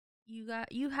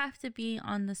you have to be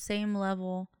on the same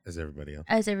level as everybody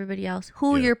else.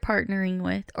 Who you're partnering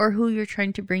with or who you're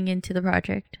trying to bring into the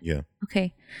project. Yeah.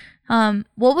 Okay.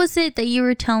 What was it that you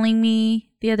were telling me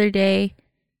the other day?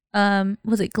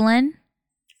 Was it Glenn?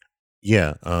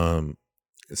 Yeah.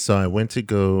 So I went to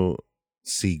go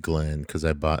see Glenn because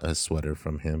I bought a sweater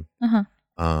from him.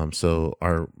 So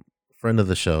our friend of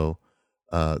the show,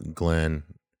 Glenn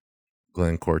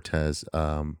Cortez,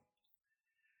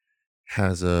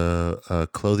 has a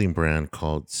clothing brand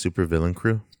called Super Villain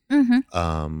Crew.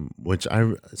 Which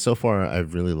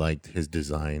I've really liked his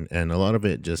design, and a lot of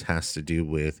it just has to do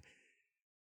with,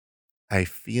 I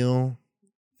feel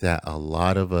that a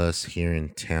lot of us here in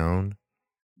town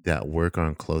that work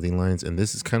on clothing lines, and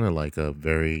this is kind of like a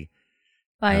very,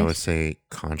 I would say,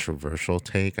 controversial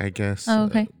take, I guess. Oh,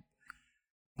 okay.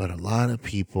 But a lot of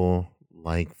people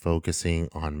like focusing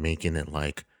on making it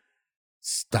like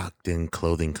Stockton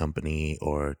Clothing Company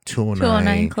or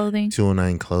 209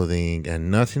 Clothing,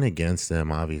 and nothing against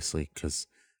them, obviously, because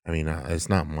I mean, it's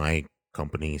not my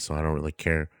company, so I don't really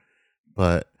care.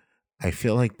 But I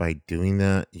feel like by doing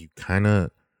that, you kind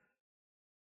of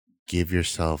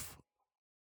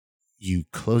you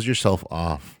close yourself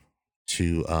off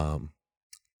to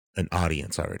an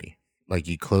audience already. Like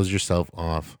you close yourself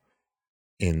off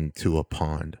into a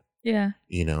pond. Yeah.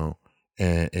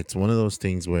 And it's one of those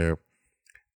things where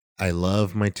I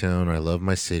love my town, or I love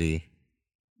my city,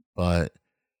 but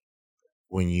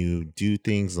when you do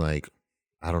things like,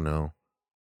 I don't know,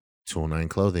 209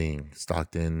 Clothing,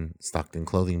 Stockton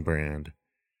Clothing Brand,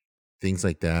 things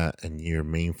like that, and your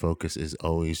main focus is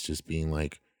always just being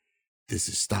like, this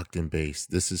is Stockton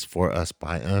based, this is for us,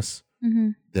 by us,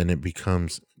 then it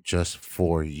becomes just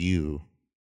for you,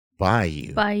 by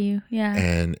you. Yeah.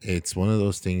 And it's one of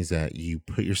those things that you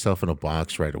put yourself in a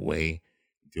box right away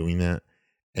doing that.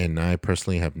 And I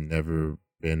personally have never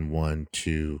been one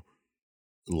to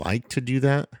like to do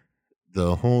that.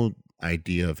 The whole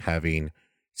idea of having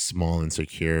small and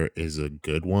secure is a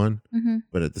good one.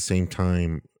 But at the same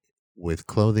time, with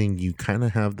clothing, you kind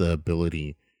of have the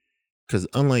ability, because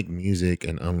unlike music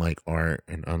and unlike art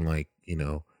and unlike,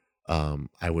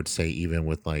 I would say even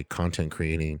with like content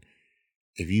creating,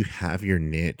 if you have your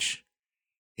niche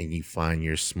and you find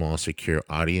your small, secure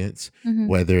audience,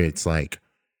 whether it's like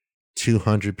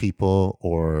 200 people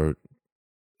or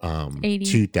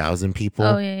 2,000 people.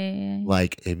 Oh yeah.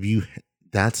 Like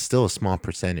that's still a small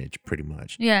percentage, pretty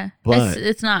much. Yeah, but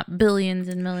it's not billions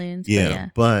and millions. Yeah,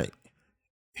 but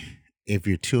if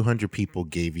your 200 people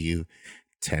gave you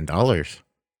 $10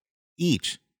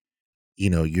 each,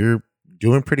 you're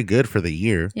doing pretty good for the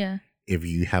year. Yeah. If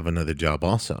you have another job,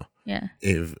 also. Yeah.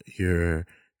 If your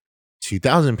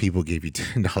 2,000 people gave you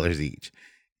 $10 each,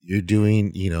 you're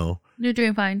doing, You're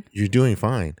doing fine. You're doing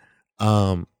fine.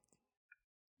 But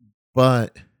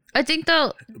I think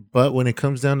though. But when it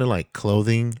comes down to like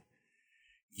clothing,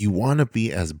 you want to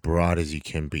be as broad as you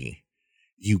can be.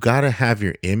 You got to have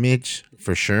your image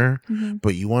for sure,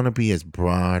 but you want to be as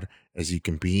broad as you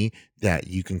can be, that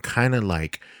you can kind of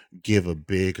like give a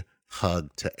big hug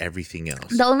to everything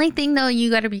else. The only thing though you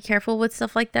got to be careful with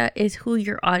stuff like that is who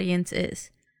your audience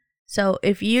is. So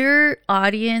if your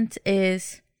audience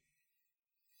is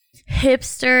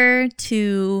hipster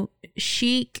to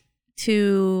chic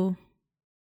to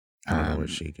I don't know what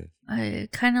chic is.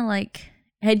 Kind of like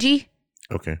edgy.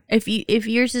 Okay. If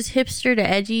yours is hipster to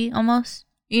edgy almost,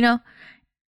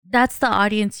 that's the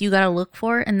audience you got to look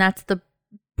for, and that's the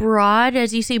broad,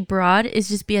 as you say, broad is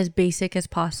just be as basic as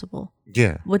possible.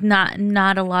 Yeah. With not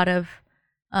a lot of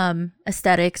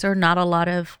aesthetics or not a lot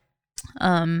of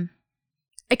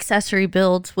accessory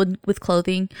builds with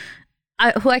clothing.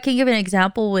 Who I can give an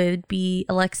example would be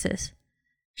Alexis.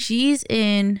 She's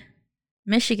in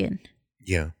Michigan.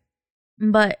 Yeah.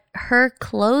 But her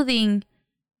clothing,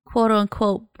 quote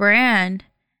unquote, brand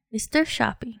is thrift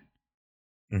shopping.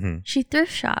 She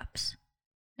thrift shops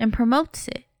and promotes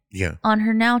it. Yeah. On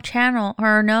her now channel,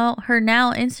 her now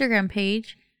Instagram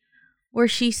page, where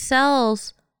she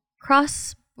sells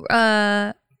across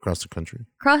the country.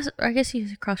 I guess you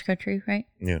say cross country, right?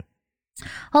 Yeah.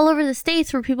 All over the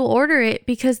States, where people order it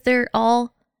because they're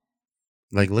all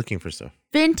like looking for stuff.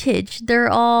 Vintage. They're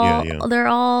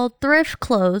all thrift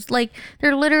clothes. Like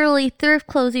they're literally thrift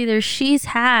clothes either she's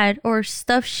had or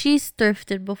stuff she's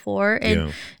thrifted before,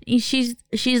 and she's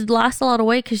lost a lot of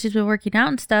weight because she's been working out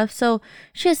and stuff. So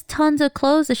she has tons of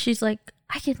clothes that she's like,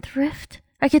 I can thrift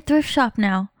shop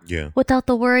now. Yeah. Without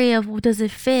the worry of does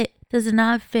it fit? Does it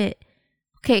not fit?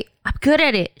 Okay, I'm good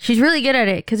at it. She's really good at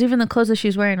it, because even the clothes that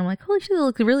she's wearing, I'm like, holy shit, they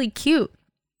look really cute.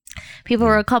 People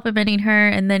were complimenting her,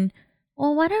 and then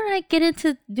well, why don't I get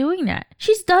into doing that?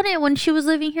 She's done it when she was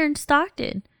living here in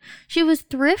Stockton. She was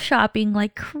thrift shopping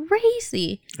like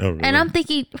crazy. Oh, really? And I'm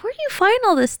thinking, where do you find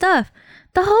all this stuff?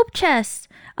 The Hope Chest.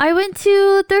 I went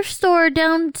to a thrift store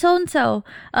down so-and-so.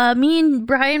 Me and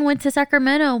Brian went to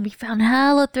Sacramento. And we found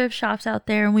hella thrift shops out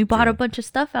there. And we bought a bunch of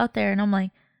stuff out there. And I'm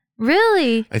like,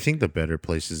 really? I think the better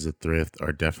places to thrift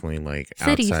are definitely like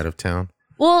cities. Outside of town.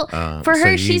 Well, for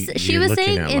her, she was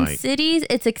saying in like, cities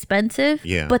it's expensive.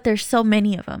 Yeah. But there's so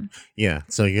many of them. Yeah.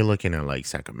 So you're looking at like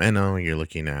Sacramento. You're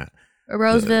looking at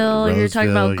Roseville. You're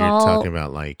talking about Galt. You're talking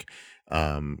about like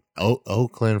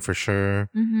Oakland for sure.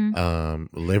 Mm-hmm.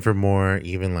 Livermore,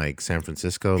 even like San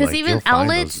Francisco. Because like, even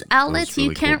outlets, really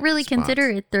you can't really consider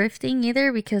it thrifting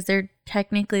either because they're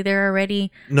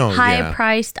already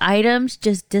high-priced items,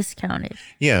 just discounted.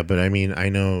 Yeah, but I mean, I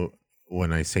know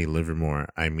when I say Livermore,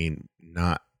 I mean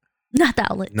not the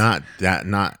outlets,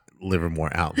 not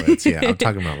Livermore outlets. Yeah, I'm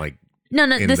talking about like. No,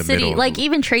 the city. Like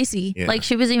even Tracy. Yeah. Like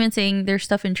she was even saying there's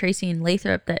stuff in Tracy and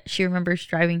Lathrop that she remembers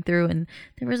driving through, and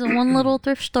there was one little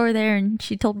thrift store there, and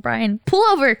she told Brian, "Pull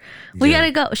over, we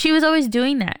gotta go." She was always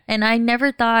doing that, and I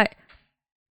never thought,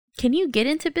 can you get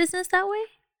into business that way?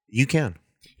 You can.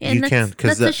 And you can.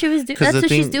 That's what she was doing. That's what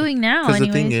she's doing now. Because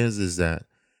the thing is that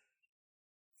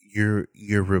you're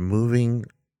removing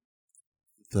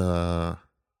the.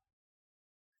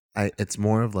 It's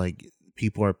more of like.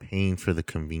 People are paying for the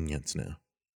convenience now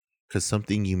because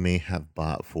something you may have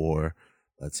bought for,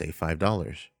 let's say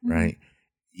 $5, right?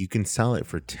 You can sell it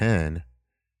for 10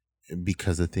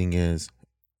 because the thing is,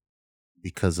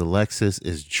 because Alexis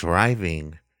is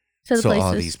driving to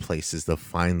all these places to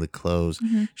find the clothes,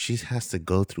 she has to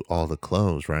go through all the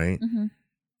clothes, right?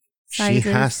 She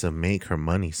has to make her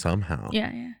money somehow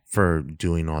for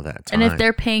doing all that time. And if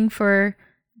they're paying for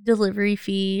delivery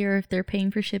fee or if they're paying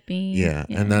for shipping,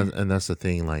 and that's the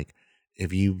thing. Like,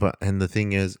 if you and the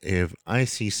thing is, if I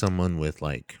see someone with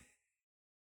like,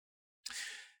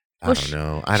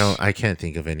 I can't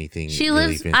think of anything. She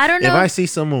lives. I don't know. If I see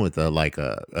someone with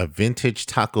a vintage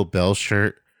Taco Bell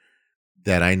shirt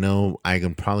that I know I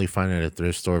can probably find at a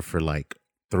thrift store for like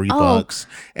 $3,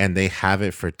 and they have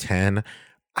it for 10,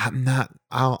 I'm not.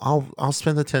 I'll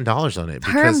spend the $10 on it.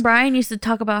 Her and Brian used to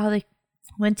talk about how they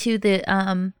went to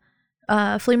the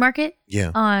flea market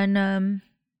on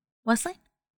West Lane.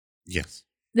 Yes.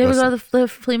 They would go to the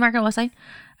flea market on West Lane.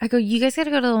 I go, you guys got to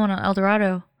go to the one on El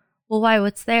Dorado. Well, why?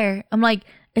 What's there? I'm like,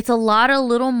 it's a lot of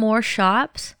little more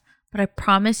shops, but I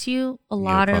promise you you'll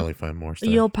probably find more stuff.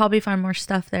 You'll probably find more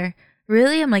stuff there.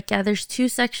 Really? I'm like, yeah, there's 2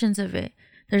 sections of it.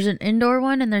 There's an indoor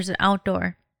one and there's an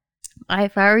outdoor.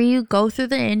 If I were you, go through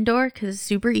the indoor because it's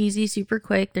super easy, super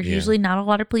quick. There's usually not a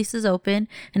lot of places open.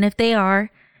 And if they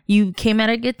are, you came at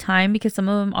a good time because some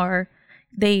of them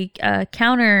they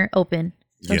counter open.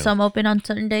 So some open on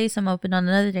certain days, some open on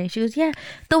another day. She goes, yeah,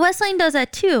 the West Lane does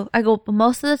that too. I go, but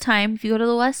most of the time, if you go to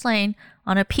the West Lane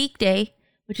on a peak day,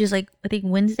 which is like, I think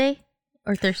Wednesday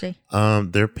or Thursday.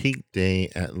 Their peak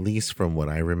day, at least from what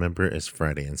I remember, is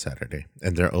Friday and Saturday.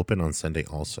 And they're open on Sunday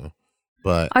also.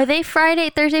 But are they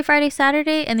Thursday, Friday,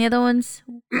 Saturday, and the other ones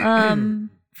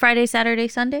Friday, Saturday,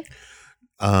 Sunday?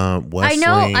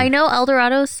 I know El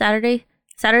Dorado's Saturday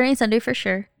and Sunday for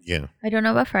sure. Yeah. I don't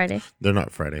know about Friday. They're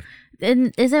not Friday.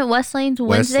 And isn't West Lane's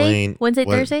Wednesday?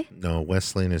 Thursday? No,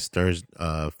 West Lane is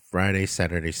Friday,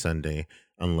 Saturday, Sunday,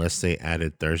 unless they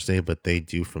added Thursday, but they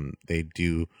do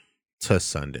to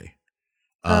Sunday.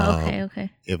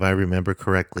 Okay. If I remember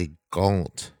correctly,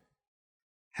 Galt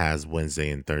has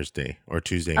Wednesday and Thursday or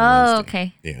Tuesday and Wednesday.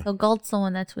 Okay. Yeah. So Galt's the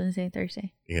one that's Wednesday and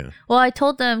Thursday. Yeah. Well, I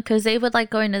told them because they would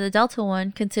like going to the Delta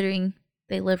one considering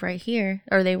they live right here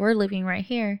or they were living right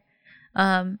here.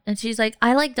 And she's like,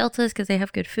 I like Delta's because they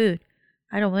have good food.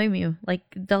 I don't blame you. Like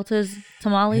Delta's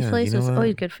tamale place was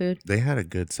always good food. They had a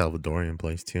good Salvadorian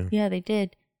place too. Yeah, they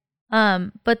did.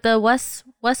 But the West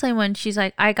Lane one, she's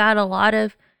like, I got a lot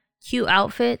of cute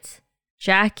outfits,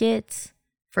 jackets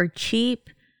for cheap.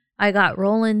 I got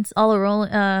Roland's,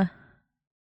 Roland's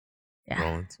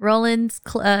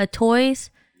toys.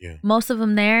 Yeah. Most of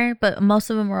them there, but most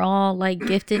of them were all like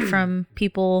gifted from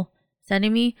people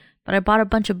sending me. But I bought a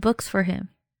bunch of books for him,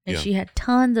 and she had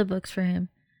tons of books for him,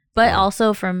 but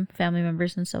also from family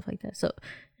members and stuff like that. So,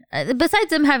 besides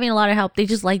them having a lot of help, they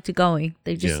just liked going.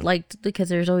 They just liked because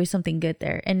there's always something good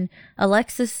there. And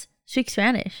Alexis speaks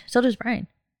Spanish. So does Brian.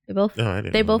 They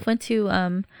both went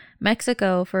to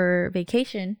Mexico for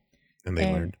vacation. And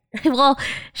they learned. Well,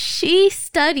 she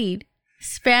studied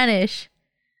Spanish.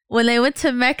 When they went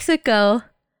to Mexico,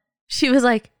 she was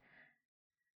like,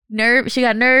 she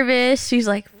got nervous. She's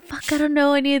like, fuck, I don't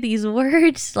know any of these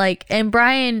words. Like, and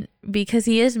Brian, because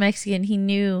he is Mexican, he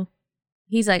knew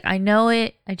he's like, I know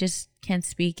it, I just can't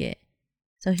speak it.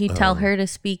 So he'd tell her to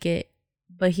speak it,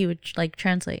 but he would like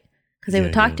translate. Because they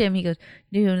would talk to him. He goes,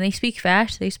 dude, when they speak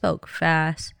fast, they spoke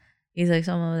fast. He's like,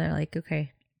 some of them are like,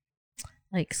 okay,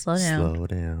 like slow down. Slow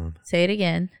down. Say it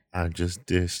again. I just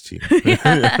dissed you.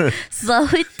 Slow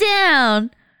it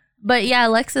down. But yeah,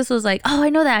 Alexis was like, oh, I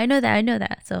know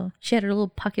that. So she had her little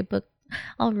pocketbook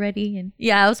already. And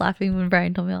yeah, I was laughing when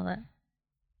Brian told me all that.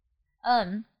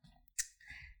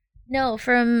 No,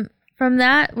 from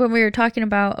that, when we were talking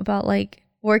about like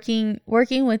working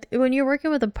with, when you're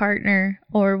working with a partner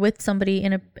or with somebody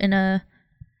in a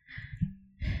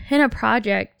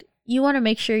project, you want to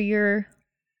make sure you're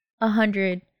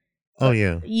 100. Oh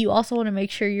yeah. You also want to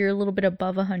make sure you're a little bit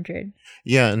above 100.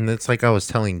 Yeah, and it's like I was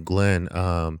telling Glenn,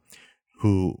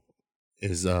 who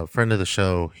is a friend of the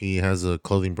show. He has a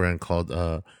clothing brand called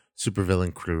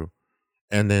Supervillain Crew.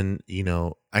 And then,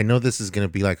 I know this is going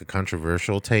to be like a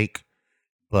controversial take,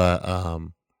 but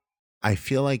I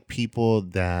feel like people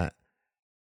that,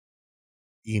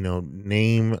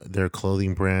 name their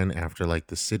clothing brand after like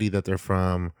the city that they're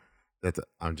from,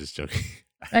 I'm just joking.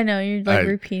 I know, you're like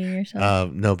repeating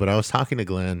yourself. No, but I was talking to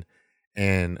Glenn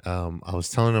and I was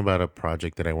telling him about a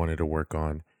project that I wanted to work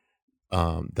on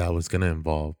that was going to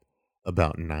involve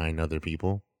about 9 other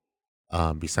people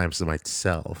besides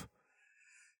myself.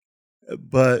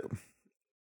 But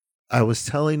I was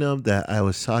telling him that I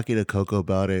was talking to Coco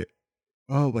about it.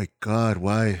 Oh my God,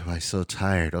 why am I so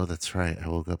tired? Oh, that's right. I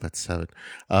woke up at 7.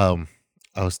 I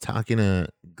was talking to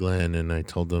Glenn and I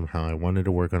told him how I wanted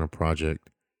to work on a project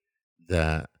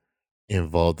that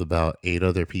involved about 8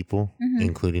 other people,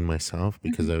 including myself,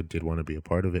 because I did want to be a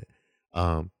part of it.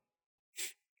 And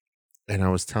I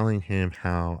was telling him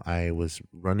how I was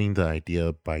running the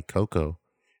idea by Coco.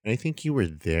 And I think you were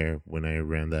there when I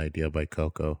ran the idea by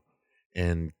Coco.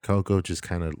 And Coco just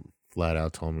kind of flat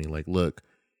out told me, like, look,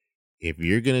 if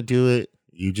you're going to do it,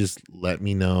 you just let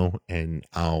me know and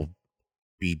I'll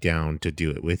be down to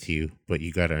do it with you. But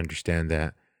you got to understand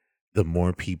that the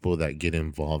more people that get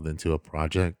involved into a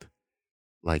project,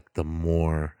 like the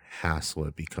more hassle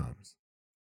it becomes.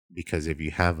 Because if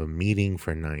you have a meeting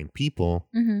for 9 people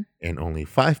and only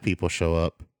 5 people show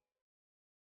up,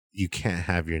 you can't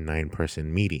have your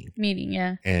 9-person meeting.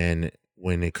 Yeah. And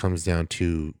when it comes down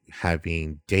to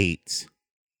having dates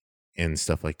and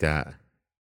stuff like that,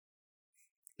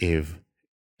 if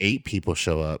 8 people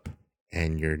show up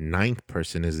and your 9th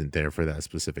person isn't there for that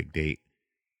specific date,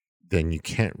 then you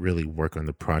can't really work on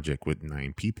the project with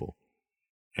 9 people.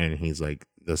 And he's like,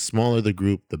 the smaller the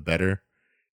group, the better.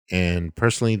 And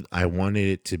personally, I wanted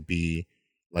it to be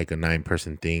like a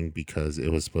 9-person thing because it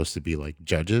was supposed to be like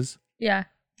judges. Yeah.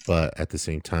 But at the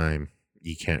same time,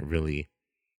 you can't really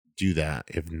do that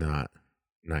if not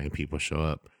 9 people show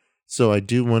up. So I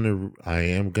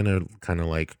am going to kind of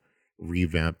like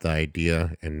revamp the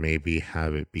idea and maybe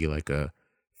have it be like a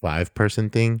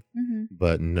 5-person thing.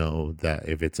 But know that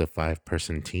if it's a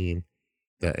 5-person team,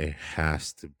 that it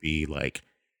has to be like,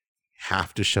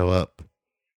 have to show up.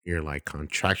 You're like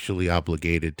contractually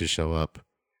obligated to show up.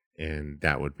 And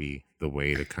that would be the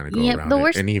way to kind of go around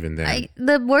it. And even then,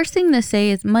 the worst thing to say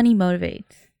is money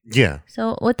motivates. Yeah.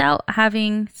 So without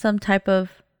having some type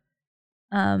of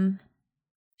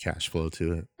cash flow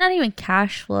to it. Not even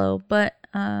cash flow, but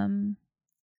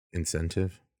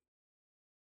incentive.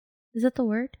 Is that the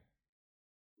word?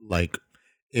 Like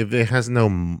if it has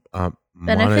no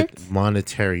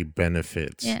monetary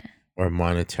benefits. Yeah. Or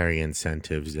monetary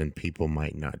incentives, then people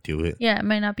might not do it. Yeah,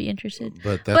 might not be interested.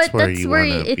 But that's where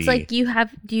it's like do you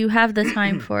have the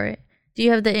time for it? Do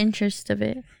you have the interest of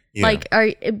it? Yeah. Like,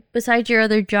 besides your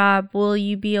other job, will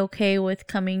you be okay with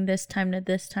coming this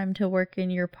time to work in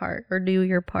your part or do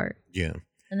your part? Yeah.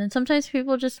 And then sometimes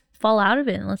people just fall out of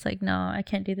it and it's like, no, I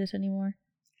can't do this anymore.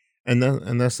 And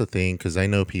that's the thing, because I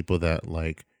know people that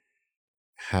like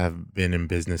have been in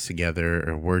business together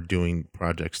or we're doing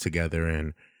projects together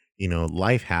and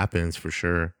life happens for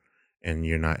sure, and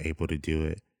you're not able to do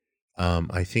it.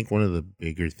 I think one of the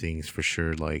bigger things for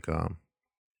sure, like,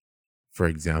 for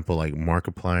example, like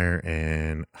Markiplier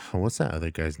and what's that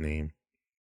other guy's name?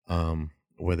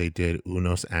 Where they did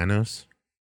Unos Annos.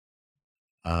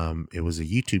 It was a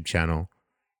YouTube channel,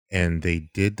 and they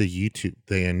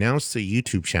announced a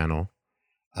YouTube channel,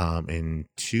 in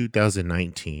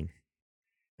 2019,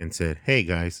 and said, "Hey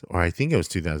guys," or I think it was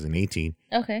 2018.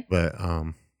 Okay. But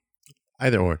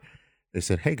either or, they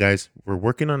said, "Hey guys, we're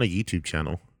working on a YouTube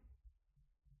channel.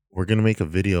 We're gonna make a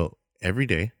video every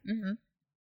day.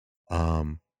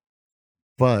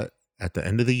 But at the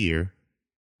end of the year,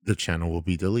 the channel will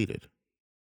be deleted."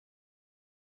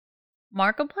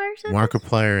 Markiplier said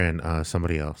Markiplier and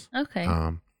somebody else. Okay.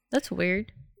 That's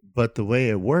weird. But the way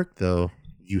it worked, though,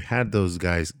 you had those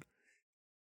guys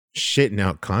shitting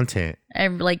out content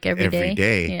every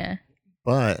day. Yeah.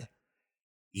 But,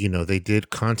 they did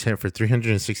content for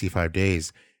 365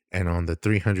 days. And on the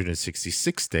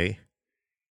 366th day,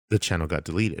 the channel got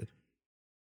deleted.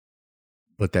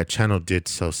 But that channel did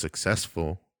so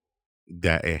successful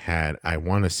that it had, I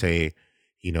want to say,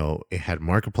 it had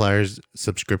Markiplier's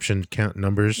subscription count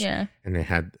numbers. Yeah. And it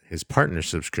had his partner's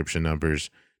subscription numbers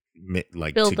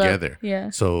build together. Up. Yeah.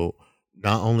 So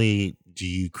not only do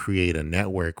you create a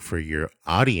network for your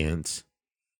audience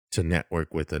to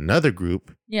network with another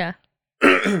group. Yeah.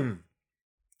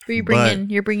 You're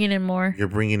bringing in more. You're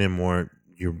bringing in more.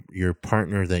 Your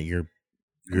partner that you're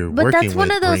but working that's one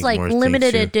with of those like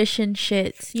limited edition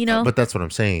shits, But that's what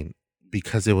I'm saying,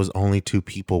 because it was only 2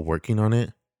 people working on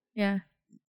it. Yeah.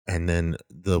 And then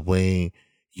the way,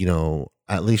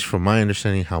 at least from my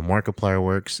understanding, how Markiplier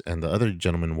works and the other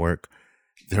gentlemen work,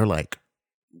 they're like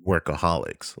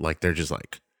workaholics. Like they're just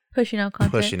like pushing out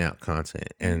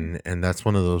content. And that's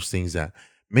one of those things that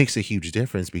makes a huge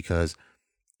difference, because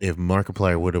if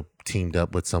Markiplier would have teamed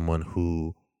up with someone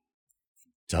who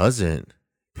doesn't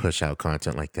push out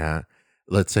content like that,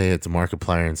 let's say it's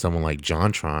Markiplier and someone like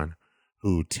JonTron,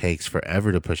 who takes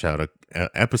forever to push out a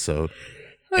episode.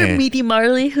 Or Meaty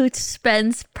Marley, who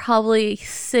spends probably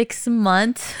 6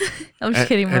 months. I'm just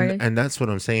kidding, Marley. And that's what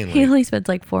I'm saying. He only spends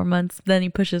like 4 months, then he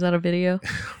pushes out a video.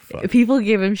 People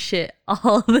give him shit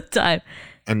all the time.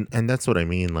 And that's what I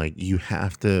mean. Like you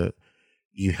have to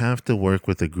work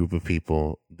with a group of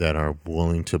people that are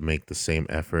willing to make the same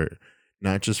effort,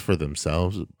 not just for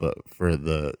themselves, but for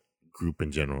the group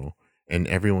in general. And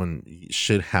everyone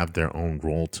should have their own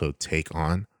role to take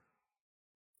on.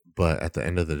 But at the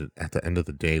end of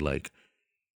the day, like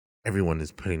everyone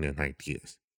is putting in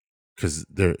ideas, because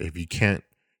if you can't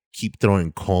keep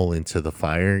throwing coal into the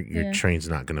fire, your train's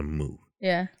not gonna move.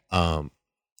 Yeah.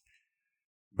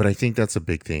 But I think that's a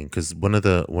big thing, because one of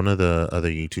the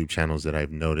other YouTube channels that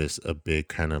I've noticed a big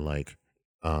kind of like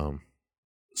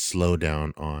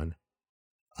slowdown on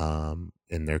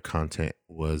in their content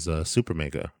was Super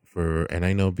Mega and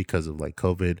I know because of like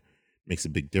COVID makes a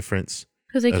big difference.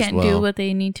 Because they can't do what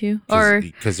they need to, or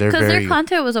because their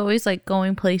content was always like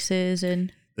going places, and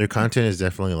their content is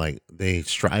definitely like they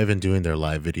strive in doing their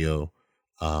live video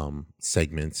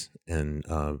segments, and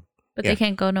but they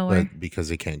can't go nowhere. But because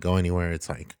they can't go anywhere, it's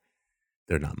like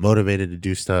they're not motivated to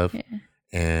do stuff. Yeah.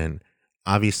 And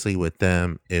obviously, with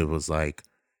them, it was like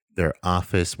their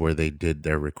office where they did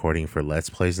their recording for Let's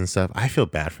Plays and stuff. I feel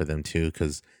bad for them too,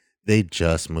 because they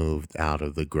just moved out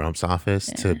of the Grumps office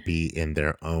to be in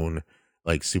their own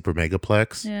like super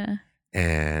megaplex. Yeah.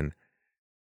 And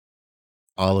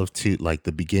all of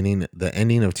the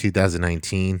ending of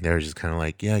 2019, they were just kind of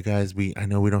like, yeah, guys, I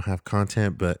know we don't have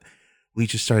content, but we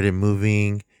just started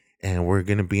moving and we're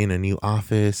going to be in a new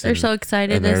office. They're so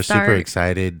excited. And they're super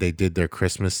excited. They did their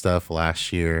Christmas stuff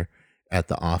last year at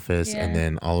the office. Yeah. And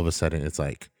then all of a sudden it's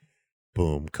like,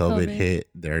 boom, COVID hit.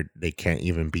 They can't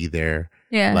even be there.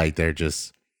 Yeah. Like they're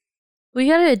just. We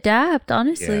got to adapt,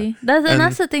 honestly. Yeah.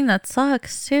 That's the thing that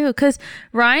sucks too. Because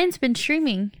Ryan's been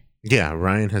streaming. Yeah.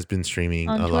 Ryan has been streaming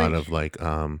a lot of like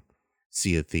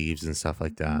Sea of Thieves and stuff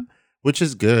like that. Mm-hmm. Which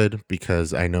is good,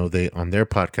 because I know on their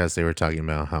podcast they were talking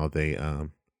about how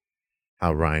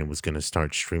how Ryan was going to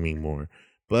start streaming more,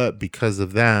 but because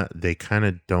of that they kind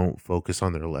of don't focus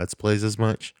on their Let's Plays as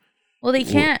much. Well, they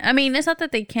can't. I mean, it's not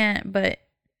that they can't, but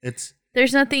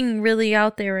there's nothing really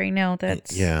out there right now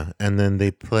that's And then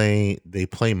they play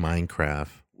Minecraft,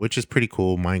 which is pretty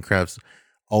cool. Minecraft's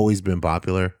always been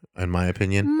popular in my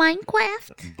opinion.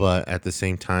 Minecraft, but at the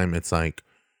same time, it's like,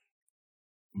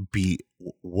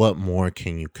 what more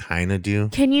can you kind of do?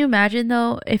 Can you imagine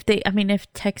though if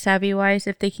tech savvy wise,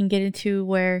 if they can get into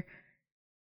where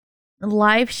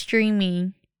live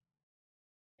streaming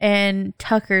and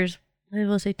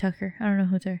we'll say Tucker, I don't know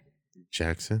who's there.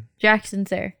 Jackson's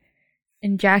there,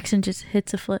 and Jackson just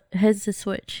hits the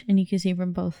switch and you can see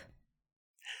from both.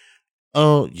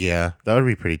 Oh yeah, that would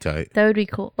be pretty tight. That would be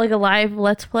cool, like a live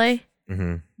Let's Play.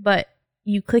 Mm-hmm. But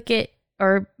you click it,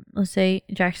 or let's say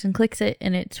Jackson clicks it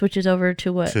and it switches over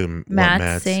to what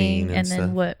Matt's saying and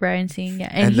then what Ryan's saying. Yeah.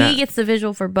 And he gets the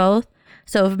visual for both.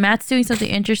 So if Matt's doing something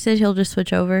interesting, he'll just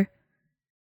switch over.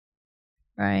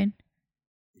 Ryan.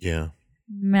 Yeah.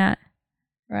 Matt.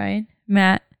 Ryan.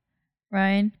 Matt.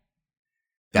 Ryan.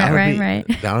 Right.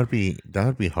 That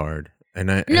would be hard. I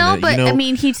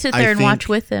mean, he'd sit there and watch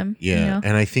with him. Yeah. You know?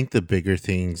 And I think the bigger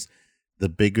thing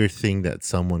that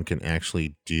someone can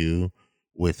actually do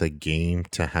with a game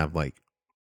to have, like,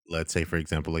 let's say for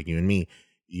example, like you and me,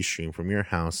 you stream from your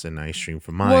house and I stream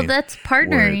from mine. Well, that's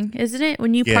partnering, isn't it?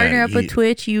 When you partner up with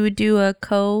Twitch, you would do a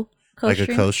like a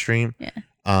co-stream. Yeah.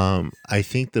 I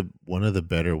think one of the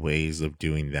better ways of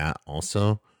doing that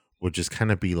also would just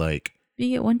kind of be like, you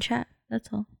get one chat. That's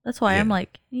all. That's why I'm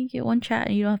like, you get one chat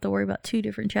and you don't have to worry about two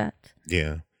different chats.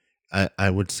 Yeah. I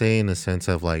would say in a sense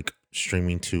of like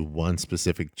streaming to one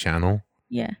specific channel.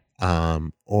 Yeah.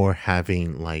 Or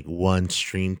having like one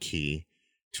stream key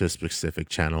to a specific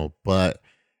channel, but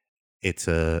it's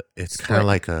kind of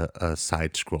like a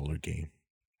side scroller game.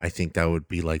 I think that would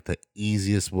be like the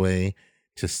easiest way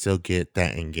to still get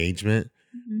that engagement.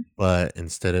 Mm-hmm. But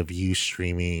instead of you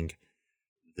streaming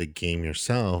the game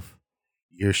yourself,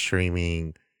 you're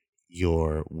streaming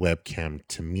your webcam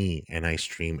to me, and I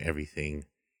stream everything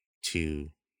to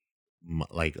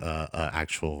like a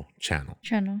actual channel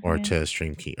or to a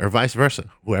stream key, or vice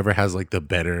versa. Whoever has like the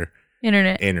better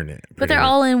internet. But they're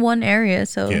all in one area,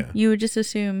 so you would just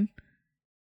assume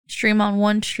stream on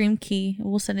one stream key.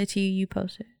 We'll send it to you. You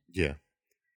post it.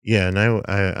 Yeah, and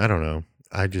I don't know.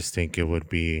 I just think it would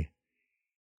be.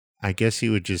 I guess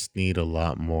you would just need a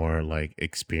lot more like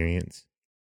experience.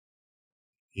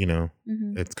 You know,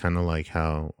 it's kind of like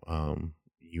how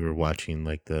you were watching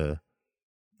like the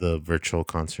virtual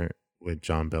concert with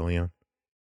Jon Bellion.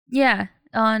 Yeah,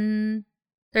 on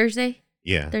Thursday.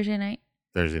 Yeah, Thursday night.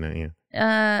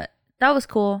 Yeah. That was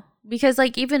cool because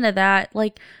like even to that,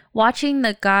 like watching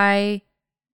the guy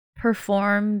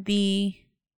perform the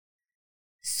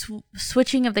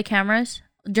switching of the cameras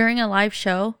during a live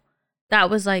show, that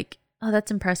was like, oh, that's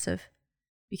impressive.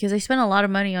 Because they spent a lot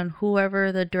of money on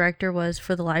whoever the director was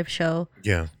for the live show.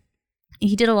 Yeah.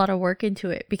 He did a lot of work into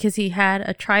it because he had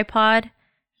a tripod.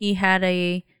 He had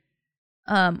a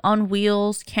on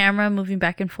wheels camera moving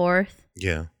back and forth.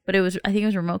 Yeah. But I think it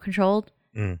was remote controlled.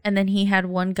 And then he had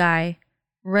one guy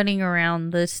running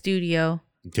around the studio.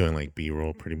 Doing like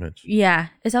B-roll pretty much. Yeah.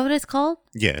 Is that what it's called?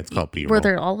 Yeah, it's called B-roll. Where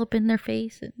they're all up in their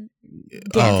face and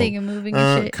dancing and moving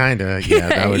and shit. Kind of. Yeah,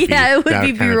 that would be. It would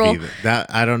be B-roll.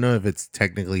 That I don't know if it's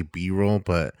technically B-roll,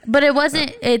 but it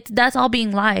wasn't. That's all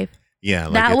being live. Yeah,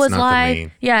 like that was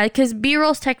live. Yeah, because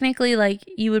B-roll's technically like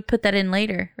you would put that in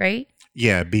later, right?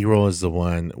 Yeah, B-roll is the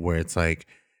one where it's like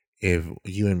if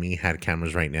you and me had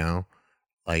cameras right now,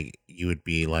 like you would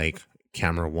be like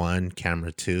camera 1,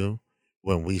 camera 2.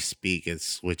 When we speak, it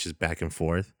switches back and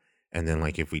forth, and then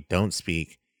like if we don't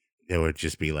speak, there would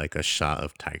just be like a shot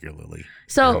of Tiger Lily.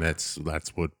 So and that's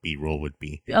what B-roll would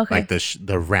be. Okay, like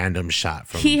the random shot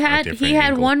from he had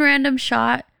angle. One random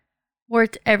shot where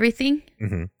it's everything,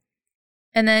 and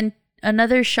then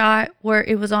another shot where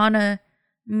it was on a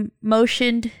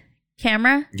motioned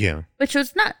camera. Yeah, which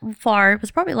was not far. It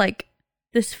was probably like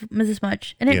this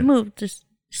much, and it moved just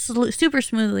super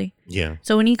smoothly. Yeah.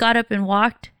 So when he got up and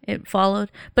walked, it followed,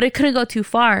 but it couldn't go too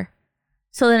far.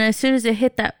 So then as soon as it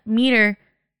hit that meter,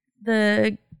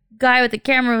 the guy with the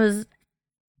camera was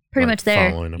pretty much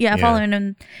there. Following him. Following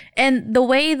him. And the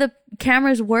way the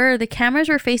cameras were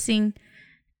facing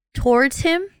towards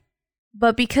him,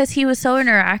 but because he was so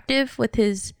interactive with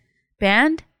his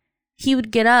band, he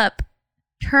would get up,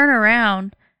 turn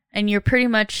around, and you're pretty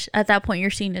much at that point you're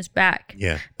seeing his back.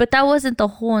 Yeah. But that wasn't the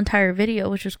whole entire video,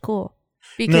 which was cool.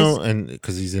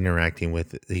 Because he's interacting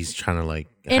with it. He's trying to like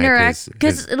interact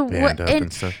because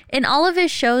in all of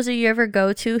his shows that you ever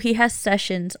go to, he has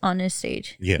sessions on his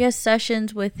stage. Yeah. He has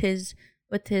sessions with his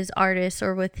artists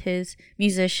or with his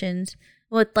musicians.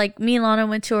 With like me and Lana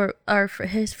went to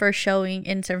his first showing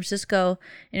in San Francisco,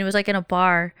 and it was like in a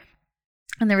bar.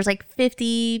 And there was like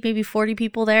 50, maybe 40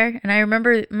 people there. And I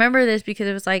remember this because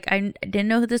it was like, I didn't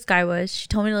know who this guy was. She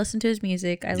told me to listen to his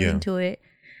music. I listened to it.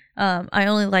 I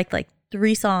only liked like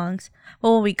 3 songs.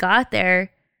 But when we got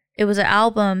there, it was an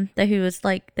album that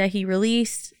he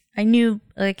released. I knew,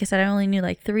 like I said, I only knew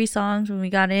like 3 songs when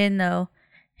we got in though.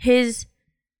 His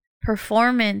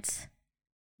performance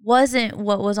wasn't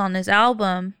what was on this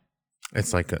album.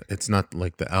 It's like it's not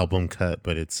like the album cut,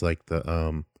 but it's like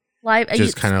the, live,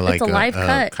 just kind of like a live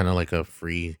cut, kind of like a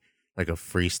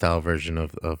freestyle version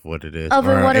of what it is, of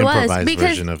or what an it was. Because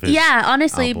version of his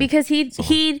honestly, album. Because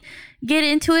he'd get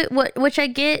into it, which I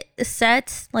get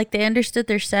sets, like they understood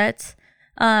their sets,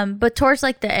 but towards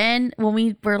like the end when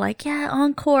we were like, yeah,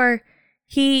 encore,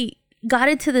 he got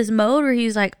into this mode where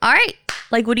he's like, all right,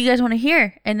 like what do you guys want to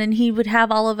hear? And then he would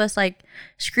have all of us like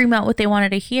scream out what they wanted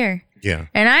to hear. Yeah,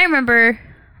 and I remember,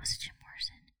 was it Jim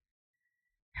Morrison?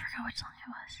 I forgot which song it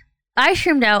was. I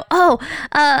streamed out. Oh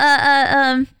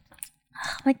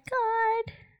my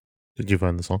God. Did you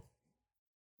find the song?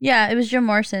 Yeah, it was Jim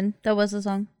Morrison. That was the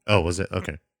song. Oh, was it?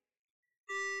 Okay.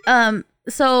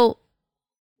 So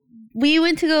we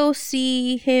went to go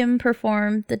see him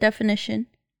perform The Definition.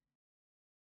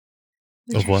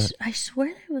 Of what? I swear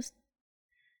it was.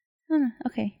 I don't know.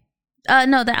 Okay.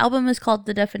 No, the album is called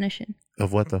The Definition.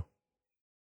 Of what though?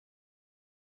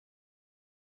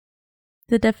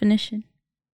 The Definition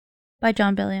by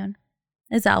Jon Bellion.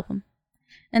 His album.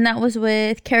 And that was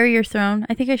with Carry Your Throne.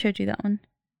 I think I showed you that one.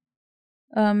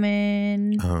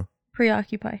 And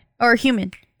Preoccupy. Or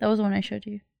Human. That was the one I showed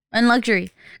you. And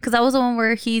Luxury. Because that was the one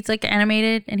where he's like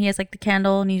animated and he has like the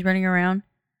candle and he's running around.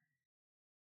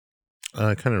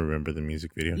 I kind of remember the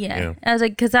music video. Yeah. I was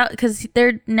like, because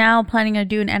they're now planning to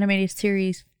do an animated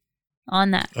series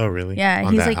on that. Oh, really? Yeah.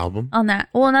 On he's that like, album? On that.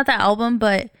 Well, not that album,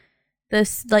 but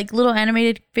this like little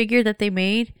animated figure that they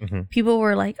made. Mm-hmm. People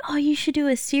were like, oh, you should do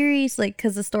a series. Like,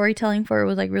 because the storytelling for it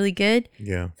was like really good.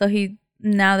 Yeah. So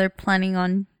now they're planning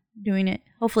on doing it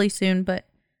hopefully soon, but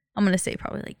I'm going to say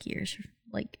probably like years,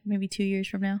 like maybe 2 years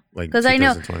from now. Like, because I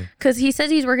know, because he says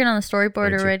he's working on the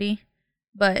storyboard already.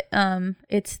 But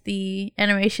it's the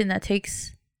animation that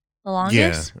takes the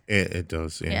longest. Yeah, it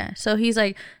does. Yeah. So he's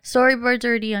like, storyboard's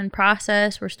already in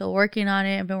process. We're still working on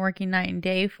it. I've been working night and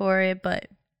day for it. But,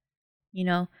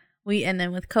 and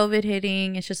then with COVID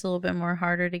hitting, it's just a little bit more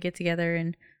harder to get together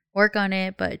and work on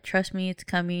it. But trust me, it's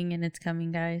coming and it's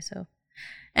coming, guys. So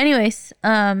anyways,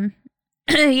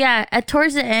 yeah,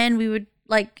 towards the end, we would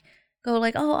like go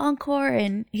like, oh, encore.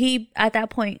 And he, at that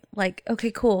point, like,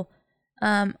 okay, cool.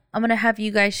 I'm going to have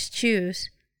you guys choose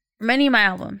from any of my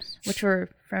albums, which were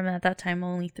from at that time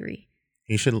only 3.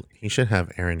 He should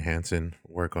have Aaron Hansen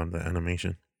work on the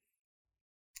animation.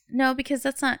 No, because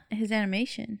that's not his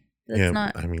animation. That's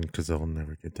not. I mean, because they'll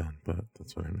never get done, but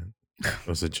that's what I meant. It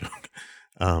was a joke.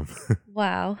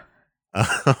 Wow.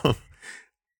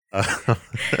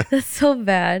 That's so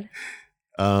bad.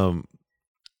 I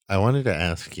wanted to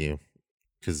ask you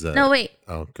because no, wait.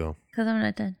 Oh, go. Because I'm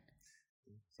not done.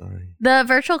 Sorry. The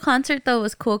virtual concert though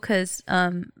was cool because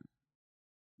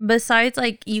besides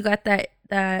like you got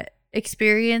that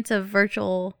experience of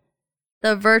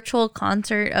the virtual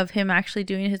concert of him actually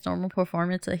doing his normal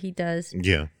performance that he does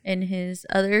in his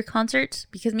other concerts,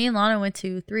 because me and Lana went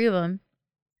to 3 of them.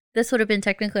 This would have been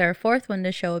technically our 4th one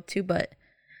to show up to, but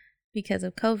because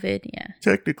of COVID, yeah.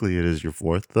 Technically it is your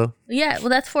 4th though. Yeah, well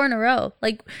that's 4 in a row.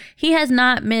 Like he has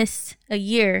not missed a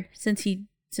year since he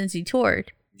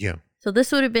toured. Yeah. So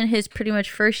this would have been his pretty much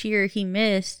first year he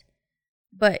missed,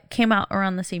 but came out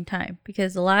around the same time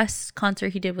because the last concert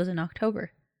he did was in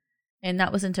October, and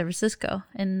that was in San Francisco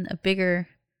in a bigger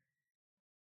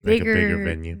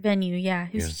venue. Yeah,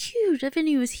 it was huge. That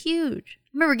venue was huge. I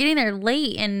remember getting there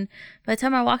late, and by the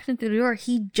time I walked in through the door,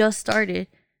 he just started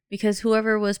because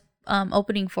whoever was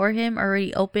opening for him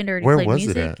already opened or played music. Where was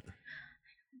it at? I don't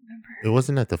remember. It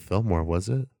wasn't at the Fillmore, was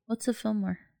it? What's the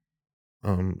Fillmore?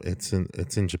 It's in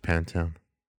Japantown.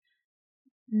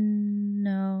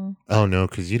 No. Oh no,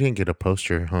 because you didn't get a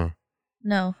poster, huh?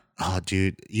 No. Oh,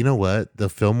 dude, you know what? The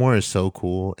Fillmore is so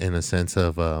cool in a sense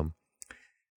of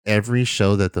every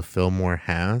show that the Fillmore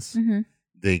has,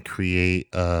 they create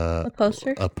a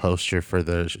poster for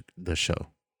the show.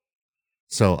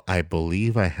 So I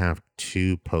believe I have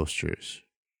 2 posters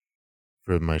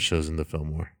for my shows in the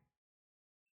Fillmore.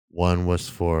 One was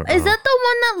for. Is that the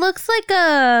one that looks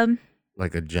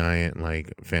like a giant,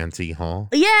 like, fancy hall?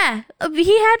 Yeah.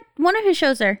 He had one of his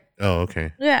shows there. Oh,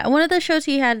 okay. Yeah, one of the shows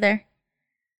he had there.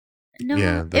 No,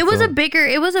 yeah, it was it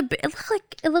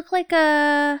looked like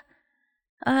a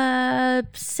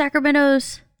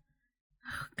Sacramento's,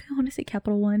 I want to say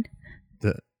Capital One.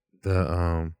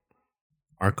 The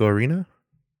Arco Arena?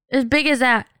 As big as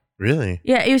that. Really?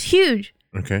 Yeah, it was huge.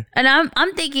 Okay. And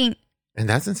I'm thinking. And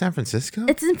that's in San Francisco?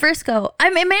 It's in Frisco. I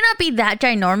mean, it may not be that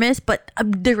ginormous, but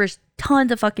there was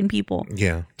tons of fucking people.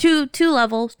 Yeah. 3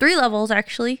 levels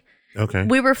actually. Okay.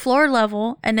 We were floor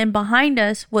level, and then behind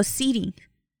us was seating.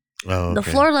 Oh, okay. The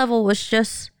floor level was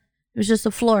just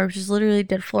a floor. It was just literally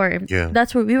dead floor. And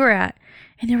that's where we were at.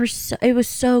 And it was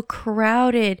so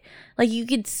crowded. Like you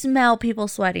could smell people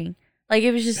sweating. Like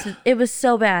it was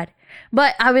so bad.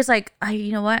 But I was like,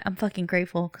 you know what? I'm fucking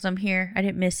grateful because I'm here. I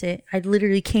didn't miss it. I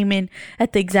literally came in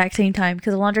at the exact same time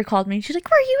because Alondra called me. She's like,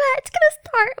 where are you at? It's going to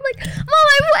start. I'm like, I'm on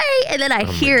my way. And then I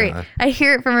hear it. I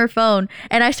hear it from her phone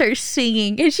and I start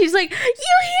singing. And she's like, you hear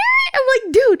it? I'm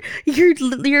like, dude,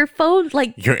 your phone,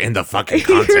 like. You're in the fucking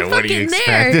concert. What do you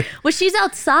expect? Well, she's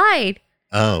outside.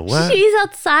 Oh, what? She's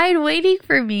outside waiting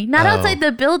for me. Not outside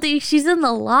the building. She's in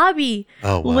the lobby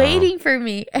waiting for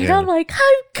me. And I'm like,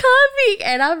 I'm coming.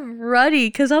 And I'm running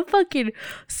because I'm fucking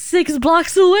 6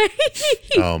 blocks away.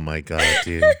 Oh, my God,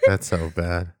 dude. That's so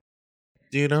bad.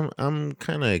 Dude, I'm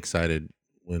kind of excited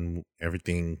when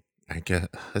everything I guess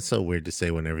that's so weird to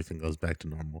say when everything goes back to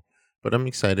normal. But I'm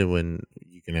excited when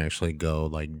you can actually go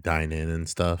like dine in and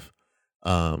stuff.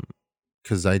 Um,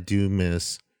 because I do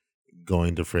miss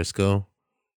going to Frisco.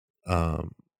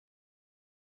 Um,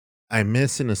 I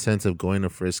miss in a sense of going to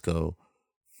Frisco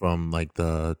from like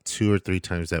the 2 or 3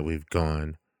 times that we've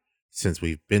gone since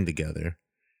we've been together.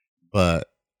 But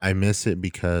I miss it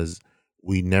because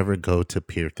we never go to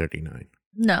Pier 39.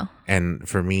 No. And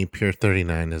for me, Pier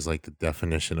 39 is like the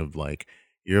definition of like,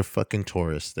 you're a fucking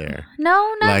tourist there.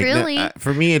 No, not like, really.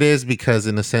 For me, it is because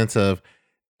in the sense of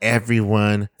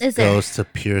everyone goes to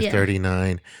Pier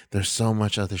 39. There's so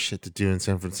much other shit to do in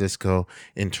San Francisco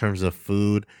in terms of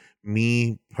food.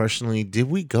 Me personally, did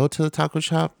we go to the taco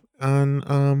shop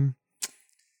on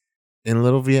in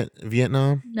Little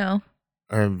Vietnam? No.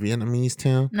 Or Vietnamese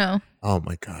town? No. Oh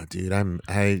my god, dude!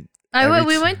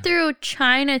 We went through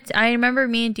China. I remember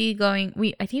me and Dee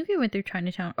going. I think we went through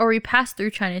Chinatown, or we passed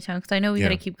through Chinatown because I know we had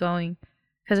to keep going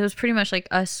because it was pretty much like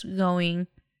us going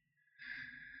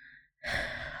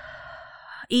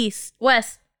east,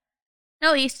 west.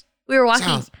 No, east. We were walking.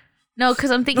 South. No,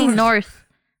 because I'm thinking north,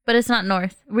 but it's not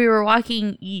north. We were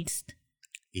walking east.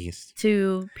 East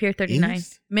to Pier 39.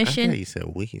 East? Mission. I thought you said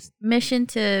west. Mission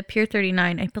to Pier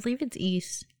 39. I believe it's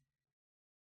east.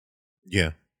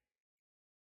 Yeah.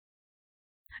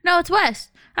 No, it's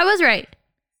west. I was right.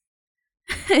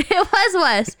 It was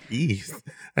west. East.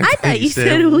 I thought you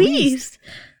said west.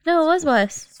 No, it was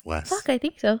west. It's west. Fuck, I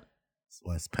think so. It's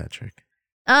west, Patrick.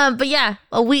 But yeah,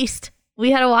 a west.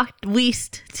 We had to walk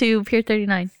west to Pier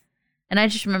 39. And I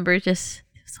just remember it was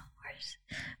the worst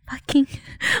fucking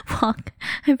walk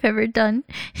I've ever done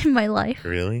in my life.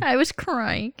 Really? I was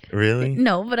crying. Really?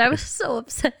 No, but I was so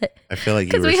upset. I feel like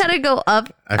because we had to go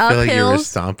up. I feel like hills. You were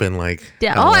stomping like.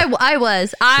 Yeah. I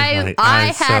was. I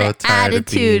had an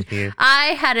attitude.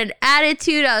 I had an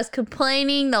attitude. I was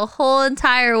complaining the whole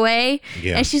entire way.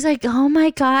 Yeah. And she's like, "Oh my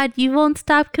god, you won't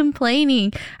stop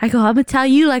complaining." I go, "I'm gonna tell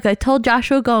you like I told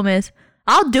Joshua Gomez.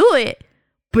 I'll do it."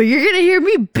 But you're going to hear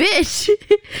me bitch.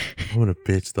 I'm going to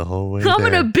bitch the whole way I'm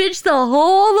going to bitch the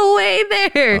whole way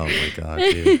there. Oh, my God,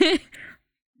 dude.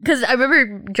 Because I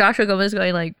remember Joshua Gomez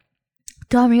going like,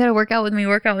 Dom, you got to work out with me.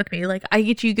 Like, I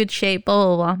get you good shape, blah,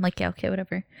 blah, blah. I'm like, yeah, okay,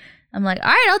 whatever. I'm like, all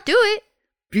right, I'll do it.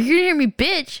 You're going to hear me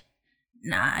bitch.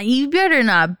 Nah, you better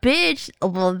not bitch.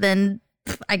 Well, then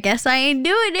I guess I ain't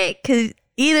doing it. Because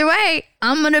either way,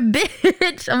 I'm going to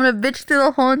bitch. I'm going to bitch through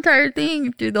the whole entire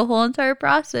thing, through the whole entire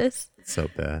process. So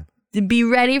bad. Be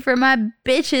ready for my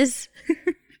bitches.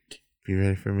 Be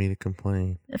ready for me to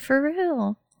complain. For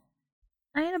real.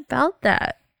 I ain't about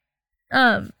that.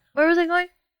 Where was I going?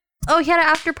 Oh, he had an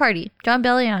after party. Jon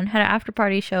Bellion had an after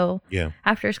party show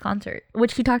after his concert,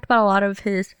 which he talked about a lot of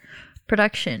his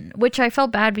production, which I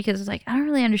felt bad because it's like, I don't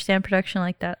really understand production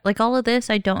like that. Like all of this,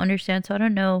 I don't understand, so I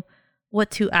don't know what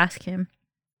to ask him.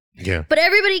 Yeah. But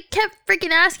everybody kept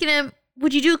freaking asking him,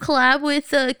 would you do a collab with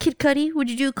Kid Cudi? Would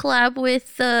you do a collab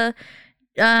with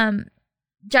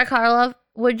Jack Harlow?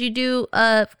 Would you do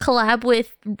a collab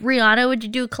with Rihanna? Would you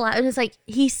do a collab? And it's like,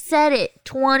 he said it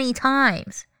 20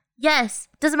 times. Yes.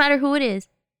 Doesn't matter who it is.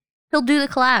 He'll do the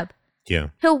collab. Yeah.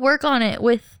 He'll work on it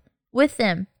with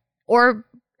them. Or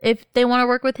if they want to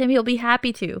work with him, he'll be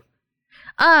happy to.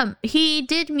 He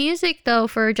did music, though,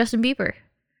 for Justin Bieber.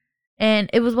 And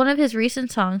it was one of his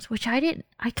recent songs, which I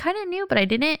kind of knew, but I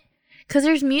didn't. Because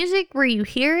there's music where you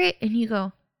hear it and you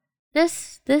go,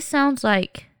 this sounds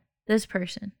like this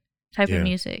person type of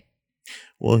music.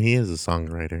 Well, he is a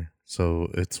songwriter. So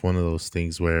it's one of those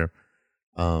things where,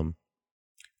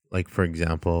 like, for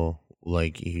example,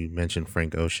 like you mentioned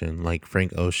Frank Ocean. Like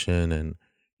Frank Ocean and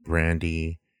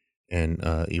Brandy and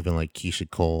even like Keisha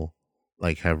Cole,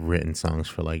 like have written songs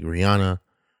for like Rihanna.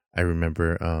 I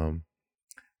remember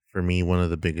for me, one of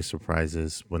the biggest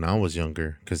surprises when I was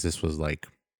younger, because this was like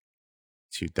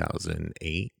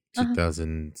 2008,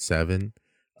 2007,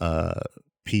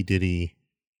 P. Diddy,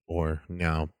 or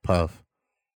now Puff,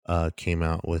 came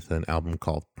out with an album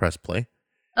called Press Play.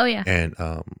 Oh, yeah. And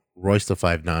Royce da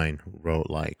 5'9" wrote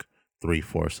like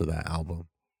 3/4 of that album.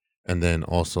 And then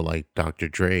also like Dr.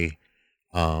 Dre.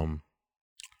 But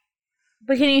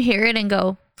can you hear it and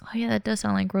go, oh, yeah, that does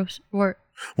sound like Royce?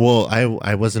 Well,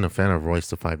 I wasn't a fan of Royce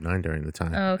da 5'9" during the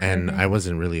time. Oh, okay, and I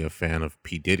wasn't really a fan of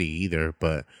P. Diddy either,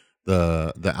 but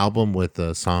the album with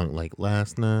the song like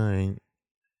Last Night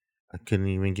I Couldn't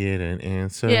Even Get an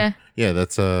Answer. Yeah,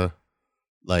 that's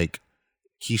like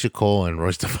Keisha Cole and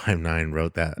Royce da 5'9"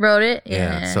 wrote it.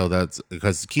 Yeah, so that's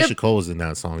because Keisha Cole was in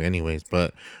that song anyways.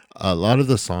 But a lot of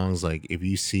the songs, like if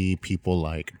you see people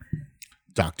like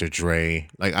Dr. Dre,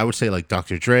 like I would say like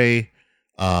Dr. Dre,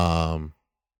 I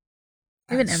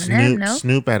Even Eminem,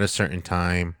 Snoop at a certain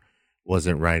time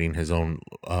wasn't writing his own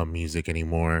music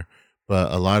anymore,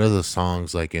 but a lot of the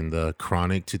songs, like in the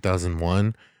Chronic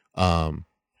 2001, and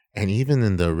even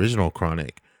in the original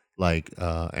Chronic, like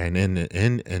and in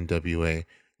NWA,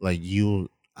 like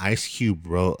Ice Cube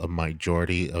wrote a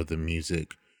majority of the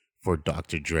music for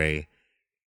Dr. Dre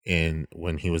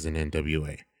when he was in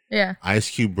NWA. Yeah. Ice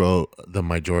Cube wrote the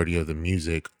majority of the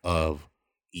music of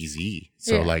Eazy-E.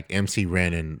 So like MC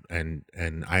Ren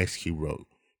and Ice Cube wrote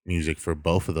music for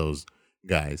both of those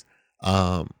guys.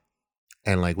 And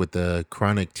like with the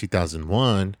Chronic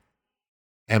 2001,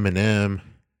 Eminem,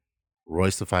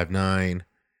 Royce the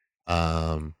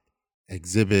 5'9",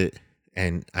 Exhibit,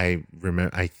 and I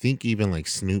think even like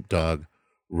Snoop Dogg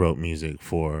wrote music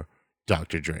for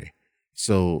Dr. Dre.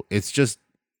 So it's just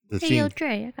the thing. Yo,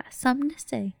 Dre, I got something to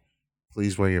say.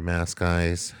 Please wear your mask,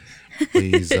 guys.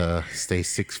 Please stay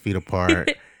 6 feet apart.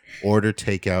 Order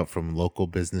takeout from local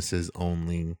businesses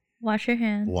only. Wash your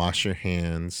hands. Wash your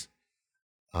hands.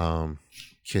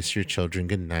 Kiss your children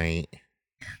goodnight.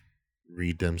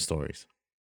 Read them stories.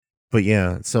 But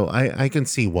yeah, so I can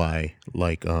see why.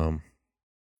 Like,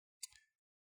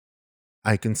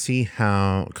 I can see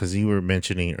how, because you were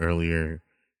mentioning earlier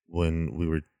when we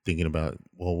were thinking about,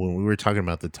 when we were talking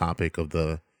about the topic of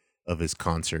his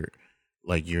concert,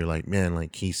 like you're like, man,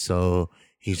 like he's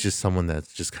just someone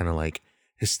that's just kind of like,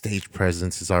 his stage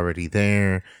presence is already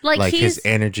there. Like his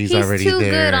energy's already there. He's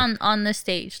too good on the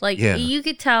stage. Like you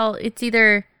could tell it's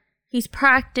either he's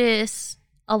practiced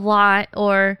a lot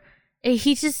or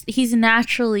he's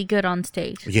naturally good on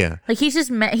stage. Yeah. Like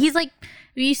he's like,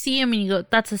 you see him and you go,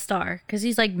 that's a star, because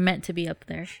he's like meant to be up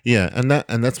there. Yeah, and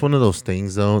that's one of those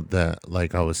things though that,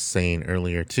 like I was saying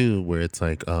earlier too, where it's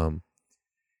like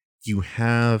you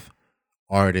have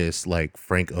artists like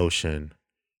Frank Ocean,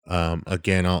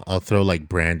 again I'll throw like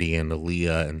Brandy and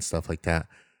Aaliyah and stuff like that,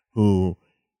 who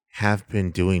have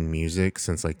been doing music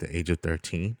since like the age of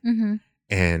 13,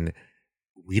 and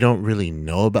we don't really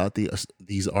know about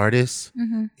these artists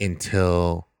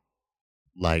until,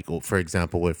 like, for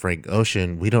example, with Frank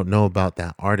Ocean, we don't know about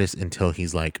that artist until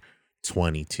he's like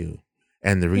 22.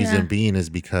 And the reason being is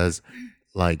because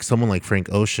like someone like Frank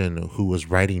Ocean, who was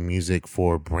writing music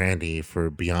for Brandy,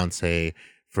 for Beyonce,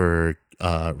 for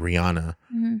Rihanna,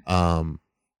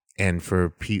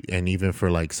 and even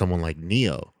for like someone like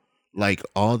Neo, like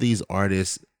all these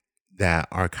artists that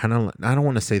are kind of, I don't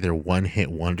want to say they're one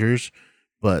hit wonders,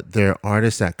 but they're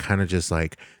artists that kind of just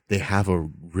like, they have a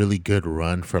really good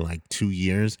run for like 2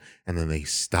 years and then they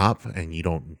stop and you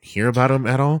don't hear about them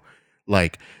at all.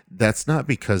 Like, that's not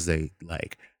because they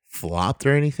like flopped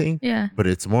or anything. Yeah. But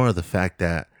it's more of the fact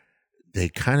that they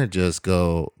kind of just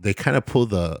they kind of pull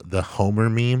the Homer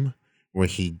meme where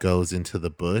he goes into the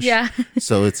bush. Yeah.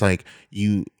 So it's like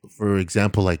for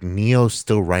example, like Neo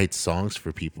still writes songs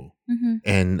for people.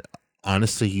 And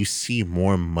honestly, you see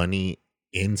more money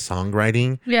in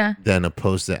songwriting than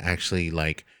opposed to actually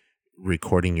like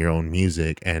recording your own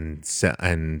music and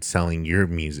selling your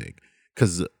music.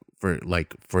 Because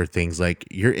for things like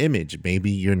your image,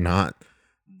 maybe you're not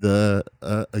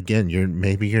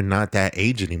maybe you're not that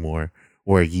age anymore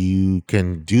where you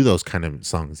can do those kind of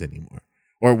songs anymore,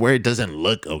 or where it doesn't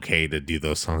look okay to do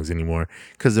those songs anymore.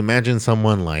 Because imagine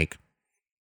someone like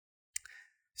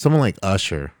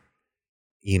Usher,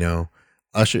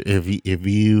 Usher,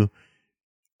 if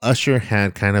Usher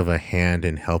had kind of a hand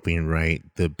in helping write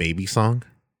the Baby song.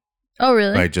 Oh,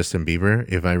 really? By Justin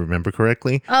Bieber, if I remember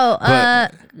correctly. Oh,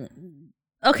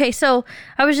 okay. So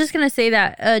I was just going to say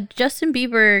that Justin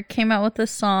Bieber came out with a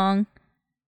song.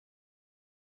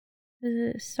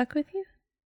 Is it Stuck With You?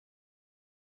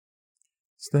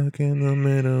 Stuck in the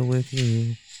middle with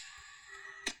you.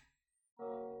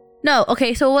 No.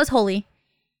 Okay. So it was Holy.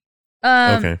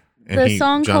 Okay. And the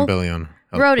song John Bellion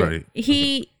wrote it.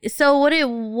 So what it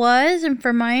was, and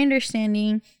from my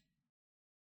understanding,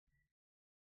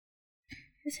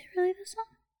 is it really the song?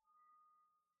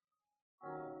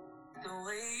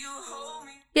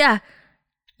 Yeah.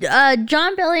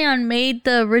 John Bellion made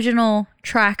the original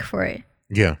track for it.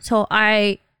 Yeah. So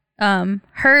I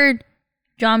heard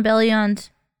John Bellion's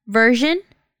version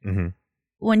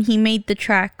when he made the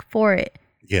track for it.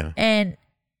 Yeah. And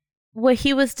what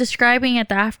he was describing at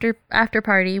the after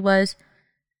party was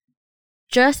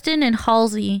Justin and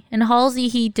Halsey. And Halsey,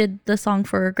 he did the song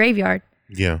for Graveyard.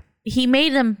 Yeah. He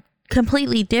made them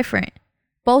completely different.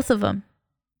 Both of them.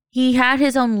 He had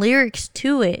his own lyrics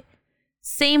to it.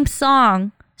 Same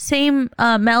song, same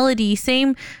melody,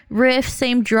 same riff,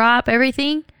 same drop,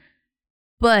 everything.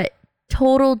 But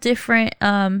total different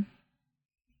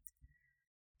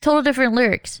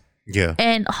lyrics. Yeah.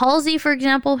 And Halsey, for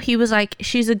example, he was like,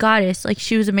 she's a goddess. Like,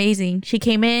 she was amazing. She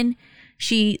came in,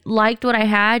 she liked what I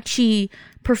had, she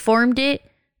performed it,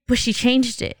 but she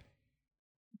changed it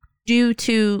due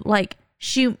to like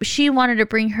she wanted to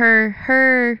bring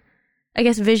her I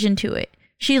guess vision to it.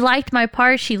 She liked my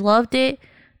part, she loved it,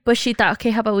 but she thought,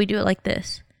 okay, how about we do it like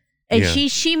this? And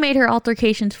she made her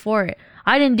altercations for it.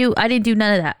 I didn't do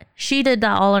none of that. She did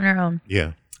that all on her own.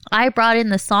 Yeah. I brought in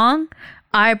the song,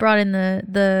 I brought in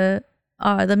the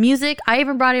music, I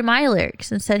even brought in my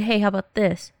lyrics and said, hey, how about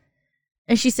this?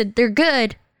 And she said, they're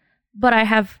good, but I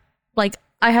have my own.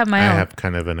 I have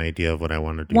kind of an idea of what I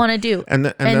want to do.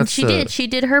 And she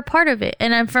did her part of it.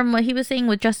 And I'm from what he was saying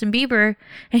with Justin Bieber,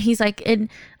 and he's like, and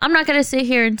I'm not gonna sit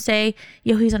here and say,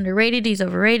 yo, he's underrated, he's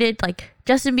overrated. Like,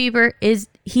 Justin Bieber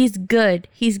he's good.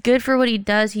 He's good for what he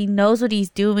does. He knows what he's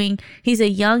doing. He's a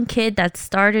young kid that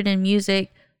started in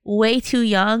music way too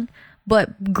young,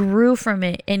 but grew from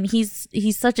it. And he's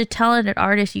such a talented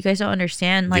artist. You guys don't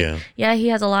understand. Like, yeah, he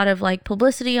has a lot of like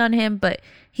publicity on him, but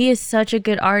he is such a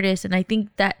good artist. And I think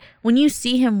that when you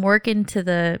see him work into in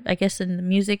the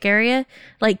music area,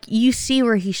 like, you see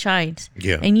where he shines.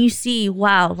 Yeah. And you see,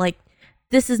 wow, like,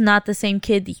 this is not the same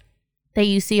kid that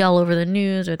you see all over the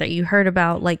news or that you heard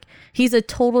about. Like, he's a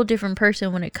total different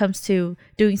person when it comes to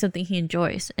doing something he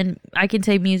enjoys. And I can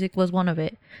say music was one of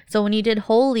it. So when he did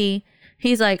Holy,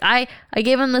 he's like, I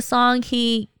gave him the song,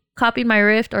 he copied my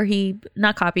riff, or he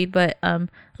not copied, but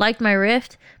liked my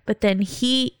riff, but then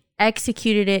he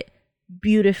executed it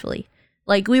beautifully.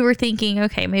 Like, we were thinking,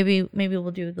 okay, maybe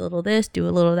we'll do a little this, do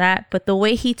a little that, but the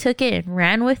way he took it and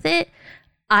ran with it,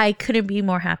 I couldn't be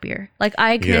more happier. Like,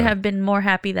 I couldn't have been more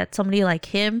happy that somebody like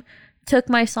him took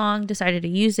my song, decided to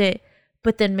use it,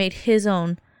 but then made his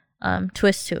own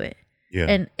twist to it.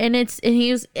 Yeah.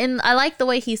 And I like the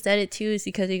way he said it too, is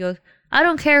because he goes, I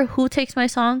don't care who takes my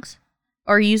songs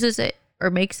or uses it or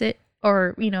makes it,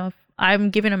 or, you know, if I'm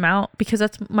giving them out, because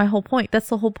that's my whole point. That's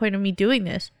the whole point of me doing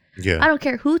this. Yeah. I don't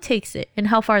care who takes it and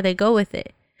how far they go with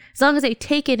it, as long as they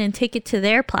take it and take it to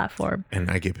their platform. And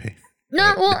I get paid.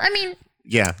 No, well, I mean,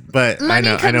 yeah, but I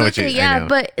know what you. Yeah,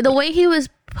 but the way he was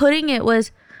putting it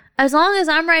was, as long as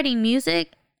I'm writing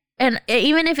music, and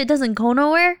even if it doesn't go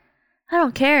nowhere, I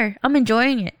don't care. I'm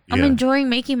enjoying it. Yeah. I'm enjoying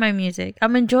making my music.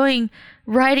 I'm enjoying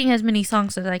writing as many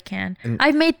songs as I can.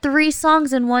 I've made 3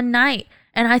 songs in one night,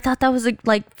 and I thought that was the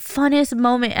funnest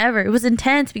moment ever. It was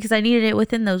intense because I needed it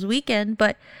within those weekends,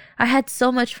 but I had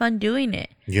so much fun doing it.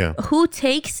 Yeah. Who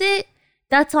takes it?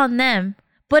 That's on them.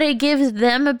 But it gives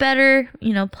them a better,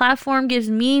 platform, gives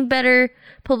me better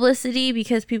publicity,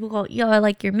 because people go, yo, I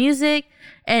like your music.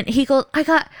 And he goes, I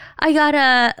got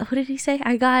a, what did he say?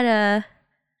 I got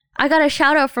a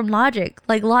shout out from Logic.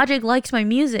 Like, Logic likes my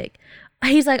music.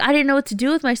 He's like, I didn't know what to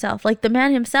do with myself. Like, the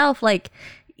man himself, like,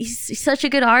 he's such a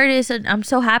good artist, and I'm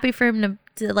so happy for him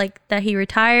to that he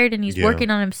retired and he's working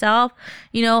on himself.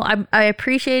 I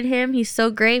appreciate him. He's so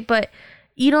great, but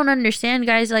you don't understand,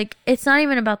 guys. Like, it's not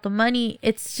even about the money.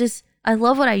 It's just, I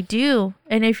love what I do.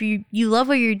 And if you love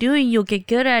what you're doing, you'll get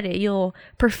good at it. You'll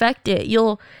perfect it.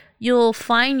 You'll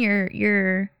find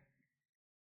your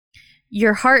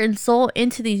heart and soul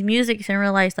into these musics and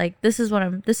realize, like, this is what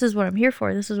I'm here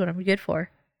for. This is what I'm good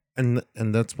for. And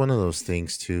that's one of those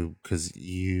things too, because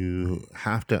you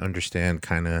have to understand,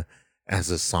 kind of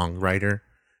as a songwriter,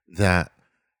 that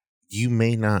you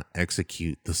may not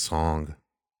execute the song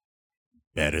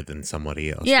better than somebody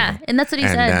else. Yeah, and that's what he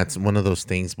said. And that's one of those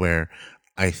things where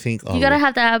I think you gotta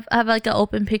have to have like an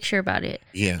open picture about it.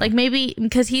 Yeah, like, maybe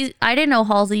because I didn't know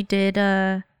Halsey did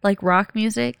like rock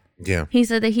music. Yeah, he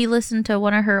said that he listened to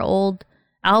one of her old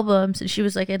albums, and she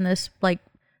was like in this like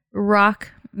rock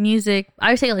music,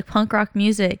 I would say like punk rock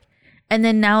music, and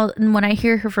then now when I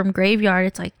hear her from Graveyard,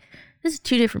 it's like, this is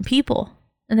 2 different people.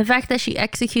 And the fact that she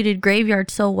executed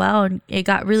Graveyard so well and it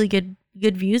got really good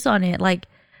views on it, like,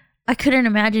 I couldn't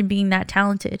imagine being that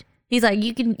talented. He's like,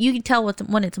 you can tell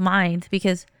when it's mine,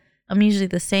 because I'm usually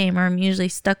the same, or I'm usually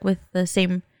stuck with the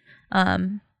same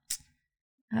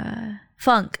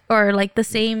funk, or like the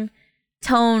same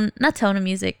not tone of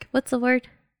music. What's the word?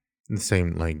 The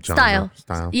same like genre,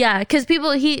 style. Yeah, because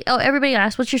everybody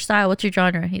asks, what's your style? What's your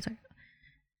genre? He's like,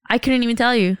 I couldn't even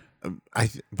tell you.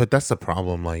 But that's the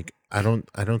problem. Like, I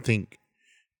don't think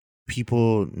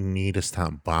people need to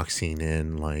stop boxing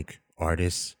in like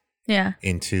artists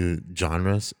into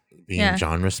genres, being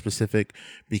genre specific,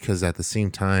 because at the same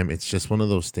time, it's just one of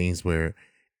those things where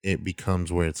it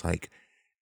becomes where it's like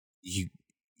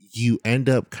you end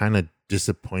up kind of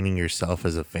disappointing yourself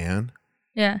as a fan.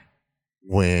 Yeah.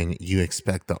 When you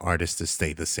expect the artist to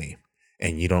stay the same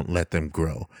and you don't let them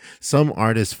grow. Some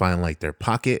artists find like their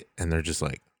pocket and they're just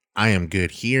like, I am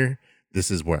good here.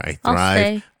 This is where I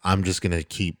thrive. I'm just going to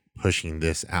keep pushing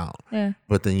this out. Yeah.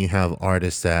 But then you have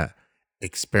artists that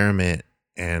experiment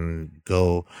and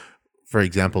go, for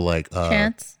example, like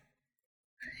Chance.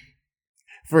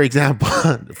 For example,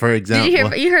 did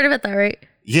you heard about that, right?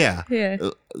 Yeah. Yeah.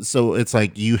 So it's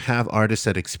like you have artists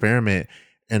that experiment,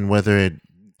 and whether it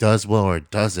does well or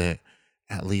doesn't,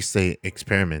 at least they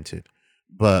experimented.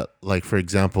 But like, for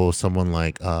example, someone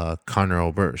like Conor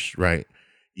Oberst, right?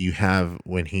 You have,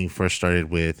 when he first started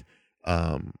with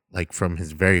like from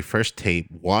his very first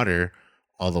tape, Water,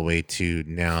 all the way to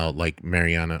now like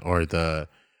Mariana, or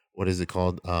what is it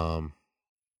called?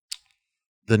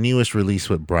 The newest release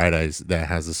with Bright Eyes that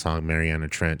has the song Mariana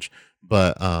Trench.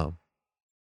 But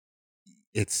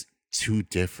it's two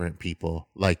different people.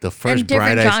 Like the first and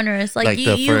different Bright genres. Eyes, like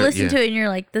you listen to it and you're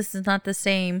like, this is not the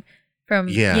same.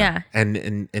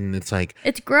 And it's like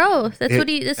it's growth. That's what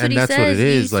he says. What it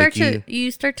is.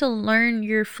 You start to learn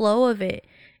your flow of it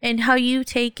and how you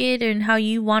take it and how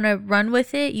you want to run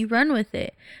with it. You run with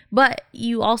it, but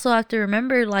you also have to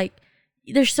remember, like,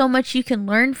 there's so much you can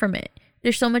learn from it.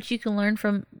 There's so much you can learn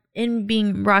from in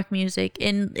being rock music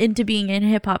and into being in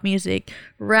hip hop music,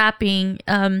 rapping,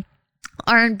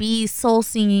 R&B, soul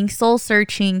singing, soul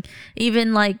searching,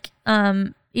 even like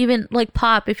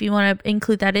pop, if you want to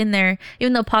include that in there.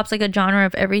 Even though pop's like a genre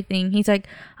of everything, he's like,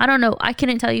 I don't know, I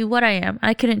couldn't tell you what I am.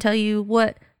 I couldn't tell you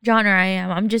what genre I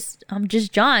am. I'm just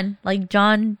John. Like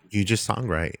John. You just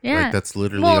songwrite. Yeah. Like that's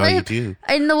literally all you do.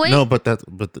 And the way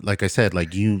but like I said,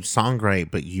 like you songwrite,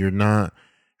 but you're not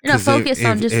focused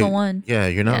on just the one. Yeah,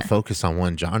 you're not focused on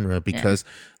one genre, because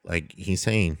like he's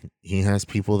saying, he has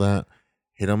people that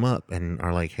hit him up and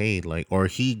are like, hey, like, or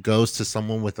he goes to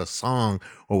someone with a song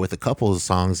or with a couple of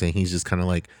songs, and he's just kind of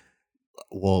like,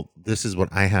 well, this is what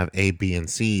I have, A, B, and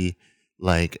C.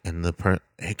 Like, and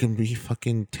it can be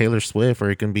fucking Taylor Swift, or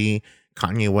it can be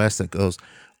Kanye West that goes,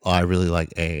 oh, I really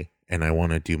like A, and I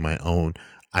want to do my own.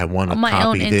 I want to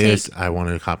copy this. I want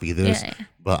to copy this,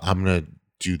 but I'm gonna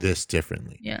do this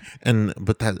differently. Yeah. And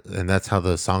that's how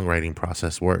the songwriting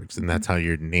process works, and that's how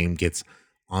your name gets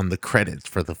on the credits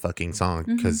for the fucking song,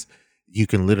 because you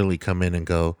can literally come in and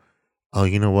go, oh,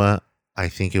 you know what? I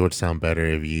think it would sound better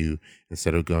if you,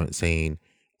 instead of saying,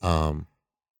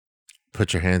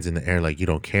 put your hands in the air like you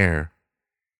don't care,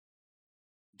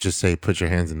 just say put your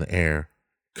hands in the air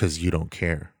because you don't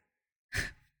care.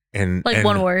 And like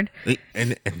one word.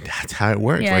 And that's how it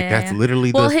works. That's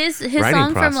literally the his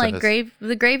song process. From like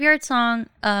the Graveyard song,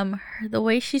 the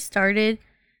way she started,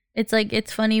 it's like,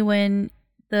 it's funny when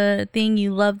the thing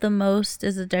you love the most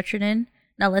is a detriment.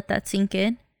 Now let that sink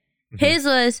in. His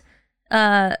was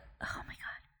oh my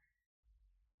god.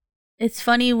 It's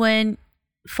funny when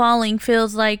falling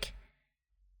feels like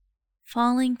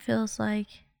oh my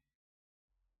god.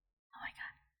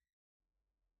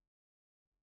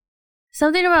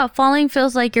 Something about falling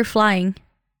feels like you're flying.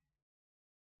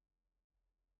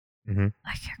 I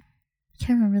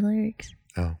can't remember the lyrics.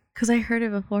 Oh. Because I heard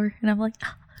it before and I'm like,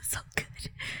 oh, so good.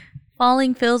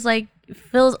 Falling feels like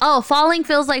flying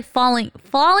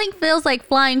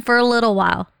for a little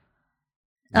while.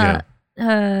 I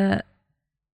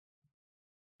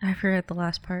forgot the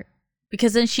last part.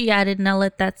 Because then she added, now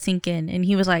let that sink in. And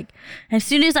he was like, as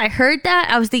soon as I heard that,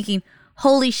 I was thinking,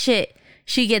 holy shit,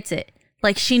 she gets it.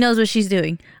 Like, she knows what she's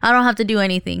doing. I don't have to do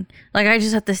anything. Like, I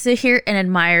just have to sit here and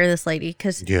admire this lady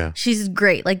because she's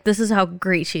great. Like, this is how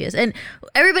great she is. And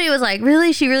everybody was like,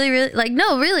 really? She really, really? Like,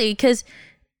 no, really. Because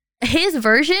his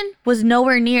version was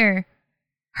nowhere near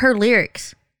her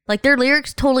lyrics. Like, their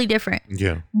lyrics totally different.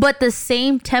 Yeah. But the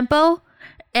same tempo,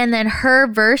 and then her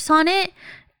verse on it,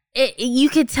 you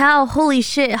could tell, holy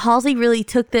shit, Halsey really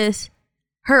took this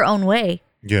her own way.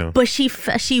 Yeah. But she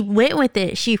went with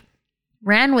it. She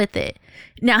ran with it.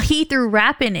 Now he threw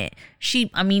rap in it.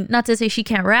 Not to say she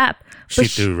can't rap. She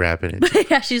threw rap in it.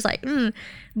 Yeah, she's like,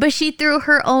 But she threw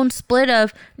her own split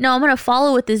of, no, I'm going to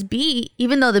follow with this beat,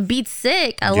 even though the beat's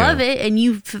sick. I love it. And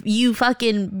you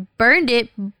fucking burned it.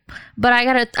 But I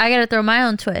gotta throw my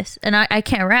own twist. And I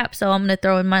can't rap, so I'm going to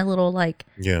throw in my little,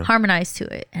 harmonize to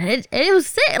it. And it was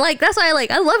sick. Like, that's why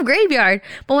I love Graveyard.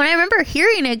 But when I remember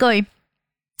hearing it going,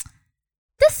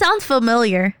 this sounds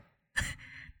familiar.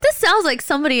 This sounds like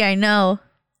somebody I know.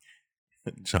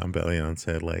 Jon Bellion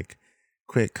said,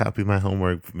 quick, copy my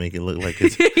homework, make it look like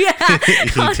it's... Yeah,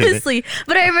 honestly.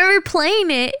 But I remember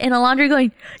playing it and Alondra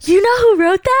going, you know who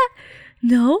wrote that?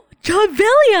 No, Jon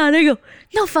Bellion. I go,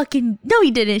 no,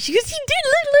 he didn't. She goes, he did,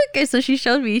 look. And so she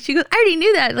showed me. She goes, I already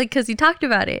knew that, because he talked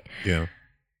about it. Yeah.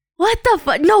 What the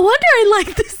fuck? No wonder I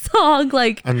like this song.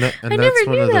 I never knew that. That's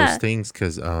one of those things,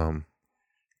 because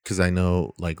because I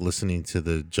know, like, listening to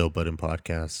the Joe Budden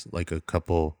podcast, like a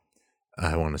couple,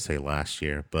 I want to say last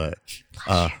year, but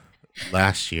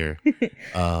last year,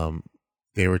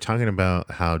 they were talking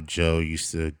about how Joe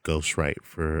used to ghostwrite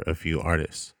for a few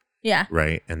artists. Yeah.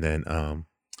 Right. And then,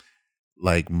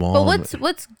 like, Mom. But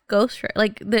what's ghostwriting?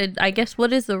 Like, I guess,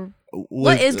 what is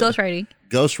ghostwriting?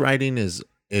 Ghostwriting is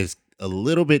a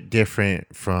little bit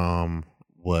different from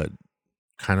what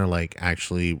kind of like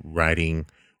actually writing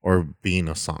or being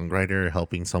a songwriter,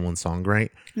 helping someone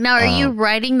songwrite. Now, are you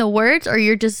writing the words, or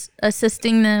you're just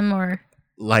assisting them, or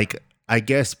like, I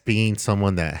guess being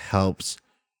someone that helps,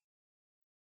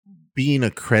 being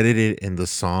accredited in the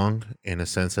song in a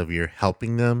sense of you're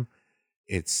helping them.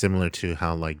 It's similar to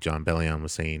how, like, John Bellion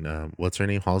was saying, what's her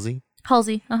name? Halsey.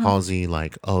 Halsey,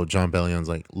 like, oh, John Bellion's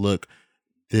like, look,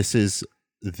 this is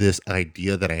this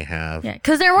idea that I have. Yeah,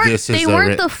 because they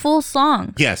weren't the full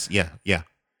song. Yes, yeah.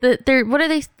 What are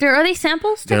they? Are they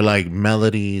samples? They're like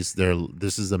melodies.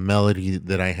 This is a melody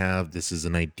that I have. This is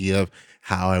an idea of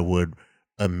how I would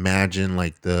imagine,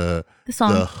 like, the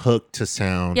hook to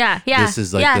sound. Yeah. This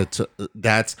is like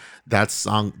that's a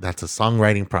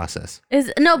songwriting process.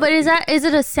 Is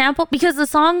it a sample? Because the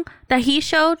song that he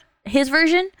showed, his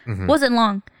version, wasn't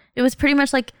long. It was pretty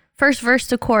much like first verse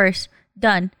to chorus,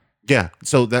 done. Yeah.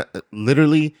 So that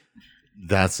literally,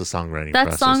 that's the songwriting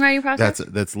process. That's songwriting process?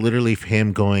 That's literally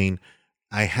him going,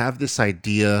 I have this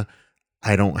idea.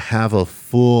 I don't have a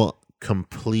full,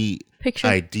 complete picture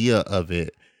idea of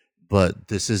it, but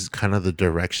this is kind of the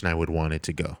direction I would want it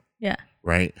to go. Yeah.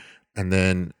 Right. And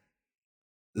then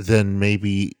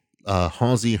maybe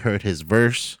Halsey heard his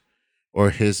verse or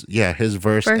his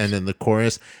verse and then the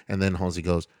chorus. And then Halsey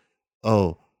goes,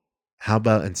 oh, how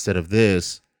about instead of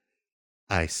this,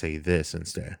 I say this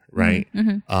instead. Right.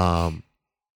 Mm-hmm.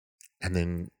 And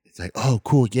then it's like, oh,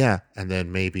 cool. Yeah. And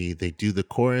then maybe they do the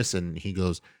chorus and he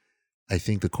goes, I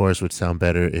think the chorus would sound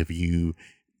better if you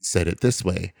said it this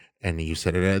way and you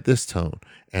said it at this tone.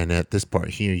 And at this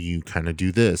part here, you kind of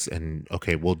do this. And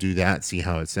okay, we'll do that. See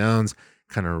how it sounds.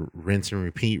 Kind of rinse and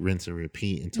repeat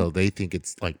until they think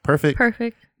it's like perfect.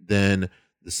 Then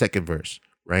the second verse.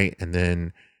 Right. And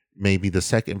then maybe the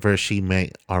second verse, she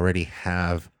may already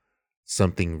have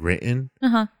something written.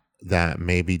 That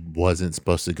maybe wasn't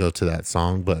supposed to go to that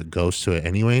song, but goes to it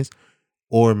anyways.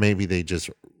 Or maybe they just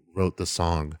wrote the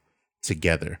song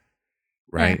together.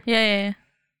 Right? Yeah.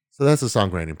 So that's the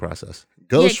songwriting process.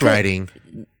 Ghostwriting.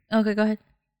 Okay, go ahead.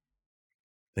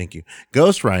 Thank you.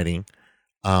 Ghostwriting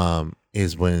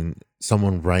is when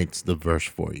someone writes the verse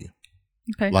for you.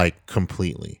 Okay. Like,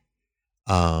 completely.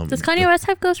 Does Kanye West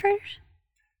have ghostwriters?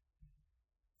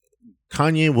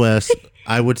 Kanye West,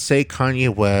 I would say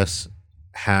Kanye West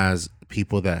has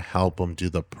people that help him do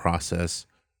the process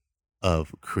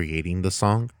of creating the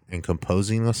song and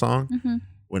composing the song.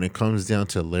 When it comes down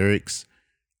to lyrics,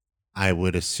 I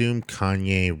would assume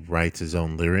Kanye writes his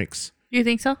own lyrics. You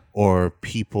think so? Or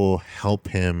people help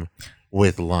him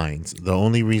with lines. The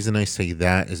only reason I say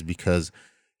that is because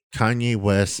Kanye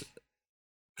West,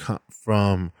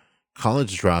 from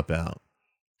College Dropout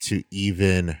to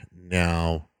even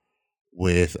now,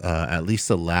 with at least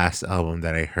the last album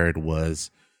that I heard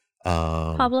was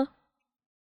Pablo.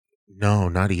 No,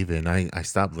 not even. I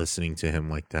stopped listening to him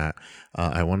like that.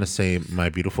 I want to say My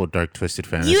Beautiful Dark Twisted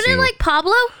Fantasy. You didn't like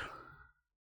Pablo?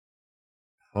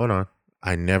 Hold on.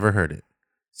 I never heard it,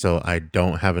 so I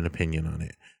don't have an opinion on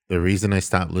it. The reason I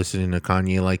stopped listening to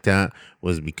Kanye like that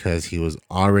was because he was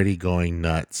already going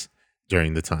nuts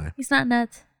during the time. He's not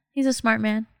nuts. He's a smart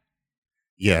man.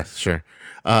 Yes, sure.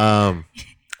 Oh,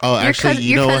 actually,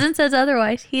 your cousin says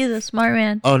otherwise. He's a smart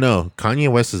man. Oh, no.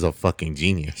 Kanye West is a fucking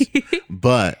genius.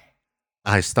 But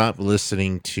I stopped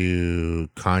listening to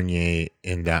Kanye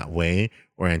in that way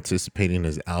or anticipating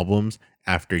his albums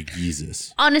after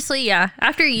Yeezus. Honestly, yeah.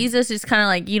 After Yeezus, it's kind of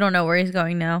like you don't know where he's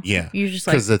going now. Yeah. You're just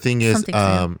like, because the thing is,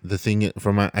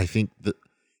 I think the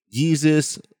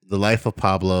Yeezus, The Life of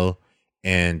Pablo,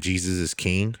 and Jesus is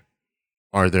King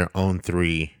are their own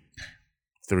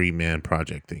three-man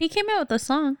project thing. He came out with a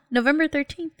song November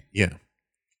 13th. Yeah.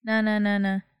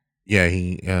 Nah.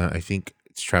 Yeah, I think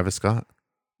it's Travis Scott.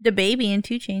 The Baby and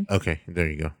 2 Chainz. Okay, there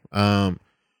you go.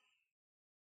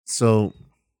 So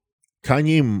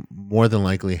Kanye more than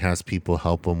likely has people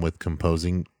help him with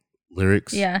composing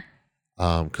lyrics. Yeah.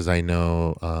 Because I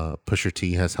know Pusha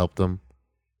T has helped him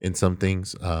in some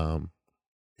things, and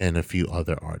a few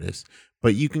other artists.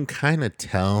 But you can kind of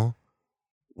tell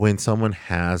when someone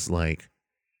has like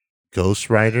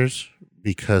ghostwriters,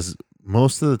 because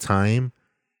most of the time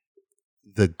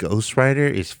the ghostwriter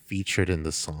is featured in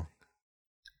the song.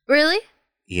 Really?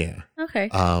 Yeah. Okay.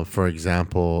 For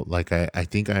example, like I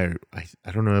think I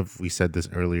don't know if we said this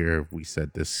earlier, if we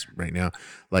said this right now.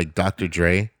 Like Dr.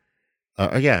 Dre.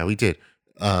 Yeah, we did.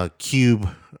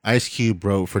 Ice Cube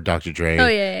wrote for Dr. Dre. Oh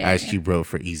yeah. Ice Cube wrote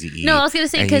for Eazy-E. No, I was gonna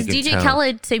say because DJ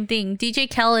Khaled, same thing.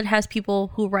 DJ Khaled has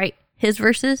people who write his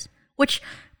verses, which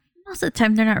most of the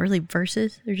time they're not really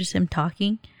verses; they're just him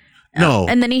talking. No,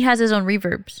 and then he has his own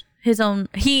reverbs, his own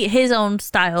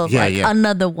style, of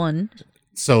another one.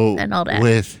 So and all that.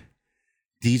 With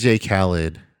DJ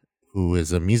Khaled, who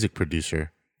is a music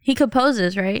producer, he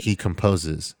composes, right? He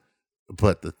composes,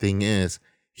 but the thing is,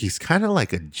 he's kind of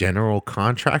like a general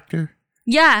contractor.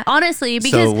 Yeah, honestly,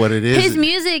 because what it is, his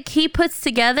music he puts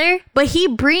together, but he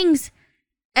brings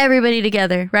everybody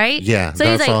together, right? Yeah. So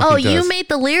he's like, "Oh, you made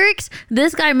the lyrics.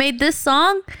 This guy made this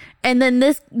song, and then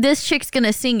this chick's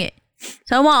gonna sing it.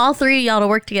 So I want all three of y'all to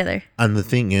work together." And the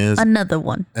thing is, another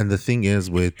one. And the thing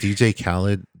is, with DJ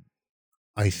Khaled,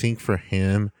 I think for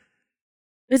him,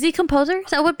 is he composer?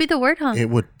 That would be the word, huh?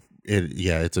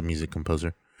 It's a music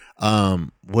composer.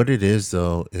 What it is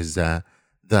though is that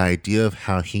the idea of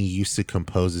how he used to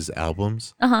compose his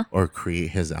albums or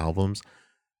create his albums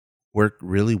worked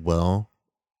really well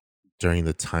during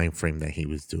the time frame that he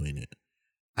was doing it.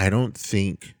 I don't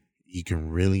think you can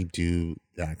really do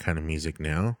that kind of music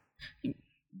now.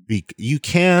 You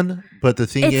can, but the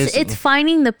thing is, it's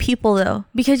finding the people though,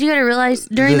 because you got to realize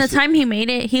during the time he made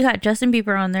it, he got Justin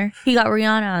Bieber on there, he got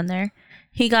Rihanna on there,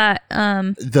 he got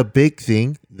the big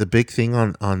thing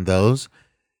on those.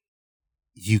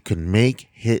 You can make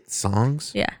hit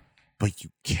songs, yeah, but you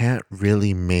can't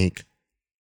really make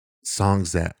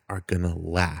songs that are gonna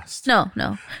last. No,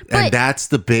 and that's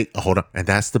the big and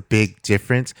that's the big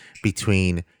difference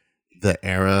between the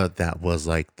era that was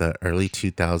like the early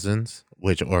 2000s,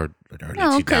 early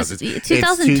 2000s.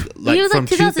 2000, he was like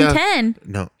 2010.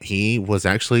 No, he was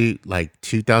actually like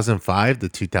 2005 to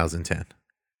 2010.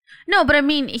 No, but I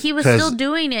mean, he was still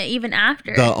doing it even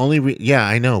after.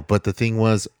 I know, but the thing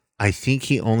was, I think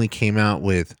he only came out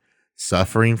with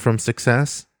 "Suffering from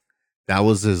Success." That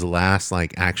was his last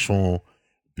like actual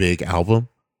big album.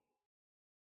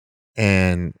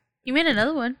 And he made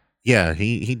another one. Yeah,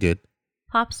 he did.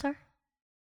 Popstar.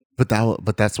 But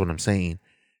that's what I'm saying.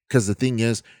 Because the thing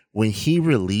is, when he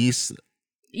released,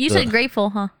 you said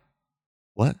Grateful, huh?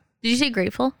 What? Did you say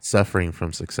Grateful? Suffering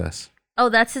from Success. Oh,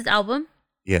 that's his album?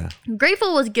 Yeah.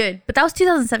 Grateful was good, but that was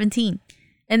 2017.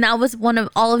 And that was one of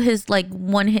all of his like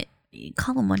one hit,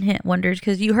 call them one hit wonders,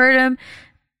 because you heard them.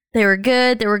 They were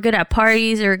good. They were good at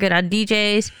parties. They were good on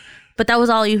DJs. But that was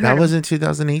all you heard. That was in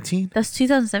 2018? That's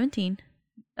 2017.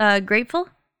 Grateful?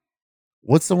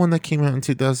 What's the one that came out in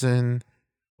 2000?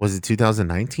 Was it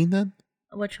 2019 then?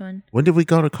 Which one? When did we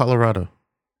go to Colorado?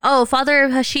 Oh, Father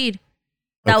of Hashid.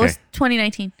 That was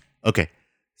 2019. Okay.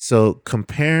 So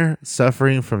compare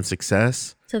Suffering from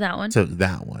Success to that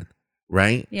one,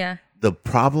 right? Yeah. The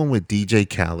problem with DJ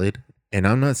Khaled, and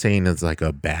I'm not saying it's like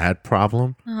a bad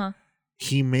problem.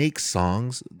 He makes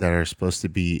songs that are supposed to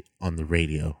be on the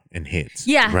radio and hits.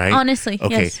 Yeah, right? Honestly.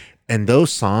 Okay. Yes. And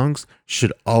those songs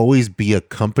should always be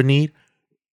accompanied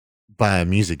by a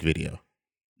music video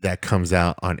that comes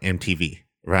out on MTV,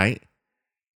 right?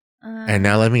 And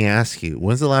now let me ask you,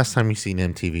 when's the last time you seen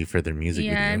MTV for their music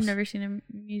videos? Yeah, I've never seen a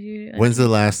music. When's the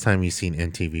last time you seen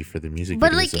MTV for the music videos?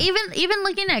 But like even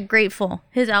looking at Grateful,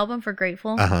 his album for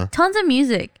Grateful, tons of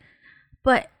music,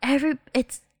 but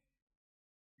it's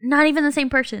not even the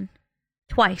same person,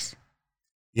 twice.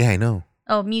 Yeah, I know.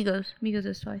 Oh, Migos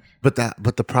is twice. But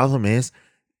the problem is,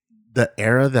 the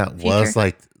era that was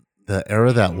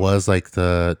like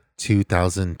the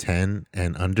 2010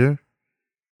 and under.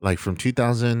 Like from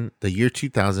the year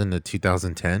 2000 to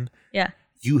 2010. Yeah.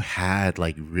 You had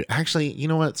like, actually, you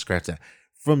know what? Scratch that.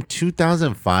 From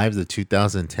 2005 to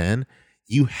 2010,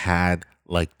 you had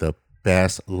like the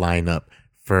best lineup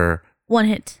for one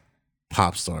hit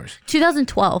pop stars.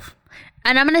 2012.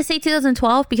 And I'm going to say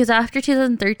 2012 because after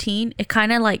 2013, it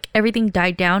kind of like everything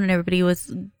died down and everybody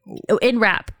was in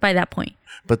rap by that point.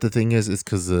 But the thing is, it's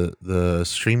because the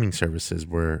streaming services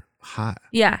were hot.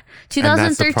 Yeah.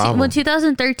 2013, when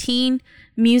 2013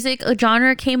 music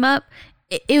genre came up,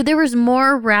 there was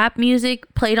more rap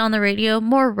music played on the radio,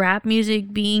 more rap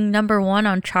music being number one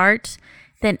on charts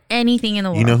than anything in the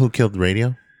world. You know who killed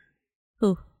radio?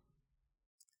 Who?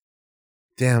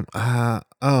 Damn.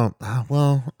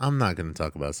 Well, I'm not going to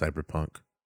talk about Cyberpunk.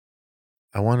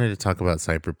 I wanted to talk about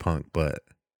Cyberpunk, but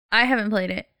I haven't played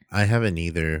it. I haven't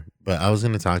either, but I was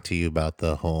going to talk to you about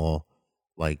the whole,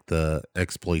 like, the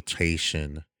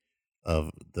exploitation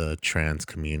of the trans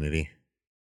community.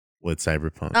 with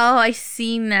Cyberpunk. Oh, I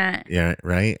seen that. Yeah,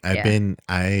 right. I've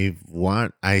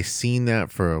seen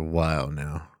that for a while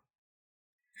now,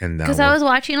 and because I was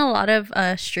watching a lot of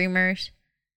streamers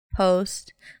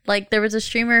post. Like there was a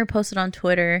streamer who posted on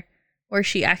Twitter where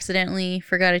she accidentally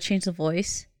forgot to change the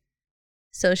voice.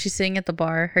 So she's sitting at the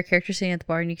bar. Her character's sitting at the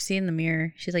bar, and you can see in the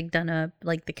mirror she's like done up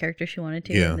like the character she wanted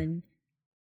to. Yeah. And then,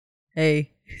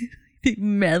 hey, the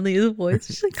manliest voice.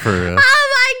 She's like, for real? oh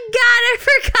my god, I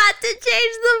forgot to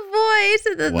change the voice.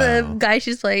 And then the guy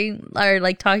she's playing or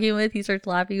like talking with, he starts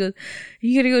laughing. He goes, "Are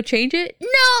you gonna go change it?"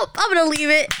 Nope, I'm gonna leave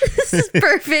it. This is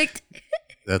perfect.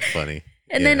 That's funny.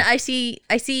 And then I see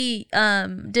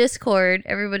Discord.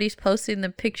 Everybody's posting the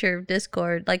picture of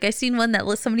Discord. Like I seen one that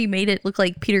somebody made it look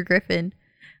like Peter Griffin.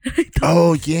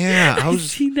 Oh yeah, I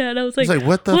seen that. I was like,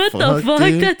 what the fuck?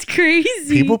 Dude? That's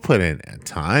crazy. People put in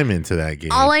time into that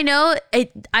game. All I know,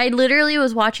 I literally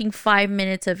was watching 5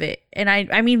 minutes of it, and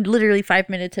I mean literally 5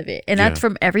 minutes of it, and that's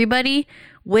from everybody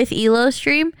with Elo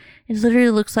stream. It literally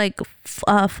looks like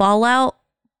Fallout,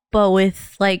 but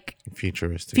with like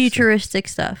futuristic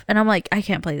stuff. And I'm like, I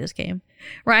can't play this game.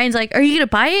 Ryan's like, are you gonna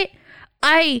buy it?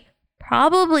 I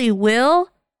probably will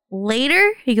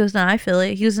later. He goes, no, I feel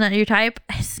it. He goes, not your type.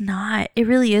 It's not. It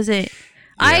really isn't.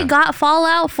 I got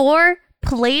Fallout 4,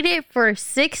 played it for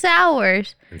 6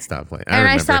 hours, and stopped playing.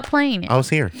 I stopped playing it. I was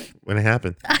here when it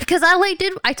happened. Because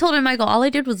I told him, all I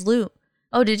did was loot.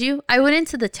 Oh, did you? I went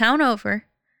into the town over,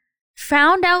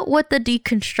 found out what the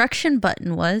deconstruction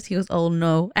button was. He goes, oh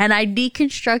no. And I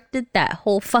deconstructed that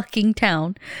whole fucking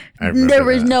town. There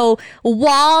was no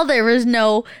wall. There was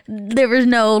no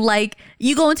like,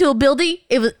 you go into a building,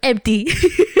 it was empty.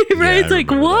 Right? It's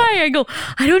like, why? That. I go,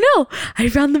 I don't know. I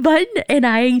found the button and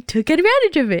I took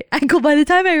advantage of it. I go, by the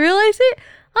time I realized it,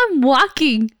 I'm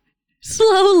walking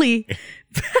slowly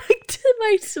back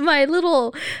to my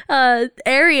little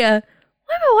area.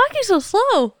 Why am I walking so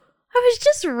slow? I was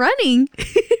just running.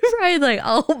 Ryan's like,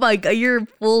 oh my god, you're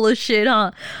full of shit,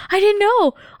 huh? I didn't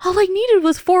know. All I needed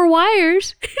was 4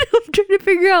 wires. I'm trying to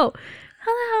figure out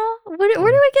how the hell, where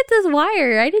do I get this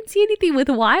wire? I didn't see anything with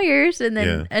wires. And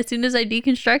then as soon as I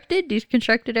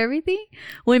deconstructed everything,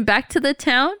 went back to the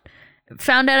town,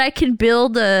 found out I can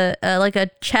build a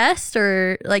chest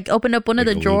or like open up one of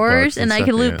the drawers and I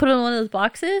can put it in one of those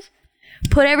boxes,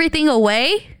 put everything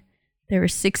away. There were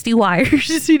 60 wires.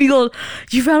 And he goes,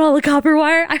 you found all the copper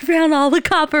wire? I found all the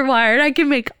copper wire. And I can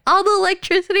make all the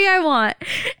electricity I want.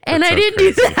 And I didn't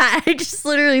do that. I just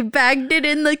literally bagged it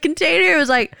in the container. It was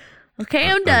like, okay,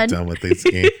 I'm done. I'm done with this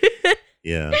game.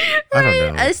 Yeah. I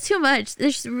don't know. It's too much.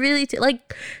 There's really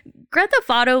like Grand Theft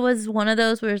Auto was one of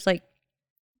those where it's like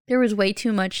there was way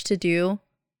too much to do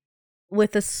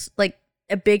with a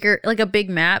big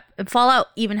map. And Fallout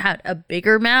even had a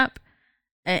bigger map.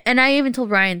 And I even told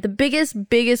Ryan, the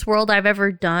biggest world I've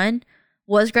ever done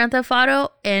was Grand Theft Auto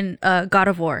and God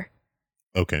of War.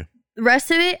 Okay. The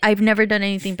rest of it, I've never done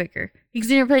anything bigger. You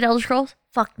never played Elder Scrolls?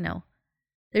 Fuck no.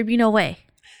 There'd be no way.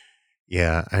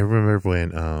 Yeah, I remember when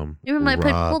even when I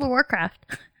played World of Warcraft.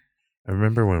 I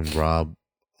remember when Rob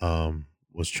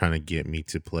was trying to get me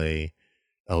to play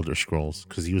Elder Scrolls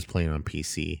because he was playing on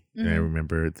PC, and I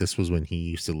remember this was when he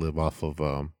used to live off of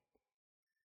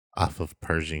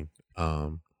Pershing.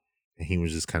 And he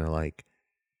was just kind of like,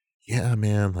 yeah,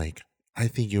 man, like, I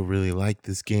think you'll really like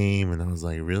this game. And I was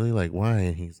like, really? Like, why?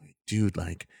 And he's like, dude,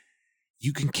 like,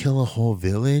 you can kill a whole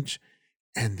village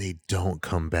and they don't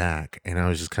come back. And I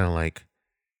was just kind of like,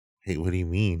 hey, what do you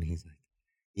mean? He's like,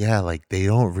 yeah, like, they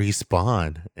don't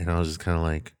respawn. And I was just kind of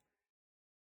like,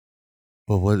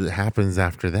 but what happens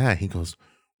after that? He goes,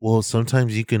 well,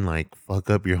 sometimes you can, like, fuck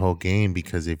up your whole game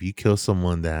because if you kill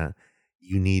someone that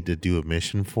you need to do a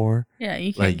mission for,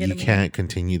 you can't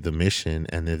continue the mission,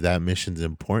 and if that mission's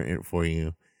important for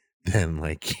you, then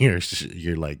like you're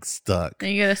like stuck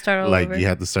and you gotta start all like over. You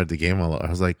have to start the game all over. I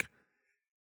was like,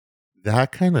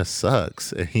 that kind of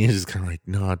sucks. And he's just kind of like,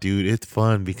 no, dude, it's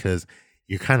fun because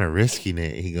you're kind of risking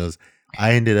it. He goes,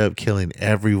 I ended up killing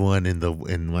everyone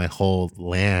in my whole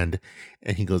land,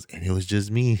 and he goes, and it was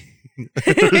just me.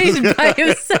 He's by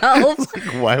himself.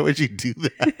 Like, why would you do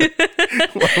that?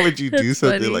 Why would you do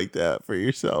something funny. Like that for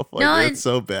yourself? Like, no, that's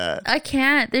so bad. I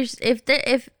can't.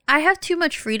 If I have too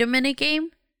much freedom in a game,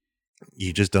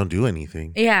 you just don't do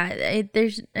anything. Yeah,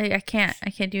 I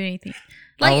can't do anything.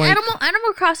 Like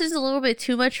Animal Crossing is a little bit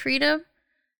too much freedom.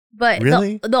 But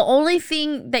really? the only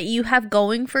thing that you have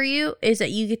going for you is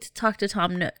that you get to talk to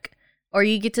Tom Nook, or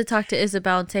you get to talk to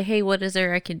Isabel and say, hey, what is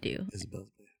there I can do? Isabel's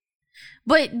bad.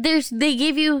 But they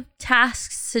give you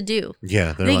tasks to do.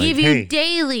 Yeah. They give you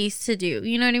dailies to do.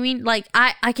 You know what I mean? Like,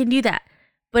 I can do that.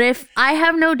 But if I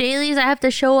have no dailies, I have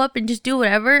to show up and just do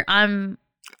whatever, I'm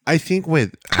I think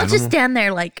with I'll just stand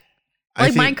there like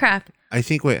Minecraft. I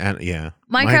think with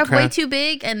Minecraft way too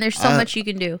big, and there's so much you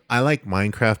can do. I like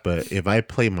Minecraft, but if I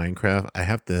play Minecraft, I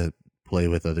have to play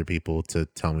with other people to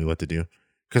tell me what to do.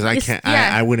 Because I can't,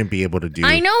 I wouldn't be able to do.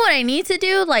 I know what I need to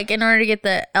do, like in order to get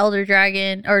the Elder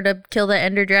Dragon or to kill the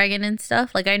Ender Dragon and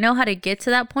stuff. Like I know how to get to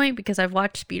that point because I've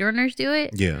watched speedrunners do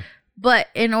it. Yeah. But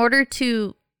in order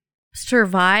to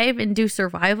survive and do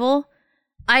survival,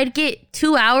 I'd get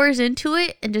 2 hours into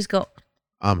it and just go,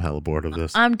 I'm hella bored of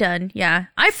this. I'm done. Yeah.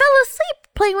 I fell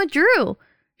asleep playing with Drew.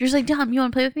 Drew's like, Dom, you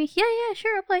want to play with me? Yeah,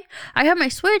 sure, I'll play. I have my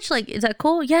Switch. Like, is that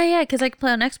cool? Yeah, because I can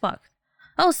play on Xbox.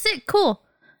 Oh, sick, cool.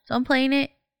 So I'm playing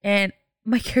it. And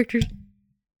my character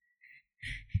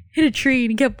hit a tree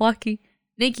and he kept walking.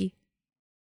 Nikki.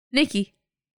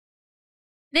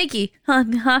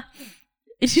 Huh?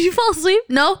 Did you fall asleep?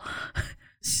 No.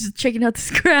 She's checking out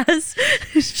this grass.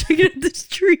 She's checking out this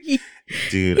tree.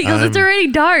 Dude, he goes, it's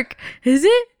already dark. Is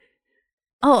it?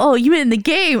 Oh, you meant in the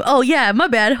game. Oh, yeah, my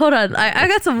bad. Hold on. I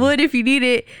got some wood if you need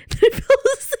it. Then I fell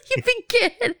asleep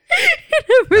again. And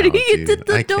I'm running into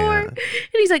the door. And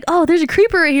he's like, oh, there's a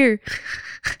creeper right here.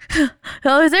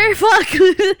 Oh, is there? Fuck. All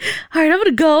right, I'm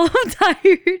gonna go. I'm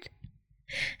tired.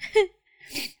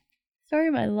 Story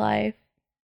of my life.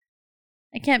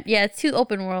 I can't. Yeah, it's too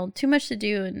open world. Too much to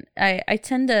do, and I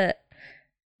tend to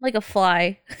like a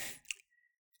fly.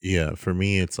 Yeah, for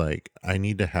me, it's like I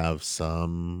need to have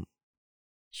some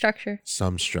structure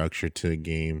to a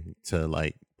game to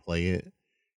like play it,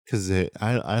 because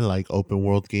I like open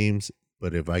world games,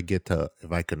 but if I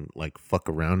can like fuck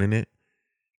around in it.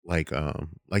 Like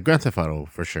Grand Theft Auto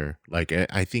for sure. Like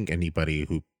I think anybody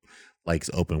who likes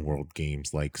open world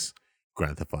games likes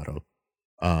Grand Theft Auto,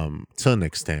 to an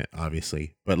extent,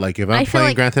 obviously. But like if I'm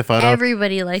playing Grand Theft Auto,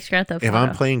 everybody likes Grand Theft Auto. If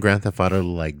I'm playing Grand Theft Auto to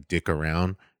like dick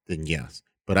around, then yes.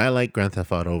 But I like Grand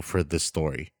Theft Auto for the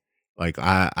story. Like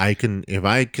I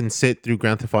can sit through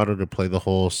Grand Theft Auto to play the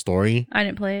whole story. I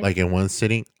didn't play it like in one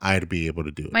sitting. I'd be able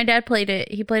to do it. My dad played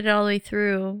it. He played it all the way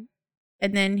through,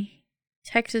 and then he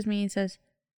texts me and says,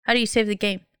 how do you save the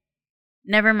game?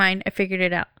 Never mind. I figured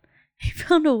it out. He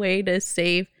found a way to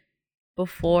save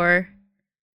before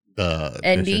the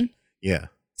ending. Mission. Yeah.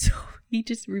 So he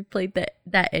just replayed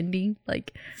that ending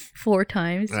like 4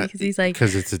 times because he's like,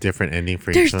 because it's a different ending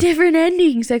for each one. There's different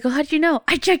endings. I go, how'd you know?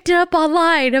 I checked it up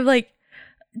online. I'm like,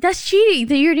 that's cheating.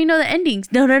 Then you already know the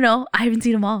endings. No. I haven't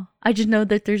seen them all. I just know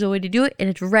that there's a way to do it, and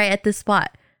it's right at this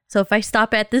spot. So if I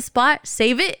stop at this spot,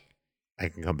 save it. I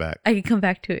can come back.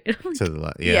 To it. To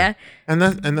the yeah. And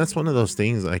that's one of those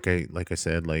things. Like I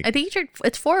said, like I think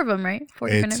it's 4 of them, right? 4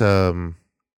 different.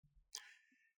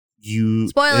 It's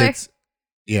Spoiler.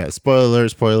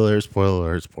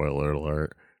 Spoiler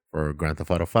alert for Grand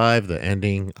Theft Auto 5. The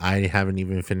ending. I haven't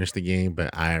even finished the game, but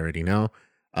I already know.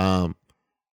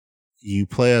 You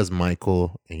play as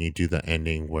Michael, and you do the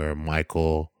ending where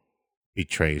Michael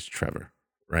betrays Trevor,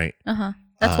 right?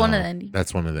 That's one of the endings.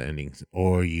 That's one of the endings.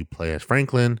 Or you play as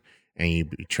Franklin and you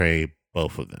betray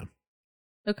both of them.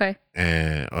 Okay.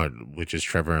 Which is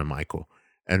Trevor and Michael.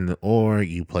 Or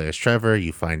you play as Trevor,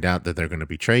 you find out that they're going to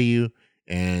betray you,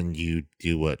 and you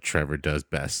do what Trevor does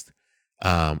best.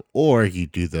 Or you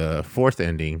do the 4th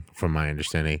ending, from my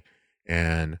understanding,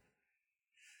 and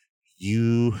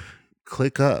you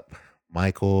click up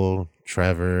Michael,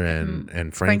 Trevor,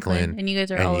 and Franklin, and you guys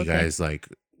are all you guys like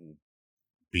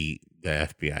beat the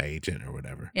FBI agent or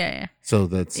whatever. Yeah. So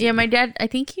that's my dad. I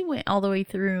think he went all the way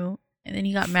through, and then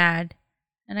he got mad.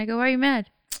 And I go, "Why are you mad?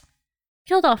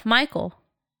 Killed off Michael."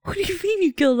 What do you mean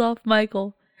you killed off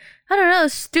Michael? I don't know.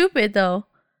 It's stupid though,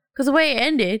 because the way it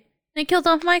ended, they killed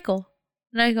off Michael.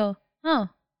 And I go, "Oh,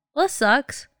 well, that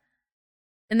sucks."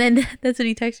 And then that's when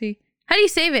he texted me. How do you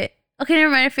save it? Okay,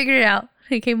 never mind. I figured it out.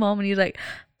 He came home and he was like,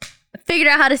 "I figured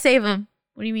out how to save him."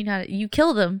 What do you mean you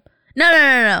killed him?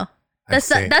 No. That's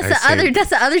the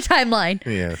other timeline.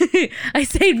 Yeah. I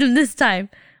saved him this time.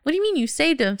 What do you mean you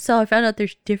saved him? So I found out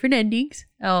there's different endings.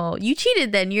 Oh, you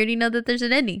cheated then. You already know that there's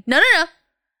an ending. No.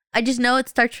 I just know it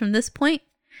starts from this point,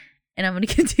 and I'm going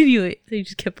to continue it. So he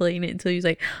just kept playing it until he was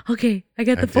like, okay, I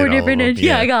got the 4 different endings.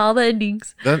 Yeah, I got all the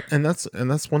endings.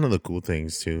 That's one of the cool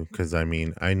things too. Because I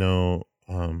mean, I know,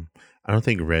 I don't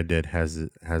think Red Dead has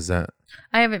that.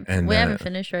 We haven't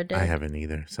finished Red Dead. I haven't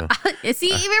either. So see,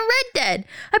 even Red Dead.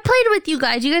 I played with you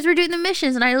guys. You guys were doing the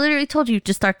missions, and I literally told you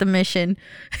to start the mission.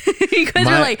 You guys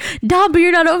were like, "Dom, but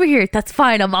you're not over here." That's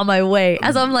fine. I'm on my way.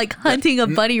 As I'm like hunting a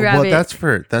bunny rabbit.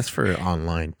 Well, that's for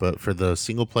online, but for the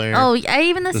single player. Oh,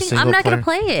 I'm not gonna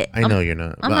play it. I know you're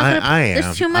not. But I am.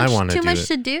 There's too much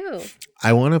to do.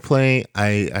 I want to play.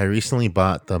 I recently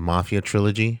bought the Mafia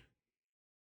trilogy.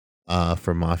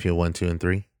 For Mafia 1, 2, and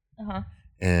 3.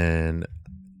 and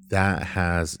that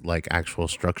has like actual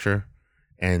structure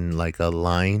and like a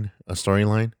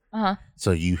storyline.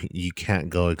 So you can't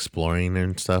go exploring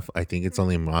and stuff. I think it's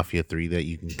only Mafia 3 that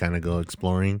you can kind of go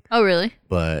exploring. Oh, really?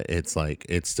 But it's like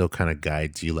it still kind of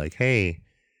guides you, like, hey,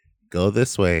 go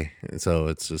this way. So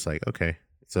it's just like, okay.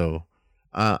 So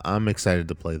I'm excited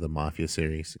to play the Mafia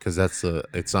series because it's on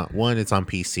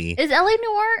PC. Is LA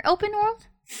Noire open world?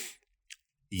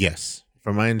 Yes,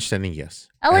 from my understanding, yes.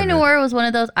 LA Noire was one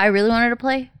of those I really wanted to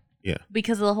play. Yeah,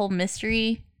 because of the whole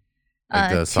mystery,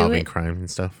 like the solving crime and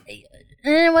stuff.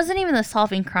 And it wasn't even the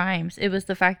solving crimes. It was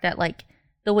the fact that like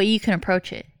the way you can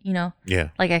approach it, Yeah.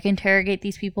 Like I can interrogate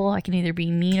these people. I can either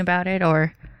be mean about it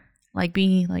or like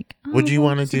be like. Oh, would you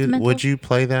want to do? Would you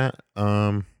play that?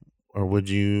 Or would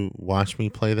you watch me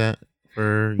play that?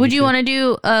 Would you want to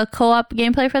do a co-op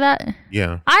gameplay for that?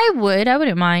 Yeah. I would. I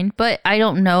wouldn't mind, but I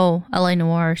don't know LA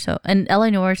Noire. And LA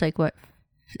Noire is like what,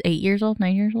 8 years old,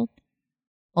 9 years old,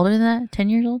 older than that, 10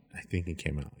 years old. I think it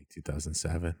came out like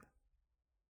 2007.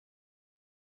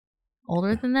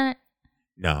 Older than that?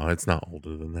 No, it's not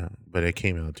older than that, but it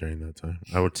came out during that time.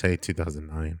 I would say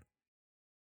 2009.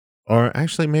 Or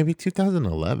actually maybe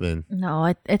 2011.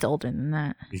 No, it's older than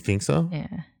that. You think so?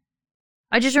 Yeah.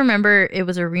 I just remember it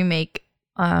was a remake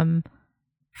for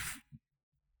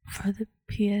the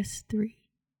PS3,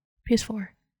 PS4.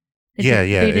 They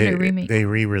did a remake. They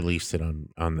re-released it on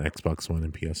the Xbox One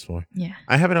and PS4. Yeah.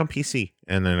 I have it on PC,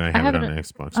 and then I have it on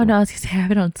Xbox One. Oh, no, I was going to say I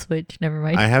have it on Switch. Never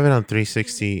mind. I have it on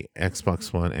 360,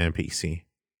 Xbox One, and PC.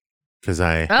 Because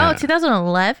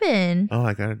 2011. Oh,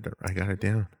 I got it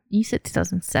down. You said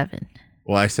 2007.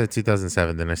 Well, I said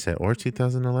 2007, then I said, or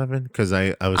 2011? Because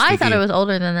I thought it was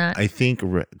older than that. I think,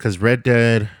 because Red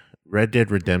Dead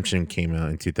Redemption came out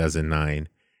in 2009.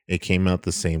 It came out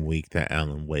the same week that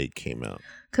Alan Wake came out.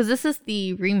 Because this is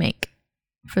the remake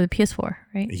for the PS4,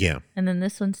 right? Yeah. And then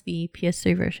this one's the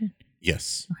PS3 version.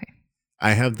 Yes. Okay.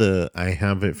 I have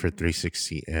it for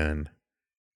 360 and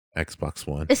Xbox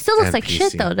One. It still looks like PC.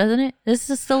 Shit though, doesn't it? This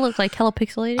still looks like hella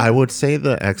pixelated. I would say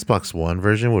the Xbox One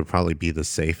version would probably be the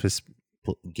safest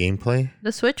gameplay.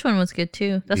 The Switch one was good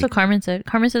too. That's what Carmen said.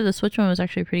 Carmen said the Switch one was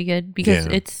actually pretty good because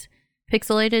it's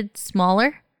pixelated,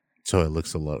 smaller. So it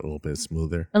looks a little bit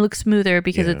smoother. It looks smoother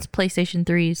because it's PlayStation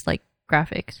 3's like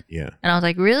graphics. Yeah. And I was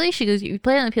like, really? She goes, you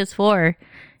play it on the PS4,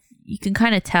 you can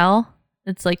kind of tell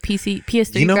it's like PS3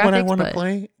 graphics. You know what I want to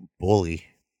play? Bully.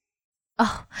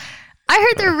 Oh, I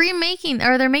heard they're making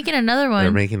another one.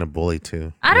 They're making a Bully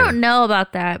 2. I don't know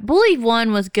about that. Bully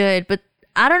 1 was good, but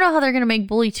I don't know how they're going to make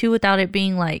Bully 2 without it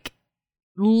being like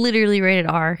literally rated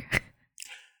R.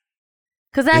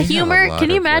 Because that humor, can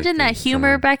you imagine that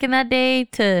humor back in that day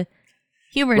to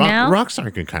humor now?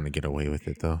 Rockstar can kind of get away with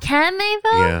it though. Can they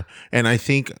though? Yeah. And I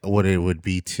think what it would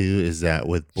be too is that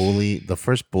with Bully, the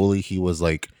first Bully, he was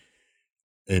like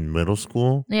in middle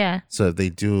school. Yeah. So if they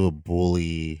do a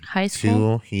Bully high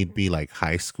school, he'd be like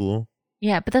high school.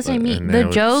 Yeah, but that's what I mean. The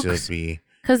jokes,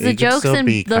 because the jokes in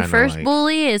the first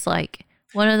Bully is like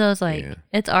one of those like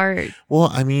it's art. Well,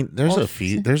 I mean, there's a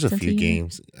few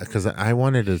games because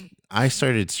I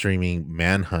started streaming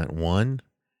Manhunt 1,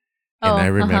 and I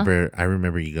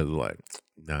remember you guys were like,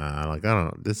 nah, like I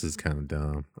don't. This is kind of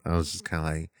dumb. I was just kind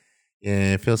of like,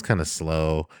 yeah, it feels kind of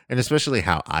slow, and especially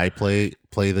how I play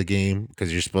the game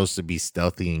because you're supposed to be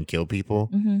stealthy and kill people,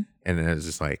 and it's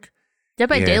just like Dead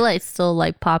by Daylight's still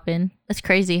like popping. It's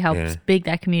crazy how big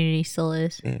that community still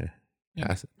is. Yeah.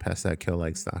 Pass that kill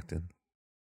like Stockton.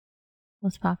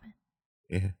 What's popping?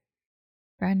 Yeah.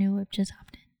 Brand new whip just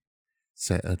hopped in.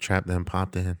 Set a trap, then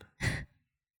popped in.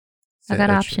 I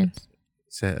got options.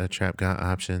 Set a trap, got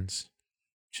options.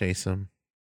 Chase them,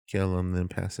 kill them, then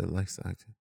pass it like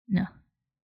Stockton. No.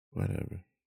 Whatever.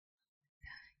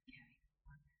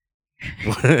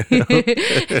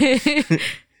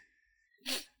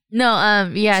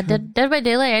 No, yeah, Dead by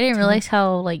Daylight. I didn't realize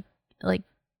how like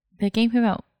the game came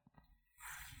out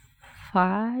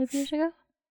 5 years ago.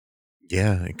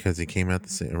 Yeah, because it came out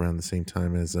around the same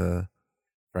time as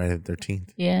Friday the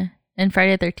 13th. Yeah, and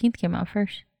Friday the 13th came out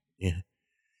first. Yeah,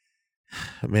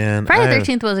 man, Friday the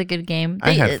 13th was a good game.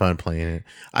 I had fun playing it.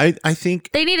 I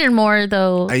think they needed more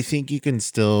though. I think you can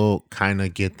still kind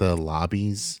of get the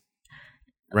lobbies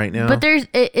right now, but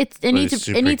it needs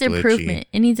improvement.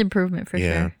 It needs improvement for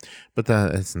sure. But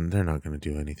they're not going to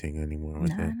do anything anymore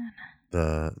with it.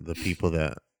 No. The people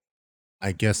that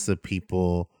I guess the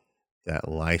people that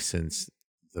license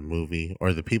the movie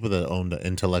or the people that own the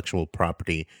intellectual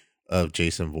property of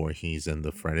Jason Voorhees and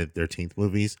the Friday the 13th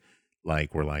movies,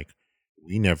 were like,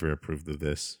 we never approved of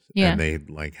this. Yeah. And they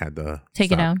had to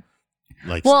take it down.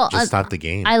 Stop the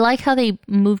game. I like how they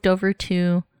moved over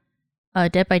to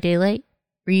Dead by Daylight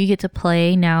where you get to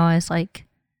play now as like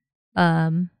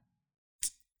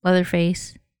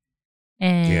Leatherface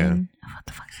and what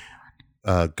the fuck is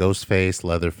that one? Ghostface,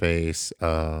 Leatherface.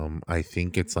 I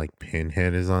think it's like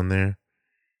Pinhead is on there.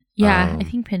 Yeah, I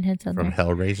think Pinhead's on from there.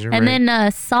 Hellraiser. And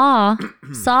then Saw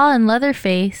and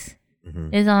Leatherface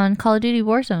is on Call of Duty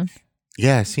Warzone.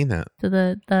 Yeah, I've seen that. So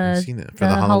I've seen that for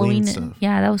the Halloween stuff.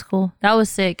 Yeah, that was cool. That was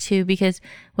sick too, because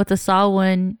with the Saw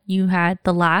one, you had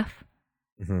the laugh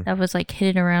that was like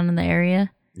hidden around in the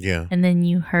area. Yeah. And then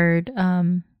you heard, oh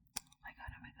my god.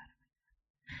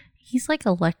 He's like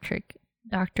electric,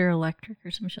 Dr. Electric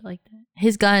or some shit like that.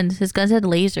 His guns had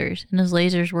lasers, and his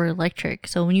lasers were electric.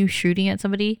 So when you're shooting at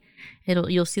somebody,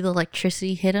 you'll see the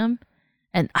electricity hit them.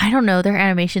 And I don't know, their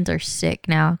animations are sick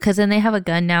now. Because then they have a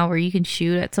gun now where you can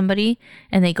shoot at somebody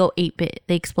and they go 8-bit.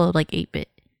 They explode like 8-bit.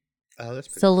 Oh, that's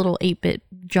pretty so cool. Little 8-bit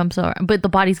jumps around. But the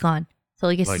body's gone. So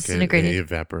like it's disintegrated. It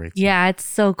evaporates. Yeah, it's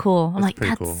so cool. I'm like,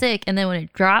 that's cool. sick. And then when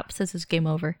it drops, this is game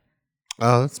over.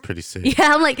 Oh, that's pretty sick.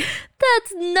 Yeah, I'm like,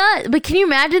 that's nuts. But can you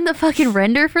imagine the fucking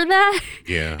render for that?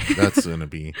 Yeah, that's going to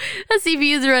be. That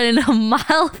CPU's running a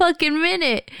mile fucking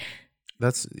minute.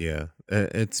 That's, yeah.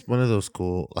 It's one of those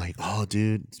cool, like, oh,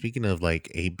 dude, speaking of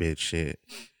like 8-bit shit,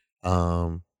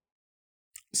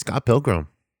 Scott Pilgrim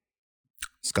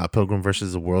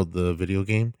versus the World, the video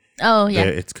game. Oh, yeah.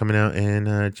 It's coming out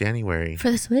in January. For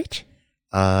the Switch?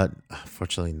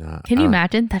 Unfortunately not. Can you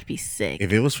imagine? That'd be sick.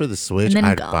 If it was for the Switch,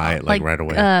 I'd buy it like right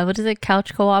away. What is it?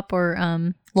 Couch co-op or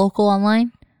local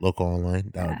online? Local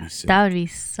online? That would be sick. That would be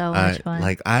so much fun.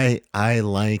 Like I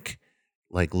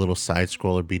like little side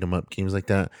scroller beat 'em up games like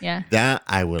that. Yeah. That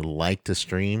I would like to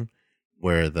stream,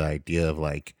 where the idea of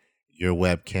like your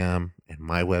webcam and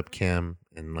my webcam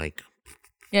and like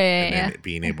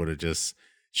being able to just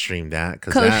stream that,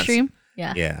 because co-stream.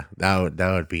 Yeah, that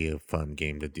would be a fun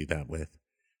game to do that with,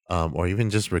 or even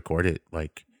just record it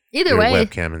like either way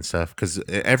webcam and stuff, because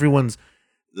everyone's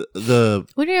the.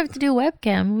 We don't have to do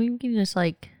webcam. We can just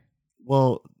like.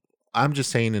 Well, I'm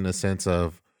just saying in a sense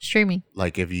of streaming.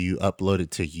 Like if you upload it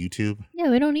to YouTube.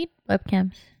 Yeah, we don't need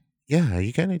webcams. Yeah,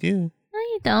 you kind of do. No,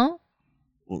 you don't.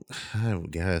 Well, I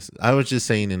guess I was just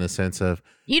saying in a sense of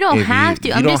you don't have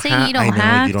to. I'm just saying you don't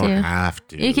have to. You don't have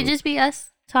to. It could just be us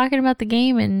talking about the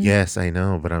game and. Yes, I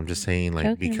know, but I'm just saying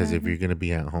like because if you're gonna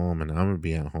be at home and I'm gonna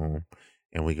be at home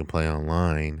and we can play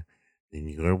online, then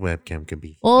your webcam can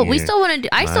be. Well, we still want to do.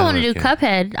 I still want to do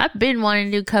Cuphead. I've been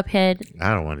wanting to do Cuphead.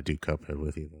 I don't want to do Cuphead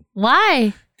with you though.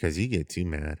 Why? Because you get too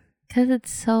mad. Because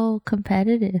it's so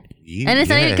competitive. And it's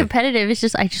not even competitive. It's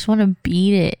just, I just want to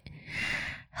beat it.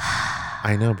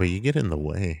 I know, but you get in the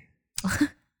way.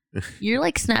 You're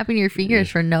like snapping your fingers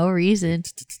for no reason.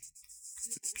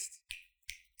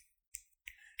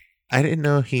 I didn't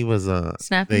know he was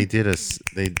snapping. They did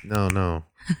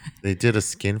a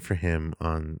skin for him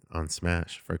on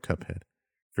Smash for Cuphead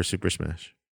for Super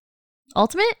Smash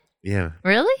Ultimate. Yeah.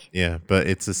 Really? Yeah, but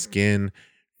it's a skin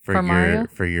for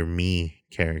your Mii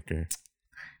character.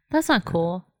 That's not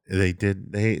cool. They've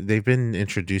been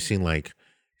introducing like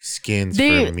skins for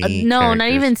Mii. No, characters. Not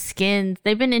even skins.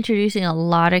 They've been introducing a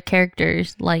lot of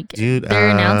characters. Like, dude,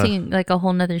 they're announcing like a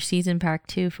whole nother season pack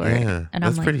too for it. Yeah, and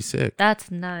that's pretty sick.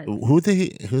 That's nuts. Who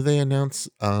they announced?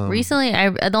 Recently,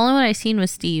 the only one I seen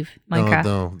was Steve Minecraft.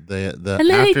 No,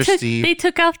 the Steve. They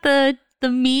took out the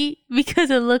meat because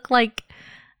it looked like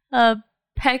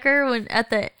Pecker when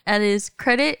at his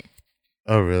credit.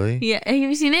 Oh really? Yeah, have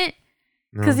you seen it?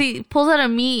 Because he pulls out a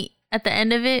meat at the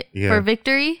end of it for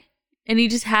victory, and he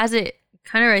just has it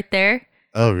kind of right there.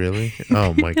 Oh really?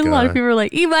 Oh my god! A lot of people were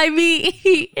like, "Eat my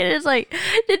meat," and it's like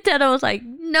Nintendo was like,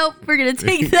 "Nope, we're gonna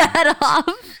take that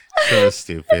off." So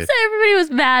stupid. So everybody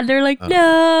was mad. They're like,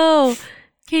 "No,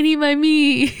 can't eat my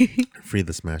meat." Free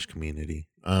the Smash community.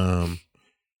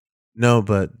 No,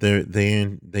 but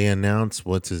they announced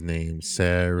what's his name,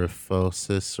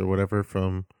 Seraphosis or whatever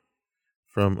from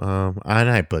and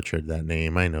I butchered that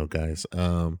name. I know, guys.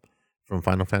 From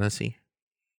Final Fantasy.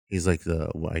 He's like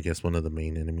I guess one of the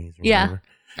main enemies. Or whatever.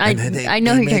 I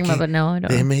know who you're talking about, but no, I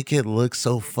don't. They make it look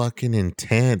so fucking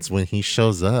intense when he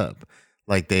shows up.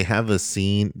 Like they have a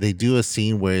scene. They do a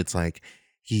scene where it's like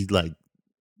he like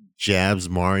jabs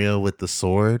Mario with the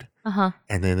sword.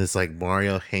 And then it's like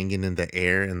Mario hanging in the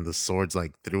air and the sword's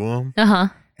like through him.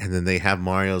 And then they have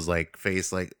Mario's like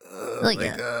face like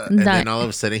and then all of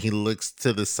a sudden he looks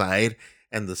to the side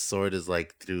and the sword is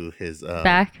like through his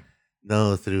back.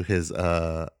 No, through his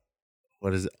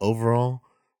what is it, overall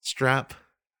strap.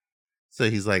 So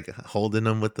he's like holding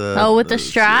him with the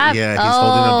strap. Yeah, he's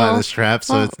holding him by the strap,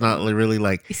 so it's not really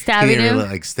like stabbing him. Really,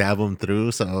 like stab him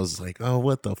through. So I was like, oh,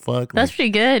 what the fuck? That's like, pretty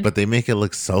good. But they make it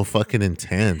look so fucking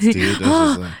intense, dude.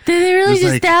 Did they really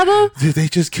just stab him? Did they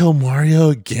just kill Mario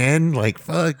again? Like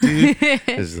fuck, dude.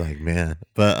 It's like man,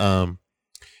 but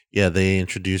yeah, they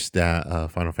introduced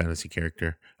that Final Fantasy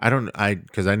character.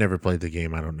 Because I never played the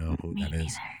game. I don't know who that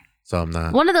is. So I'm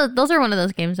not. Those are one of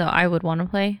those games that I would want to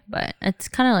play, but it's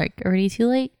kind of like already too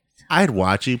late. I'd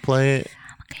watch you play it.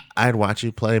 Okay. I'd watch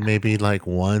you play maybe like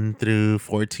 1 through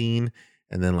 14,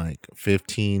 and then like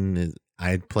 15.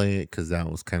 I'd play it because that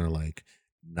was kind of like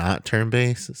not turn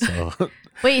based. So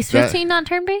wait, is 15 not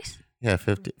turn based? Yeah,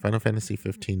 Final Fantasy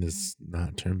 15 is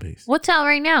not turn based. What's out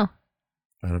right now?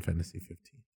 Final Fantasy 15.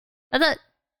 I thought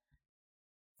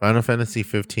Final Fantasy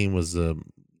 15 was the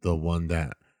one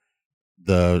that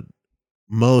the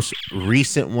most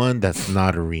recent one that's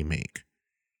not a remake.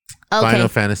 Okay. Final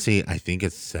Fantasy, I think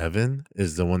it's 7,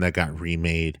 is the one that got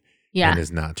remade. Yeah, and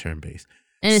is not turn based.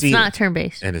 And it's not turn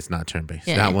based. And it's not turn based.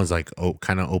 Yeah, that one's like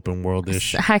kind of open world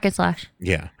ish. Hack and slash.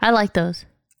 Yeah, I like those.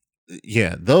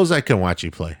 Yeah, those I can watch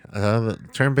you play.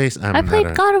 Turn based. I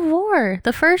played God of War,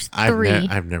 the first 3.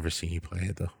 I've never seen you play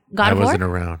it though. God of War? I wasn't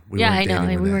around. I know.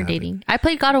 We weren't dating. I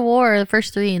played God of War, the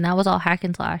first 3, and that was all hack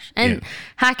and slash. And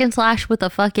hack and slash with a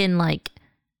fucking like.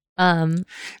 And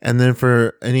then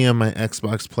for any of my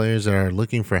Xbox players that are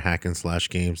looking for hack and slash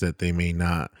games that they may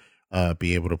not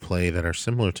be able to play that are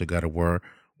similar to God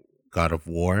of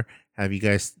War, have you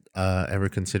guys ever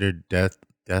considered Death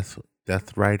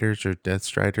Riders or Death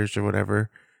Striders or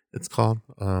whatever it's called?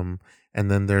 And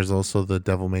then there's also the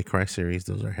Devil May Cry series.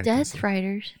 Those are Death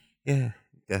Riders. Yeah,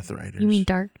 Death Riders. You mean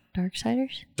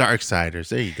Darksiders? Darksiders.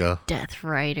 There you go. Death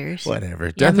Riders.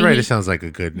 Whatever. Death Riders sounds like a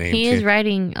good name. He is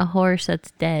riding a horse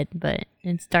that's dead, but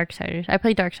it's Darksiders. I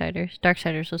played Darksiders.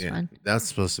 Darksiders was fun. That's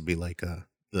supposed to be like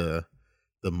the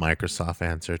Microsoft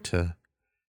answer to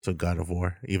God of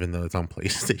War, even though it's on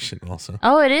PlayStation also.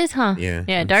 Oh, it is, huh? Yeah.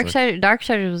 Yeah,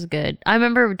 Darksiders was good. I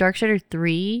remember Darksiders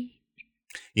 3.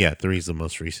 Yeah, 3 is the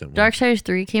most recent one. Darksiders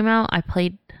 3 came out. I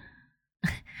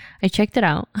checked it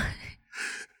out.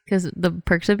 Because the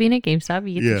perks of being at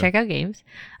GameStop, you get to check out games.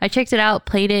 I checked it out,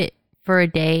 played it for a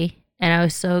day, and I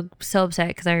was so upset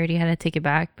because I already had to take it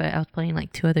back. But I was playing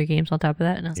like 2 other games on top of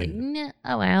that, and I was like, nah,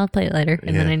 oh well, I'll play it later.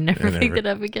 And then I never picked it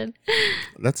up again.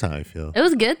 That's how I feel. It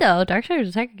was good though. Darksiders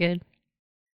was heck good.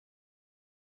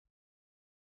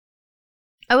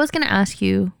 I was gonna ask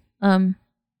you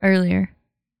earlier,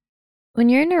 when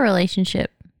you're in a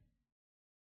relationship,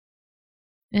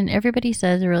 and everybody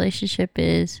says a relationship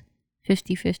is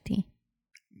 50-50.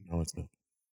 No, it's not.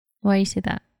 Why do you say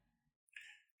that?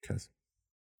 Because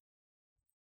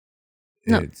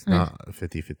it's not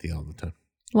 50-50 all the time.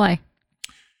 Why?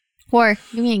 Or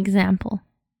give me an example.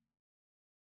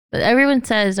 But everyone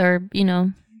says, or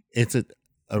it's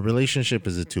a relationship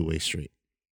is a two-way street.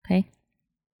 Okay.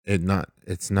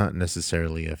 It's not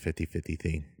necessarily a 50-50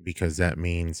 thing, because that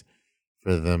means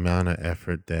for the amount of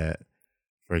effort that,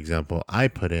 for example, I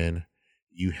put in,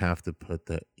 you have to put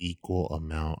the equal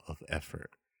amount of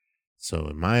effort. So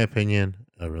in my opinion,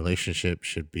 a relationship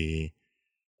should be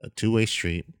a two-way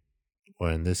street, or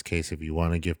in this case, if you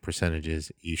want to give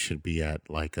percentages, you should be at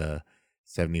like a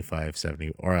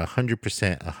 75-70 or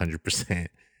 100%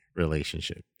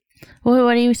 relationship. Well,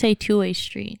 what do you say two-way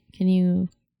street? Can you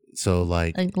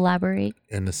like elaborate?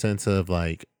 In the sense of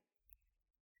like,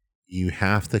 you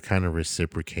have to kind of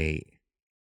reciprocate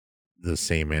the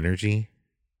same energy.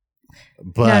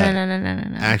 But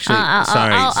no. Actually,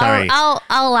 sorry. I'll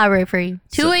elaborate for you.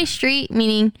 Two-way street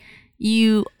meaning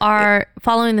you are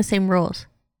following the same rules.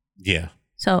 Yeah.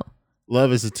 So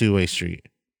love is a two-way street.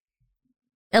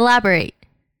 Elaborate.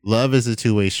 Love is a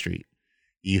two-way street.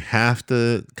 You have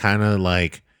to kind of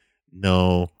like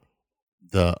know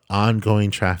the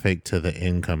ongoing traffic to the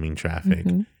incoming traffic,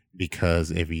 because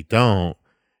if you don't,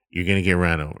 you're going to get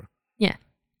ran over. Yeah.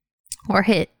 Or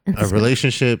hit. A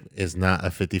relationship is not a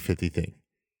 50-50 thing.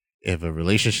 If a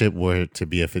relationship were to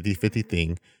be a 50-50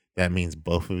 thing, that means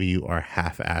both of you are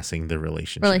half-assing the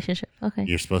relationship. Okay.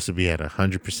 You're supposed to be at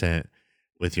 100%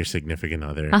 with your significant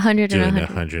other. 100 doing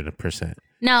 100%. 100%.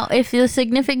 Now, if the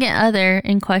significant other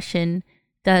in question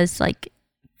does like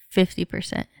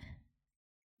 50%,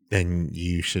 then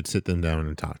you should sit them down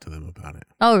and talk to them about it.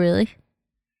 Oh, really?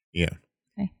 Yeah.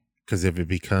 Okay. Because if it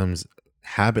becomes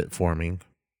habit forming,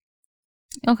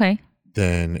 okay,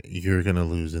 then you're going to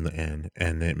lose in the end.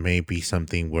 And it may be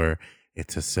something where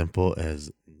it's as simple as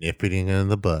nipping it in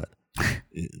the butt.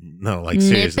 No, like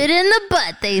seriously. Nip it in the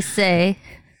butt, they say.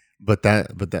 But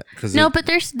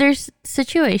there's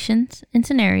situations and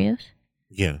scenarios.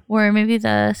 Yeah. Where maybe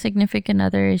the significant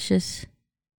other is just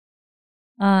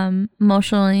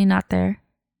emotionally not there.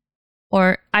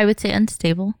 Or I would say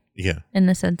unstable. Yeah. In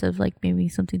the sense of like maybe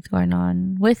something's going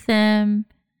on with them.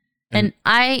 And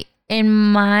I, in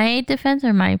my defense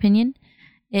or my opinion,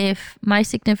 if my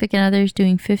significant other is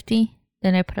doing 50,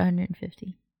 then I put 150.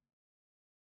 Does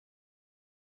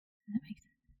that make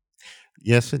sense?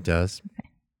 Yes, it does. Okay.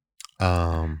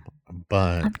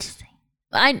 But I'm just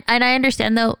saying. I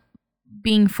understand though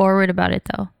being forward about it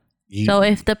though. So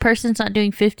if the person's not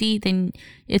doing 50, then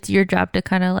it's your job to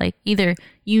kind of like either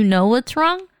you know what's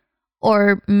wrong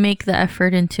or make the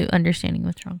effort into understanding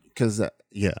what's wrong. Because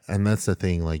yeah, and that's the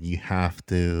thing. Like you have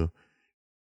to.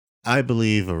 I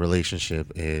believe a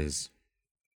relationship is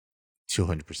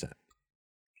 200%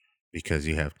 because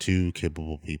you have two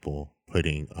capable people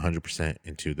putting 100%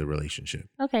 into the relationship.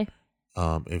 Okay.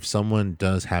 If someone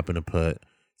does happen to put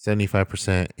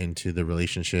 75% into the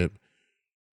relationship,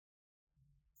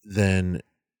 then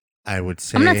I would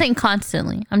say... I'm not saying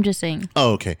constantly. I'm just saying...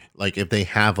 Oh, okay. Like if they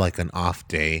have like an off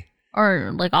day.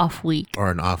 Or like off week. Or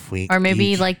an off week. Or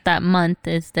maybe like that month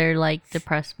is their like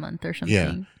depressed month or something.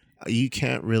 Yeah. You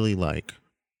can't really like...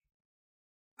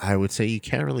 I would say you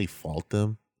can't really fault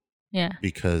them. Yeah.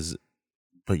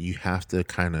 But you have to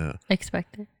kind of...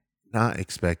 Expect it. Not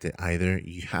expect it either.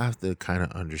 You have to kind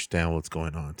of understand what's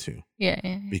going on too.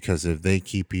 Yeah. Because if they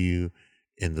keep you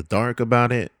in the dark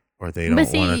about it, or they don't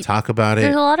want to talk about it.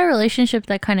 There's a lot of relationship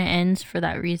that kind of ends for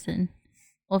that reason.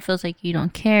 Well, it feels like you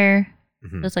don't care.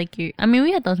 Mm-hmm. Feels like you... I mean,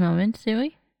 we had those moments, didn't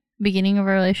we? Beginning of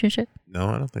our relationship? No,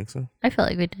 I don't think so. I felt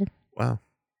like we did. Wow.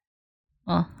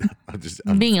 Well,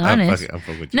 I'm being honest. I'm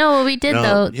no, we did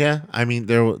though. Yeah, I mean,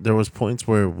 there was points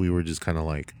where we were just kind of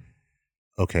like,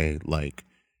 okay, like,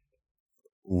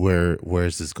 where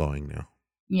is this going now?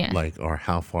 Yeah. Like, or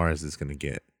how far is this going to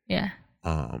get? Yeah.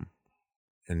 And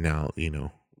now,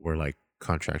 we're like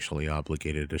contractually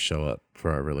obligated to show up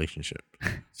for our relationship.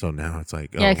 So now it's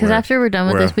like, yeah, because after we're done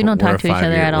with this, we don't talk to each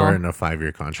other at all. We're in a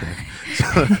 5-year contract.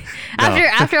 So,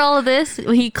 after all of this,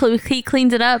 he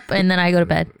cleans it up, and then I go to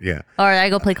bed. Yeah, or I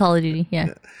go play Call of Duty.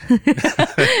 Yeah.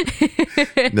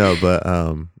 No,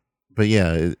 but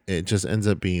yeah, it just ends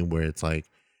up being where it's like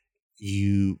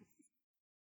you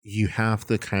have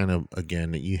to kind of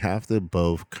you have to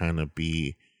both kind of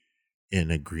be in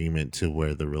agreement to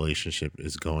where the relationship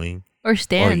is going or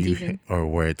stands or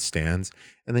where it stands,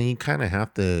 and then you kind of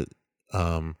have to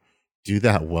do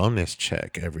that wellness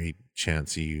check every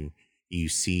chance you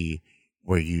see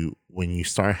when you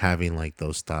start having like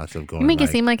those thoughts of going. You make it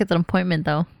seem like it's an appointment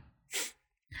though.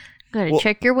 Gotta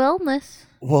check your wellness.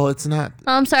 Well, it's not.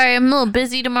 Oh, I'm sorry, I'm a little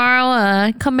busy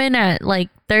tomorrow. Come in at like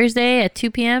Thursday at 2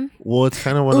 p.m. Well, it's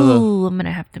kind of one of the... Ooh, I'm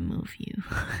gonna have to move you.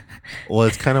 Well,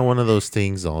 it's kind of one of those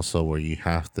things also where you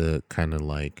have to kind of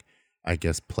like, I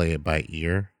guess, play it by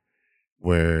ear,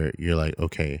 where you're like,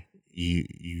 okay,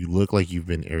 you look like you've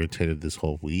been irritated this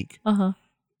whole week. Uh-huh.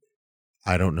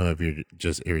 I don't know if you're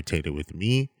just irritated with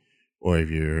me or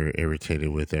if you're irritated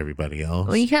with everybody else.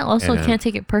 Well, you can't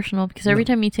take it personal because every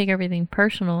time you take everything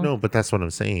personal. No, but that's what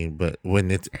I'm saying. But when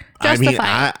it's,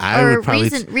 justify I would probably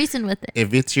reason with it.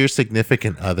 If it's your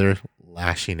significant other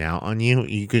lashing out on you,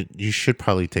 you should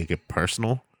probably take it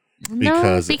personal.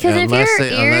 Because if you're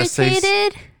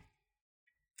irritated,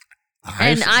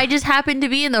 I just happen to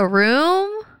be in the room.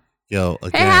 Yo,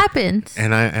 again, it happens.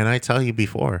 And I tell you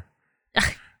before.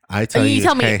 You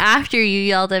tell me after you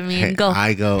yelled at me and go,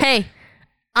 hey,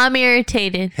 I'm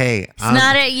irritated. Hey, it's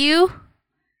not at you.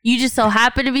 You just so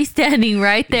happen to be standing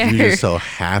right there. You just so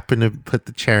happen to put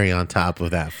the cherry on top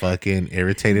of that fucking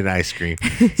irritated ice cream.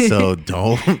 So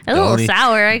don't. A little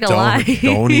sour, I ain't gonna lie.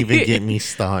 Don't even get me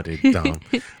started,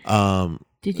 dumb.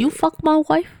 Did you fuck my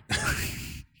wife?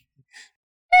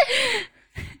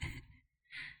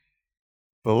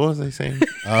 But what was I saying?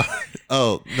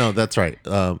 Oh no, that's right.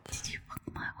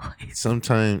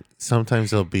 Sometimes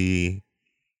there'll be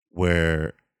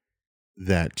where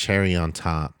that cherry on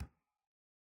top,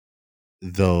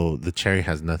 though the cherry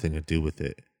has nothing to do with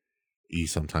it, you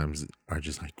sometimes are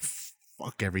just like,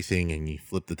 fuck everything, and you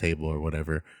flip the table or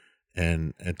whatever,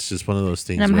 and it's just one of those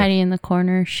things. And I'm hiding in the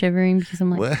corner shivering because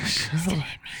I'm like,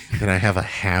 then I have a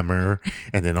hammer,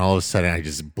 and then all of a sudden I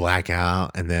just black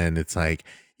out, and then it's like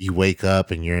you wake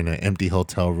up and you're in an empty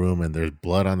hotel room and there's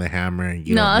blood on the hammer and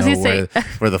you don't know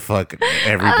where the fuck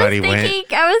everybody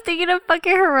went. I was thinking of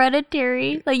fucking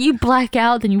Hereditary. Like you black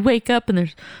out, then you wake up and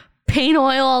there's paint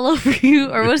oil all over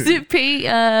you. Or was it paint?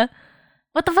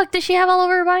 What the fuck did she have all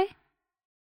over her body?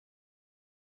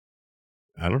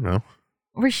 I don't know.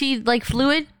 Was she like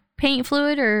fluid? paint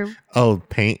fluid or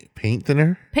paint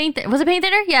thinner. Was it paint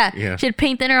thinner? Yeah. She had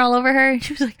paint thinner all over her.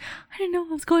 She was like, I didn't know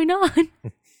what was going on.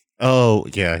 Oh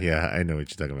yeah, I know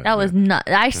what you're talking about. That was not.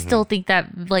 I still think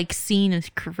that like scene is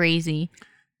crazy.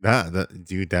 That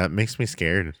dude, that makes me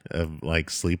scared of like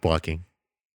sleepwalking.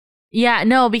 Yeah,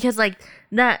 no, because like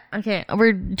that. Okay,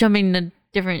 we're jumping to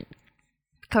different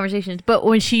conversations, but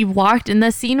when she walked in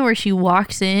the scene where she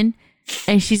walks in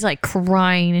and she's like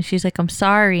crying and she's like, I'm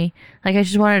sorry, like I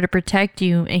just wanted to protect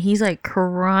you, and he's like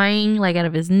crying like out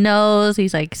of his nose,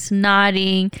 he's like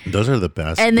snotting. Those are the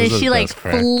best. And then she like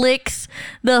flicks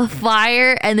the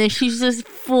fire and then she's just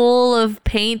full of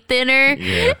paint thinner,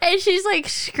 and she's like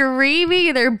screaming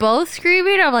and they're both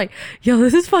screaming. I'm like, yo,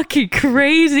 this is fucking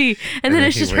crazy. And then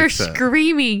it's just her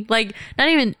screaming, like not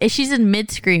even, she's in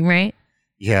mid scream, right?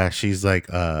 Yeah, she's like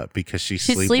because she's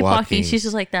sleepwalking. She's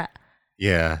just like that.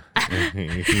 Yeah.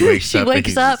 She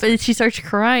wakes up and she starts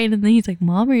crying, and then he's like,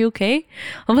 Mom, are you okay?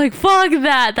 I'm like, fuck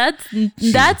that. That's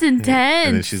intense.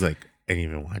 And then she's like, I didn't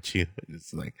even watch you.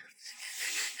 It's like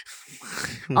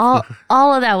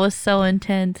all of that was so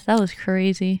intense. That was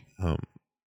crazy.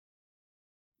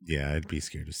 Yeah, I'd be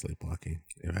scared of sleepwalking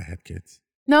if I had kids.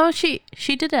 No, she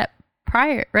did that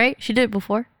prior, right? She did it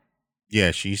before.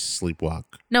 Yeah, she sleepwalk.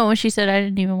 No, when she said I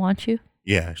didn't even want you.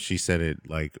 Yeah, she said it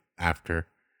like after.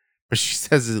 But she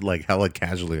says it like hella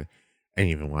casually. I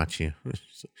didn't even watch you. Like,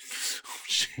 oh,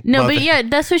 shit, no, but yeah,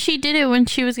 that's what she did it when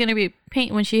she was going to be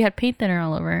when she had paint thinner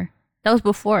all over her. That was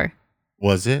before.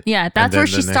 Was it? Yeah, that's where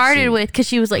she started with, because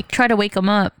she was like, try to wake him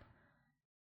up.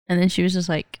 And then she was just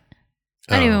like,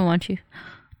 I didn't even want you.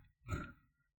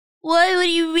 What do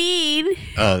you mean?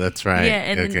 Oh, that's right. Yeah,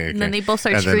 and then they both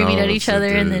start screaming at each other,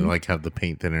 and then like have the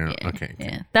paint thinner. Yeah, okay.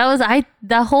 Yeah, that was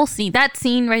that whole scene, that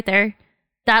scene right there,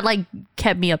 that like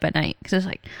kept me up at night, because it's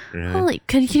like, holy,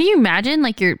 can you imagine?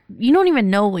 Like you don't even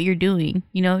know what you're doing.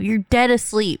 You know, you're dead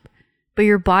asleep, but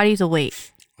your body's awake.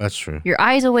 That's true. Your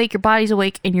eyes awake, your body's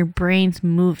awake, and your brain's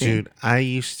moving. Dude, I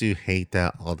used to hate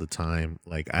that all the time.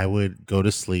 Like I would go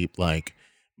to sleep, like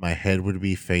my head would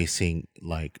be facing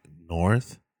like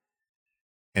north.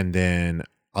 And then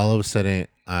all of a sudden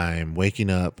I'm waking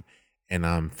up and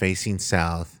I'm facing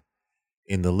south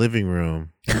in the living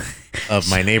room of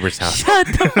my neighbor's house. Shut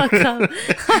the fuck up.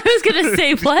 I was going to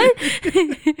say, what?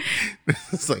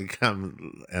 It's like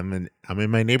I'm in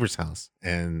my neighbor's house,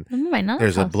 and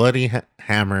there's a bloody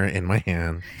hammer in my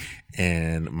hand,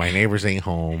 and my neighbors ain't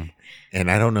home, and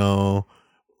I don't know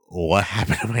what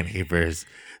happened to my neighbors.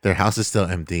 Their house is still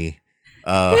empty.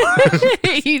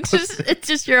 It's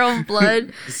just your own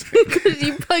blood, because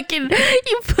you put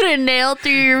a nail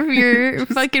through your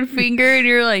fucking finger and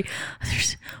you're like,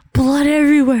 there's blood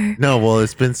everywhere. No, well,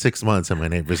 it's been 6 months and my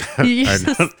neighbors You're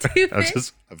so stupid. I'm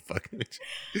fucking with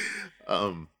you.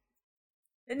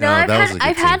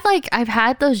 I've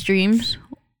had those dreams,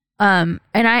 and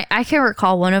I can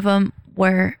recall one of them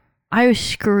where I was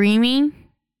screaming,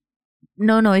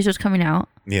 no noise was coming out.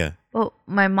 Yeah. But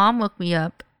my mom woke me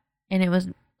up. And it was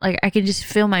like I could just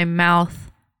feel my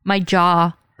mouth, my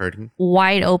jaw hurting,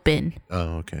 wide open.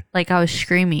 Oh, okay. Like I was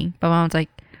screaming. My mom was like,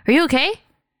 "Are you okay?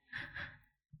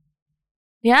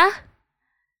 Yeah?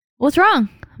 What's wrong?"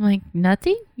 I'm like,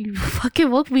 "Nothing. You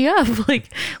fucking woke me up." Like,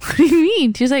 what do you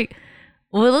mean? She's like,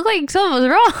 "Well, it looked like something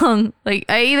was wrong. Like,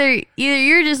 either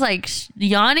you're just like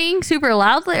yawning super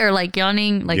loudly, or like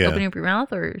yawning, like opening up your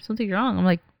mouth, or something's wrong." I'm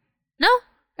like, "No,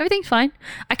 everything's fine."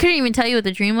 I couldn't even tell you what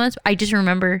the dream was. I just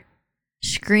remember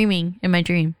screaming in my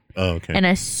dream. Oh, okay. And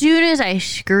as soon as I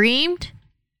screamed,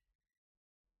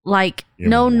 like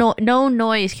no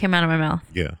noise came out of my mouth.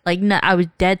 Yeah. Like I was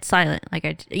dead silent.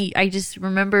 Like I just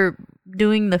remember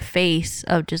doing the face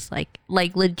of just like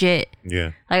legit.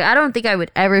 Yeah. Like I don't think I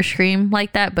would ever scream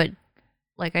like that, but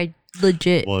like I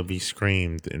legit. Well, if you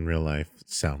screamed in real life,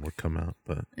 sound would come out,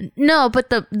 but no,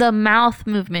 but the mouth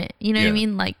movement. You know what I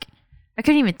mean? Like I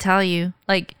couldn't even tell you.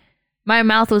 Like my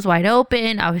mouth was wide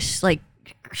open. I was like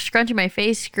scrunching my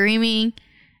face, screaming,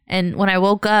 and when I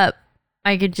woke up,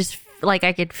 I could just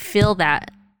I could feel that.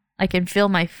 I can feel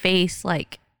my face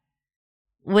like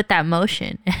with that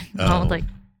motion. And I was like,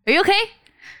 "Are you okay?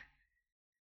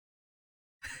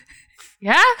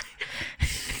 Yeah?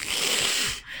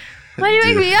 Why do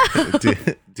you wake me up?"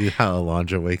 Do how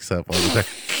Alondra wakes up all the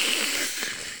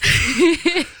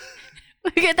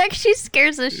time. She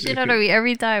scares the shit out of me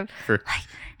every time. Like,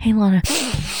 "Hey, Lana,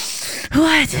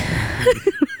 what?"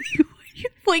 You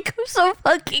wake up so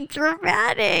fucking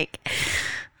dramatic.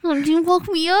 You woke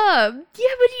me up. Yeah, but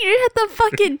you didn't have to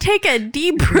fucking take a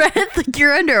deep breath like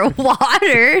you're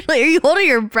underwater. Like, are you holding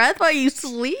your breath while you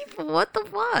sleep? What the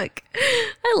fuck?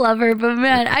 I love her, but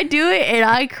man, I do it and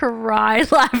I cry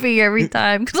laughing every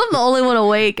time because I'm the only one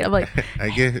awake. I'm like, I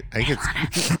did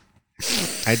that.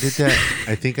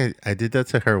 I think I did that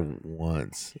to her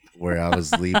once where I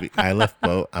was leaving. I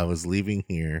was leaving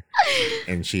here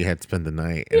and she had spent the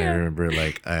night. And I remember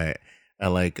like,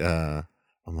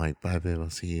 I'm like, bye, babe, I'll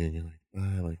see you. And you're like,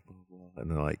 bye, like, blah, blah.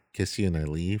 And I like kiss you and I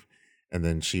leave. And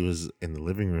then she was in the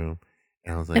living room.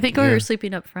 And I was like, I think we were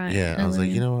sleeping up front. Yeah. I was like,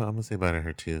 you know what? I'm going to say bye to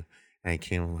her too. And I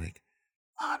came, I'm like,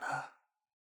 Anna.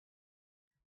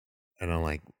 And I'm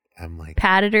like,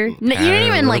 patted her. No, you didn't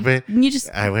even like, bit. You just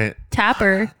I went, tap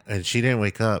her. And she didn't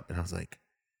wake up. And I was like,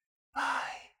 bye.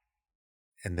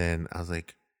 And then I was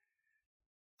like,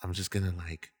 I'm just going to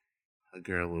like hug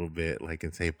her a little bit, like,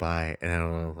 and say bye. And I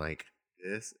was like,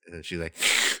 this, and then she's like,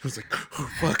 I was like, oh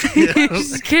fuck, yeah. She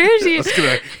scares you.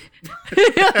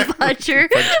 Punch her.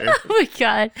 Oh my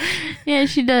god, yeah,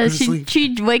 she does.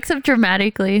 She wakes up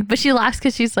dramatically, but she laughs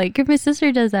because she's like, my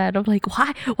sister does that. I'm like,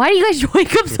 why do you guys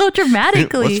wake up so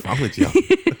dramatically? What's wrong with y'all?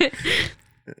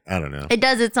 I don't know. It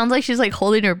does. It sounds like she's like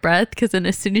holding her breath because then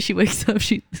as soon as she wakes up,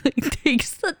 she like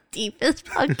takes the deepest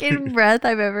fucking breath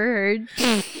I've ever heard.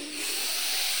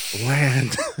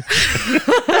 Land.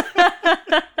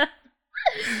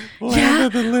 Yeah,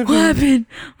 what happened?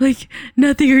 Like,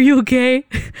 nothing. Are you okay?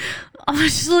 I'm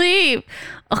asleep.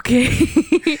 Okay.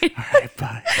 All right,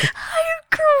 bye. I'm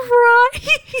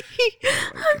crying.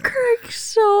 I'm crying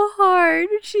so hard.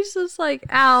 She's just like,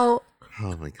 ow.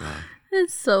 Oh my god.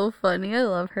 It's so funny. I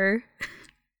love her.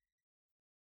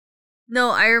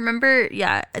 No, I remember,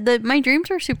 yeah, my dreams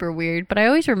were super weird, but I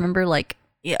always remember, like,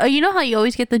 you know how you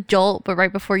always get the jolt, but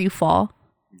right before you fall?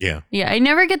 Yeah. Yeah, I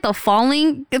never get the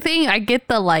falling thing. I get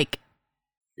the, like,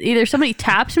 either somebody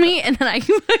taps me and then I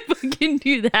fucking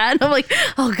do that. And I'm like,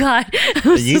 oh God.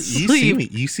 You see me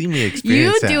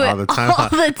experience that all the time. All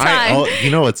the time.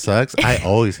 You know what sucks? I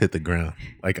always hit the ground.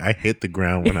 Like, I hit the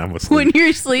ground when I'm asleep. When you're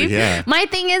asleep? Yeah. My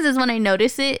thing is when I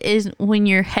notice it is when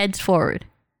your head's forward.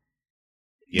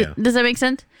 Yeah. Does that make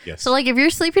sense? Yes. So, like, if you're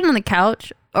sleeping on the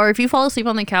couch or if you fall asleep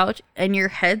on the couch and your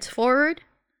head's forward,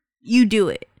 you do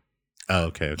it. Oh,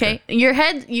 okay. Okay. Your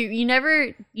head, you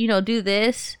never, do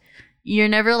this. You're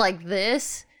never like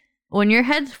this. When your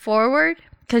head's forward,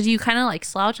 because you kind of like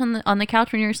slouch on the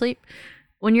couch when you're asleep.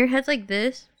 When your head's like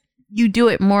this, you do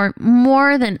it more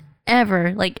than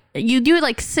ever. Like, you do it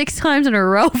like 6 times in a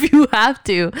row if you have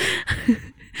to.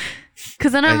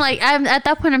 Because then I'm at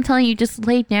that point, I'm telling you, just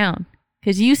lay down.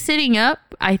 Because you sitting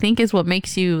up, I think, is what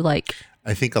makes you like.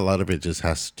 I think a lot of it just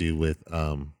has to do with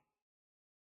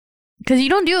because you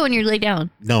don't do it when you're laid down.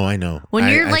 No, I know. When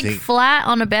you're flat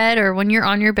on a bed or when you're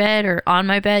on your bed or on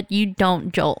my bed, you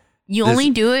don't jolt. You only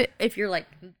do it if you're like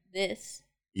this.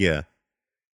 Yeah.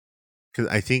 Because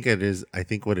I think what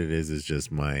it is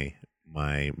just my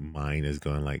mind is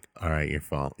going like, all right,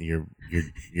 you're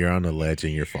on a ledge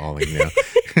and you're falling now.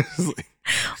 Like,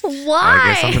 why? I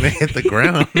guess I'm gonna hit the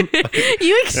ground.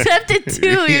 You accept it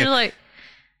too. Yeah. You're like.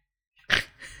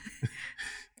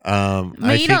 I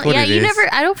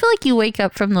don't feel like you wake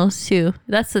up from those two.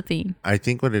 That's the thing. I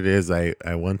think what it is, I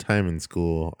one time in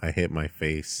school I hit my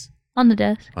face on the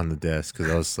desk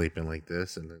because I was sleeping like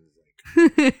this and then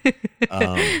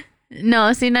like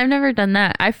no, see, I've never done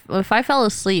that. If I fell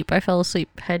asleep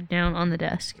head down on the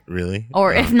desk. Really?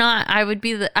 Or if not, I'd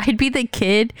be the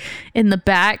kid in the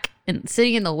back and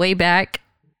sitting in the way back.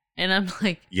 And I'm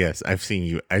like, yes, I've seen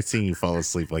you fall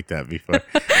asleep like that before.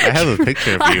 I have a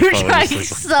picture of you falling trying asleep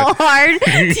so hard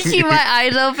to keep my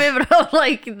eyes open, but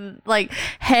I'm like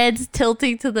heads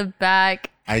tilting to the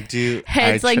back. I do.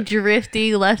 Heads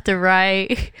drifting left to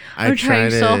right. I'm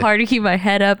trying so hard to keep my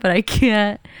head up, but I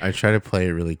can't. I try to play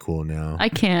it really cool now. I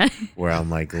can't. Where I'm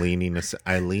like I lean a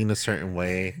certain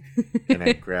way, and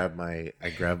I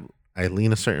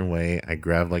lean a certain way. I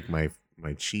grab like my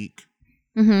cheek.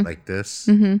 Mm-hmm. Like this,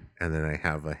 and then I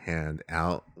have a hand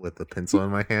out with a pencil in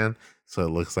my hand, so it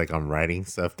looks like I'm writing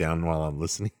stuff down while I'm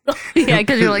listening. Yeah,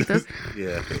 because you're like this.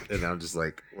 Yeah, and I'm just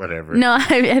like, whatever. No,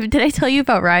 did I tell you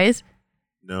about Rise?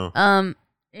 No.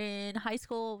 In high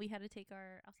school, we had to take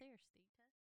our state test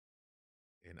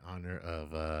in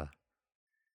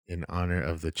honor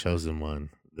of the chosen one,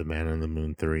 the Man on the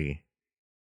Moon 3.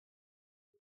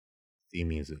 Theme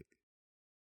music.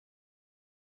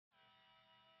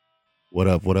 What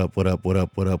up?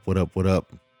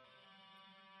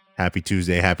 Happy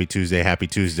Tuesday.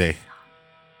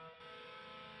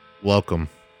 Welcome.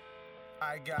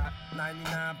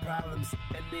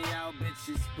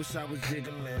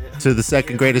 To the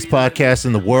second greatest podcast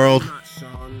in the world.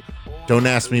 Don't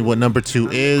ask me what number 2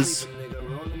 is.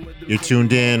 You're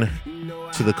tuned in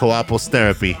to the Coapos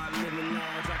Therapy.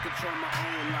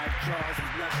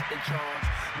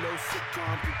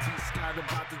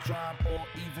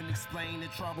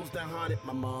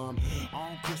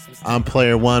 I'm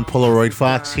player 1, Polaroid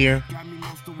Fox here.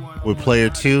 With player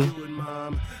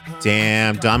 2,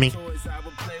 Damn Dummy.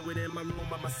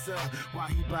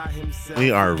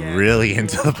 We are really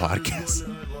into the podcast.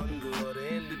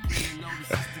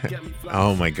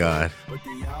 Oh my god.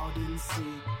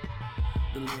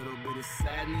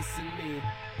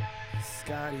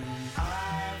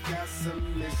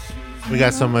 We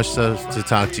got so much stuff to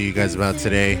talk to you guys about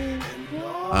today.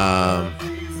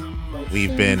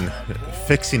 We've been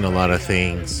fixing a lot of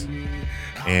things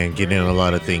and getting a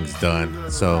lot of things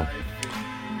done. So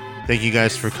thank you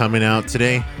guys for coming out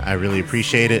today. I really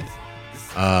appreciate it.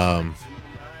 The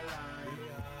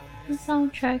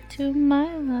soundtrack to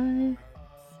my life.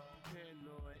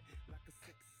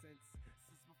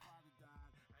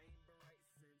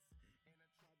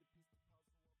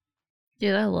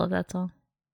 Dude, I love that song.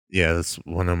 Yeah, that's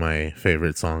one of my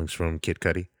favorite songs from Kid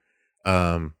Cudi.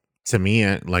 To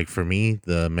me, like for me,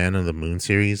 the Man on the Moon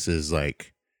series is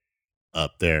like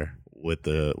up there with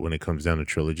when it comes down to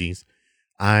trilogies.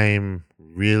 I'm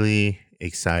really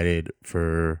excited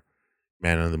for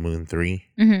Man on the Moon 3.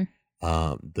 Mm-hmm.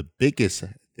 The biggest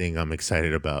thing I'm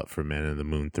excited about for Man on the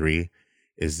Moon 3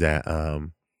 is that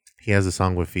he has a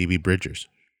song with Phoebe Bridgers.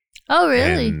 Oh,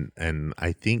 really? And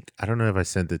I don't know if I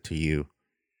sent it to you,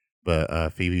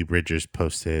 but Phoebe Bridgers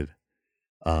posted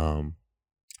how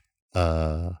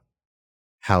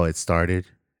it started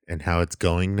and how it's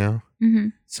going now. Mm-hmm.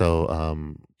 So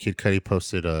Kid Cudi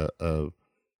posted a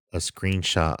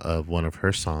screenshot of one of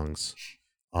her songs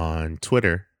on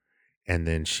Twitter, and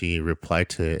then she replied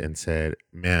to it and said,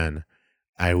 "Man,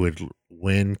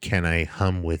 when can I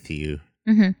hum with you?"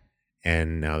 Mm-hmm.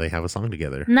 And now they have a song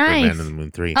together. Nice. For Man on the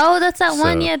Moon 3. Oh, that's that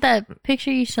one. Yeah, that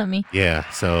picture you showed me. Yeah.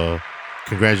 So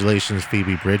congratulations,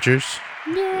 Phoebe Bridgers.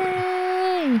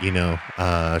 Yay. You know,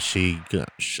 I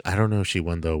don't know if she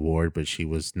won the award, but she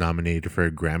was nominated for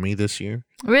a Grammy this year.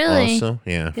 Really? Also,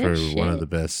 yeah, Good for shit. one of the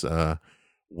best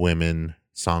women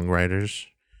songwriters.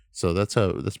 So that's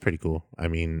pretty cool. I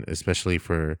mean, especially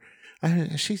for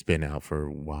she's been out for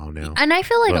a while now. And I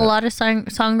feel like a lot of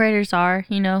songwriters are,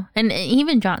 you know, and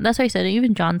even John, that's why I said it,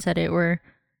 even John said it, where,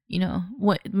 you know,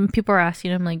 when people are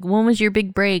asking him, like, when was your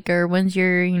big break, or when's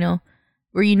your, you know,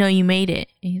 where you know you made it?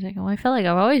 And he's like, oh, I feel like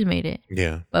I've always made it.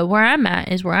 Yeah. But where I'm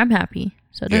at is where I'm happy.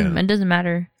 So it doesn't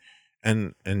matter.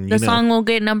 And the song will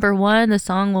get number 1, the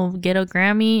song will get a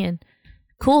Grammy, and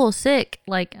cool, sick.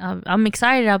 Like, I'm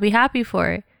excited. I'll be happy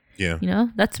for it. Yeah. You know,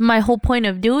 that's my whole point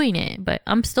of doing it. But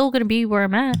I'm still going to be where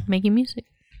I'm at, making music.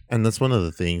 And that's one of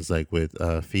the things, like with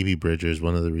Phoebe Bridgers,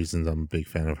 one of the reasons I'm a big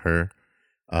fan of her,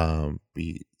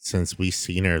 since we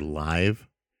seen her live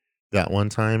that one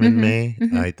time in May,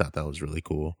 I thought that was really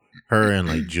cool. Her and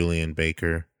like Julian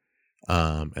Baker,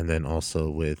 and then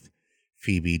also with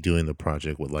Phoebe doing the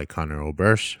project with like Conor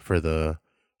Oberst for the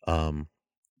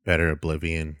Better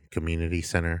Oblivion Community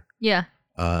Center. Yeah.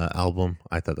 Album.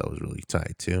 I thought that was really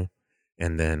tight too.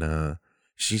 And then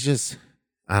she's just,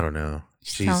 I don't know,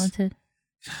 she's talented.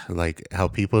 Like how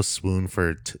people swoon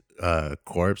for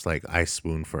Corpse, like I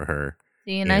swoon for her.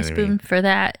 See, and I spoon for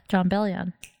that John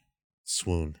Bellion.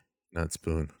 Swoon, not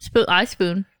spoon. I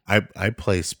spoon. I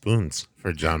play spoons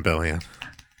for John Bellion.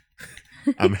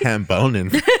 I'm ham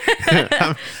boning.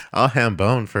 I'll ham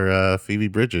bone for Phoebe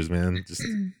Bridgers, man. Just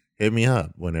hit me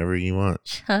up whenever you want.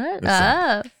 Shut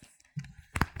up.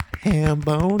 Ham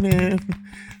boning.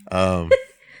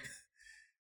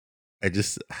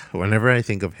 Whenever I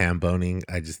think of ham boning,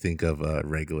 I just think of a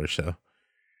Regular Show.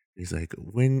 He's like,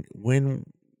 when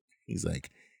he's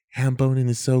like, ham boning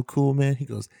is so cool, man. He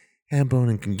goes, ham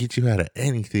boning can get you out of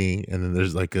anything. And then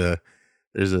there's like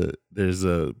there's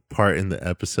a part in the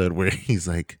episode where he's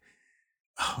like,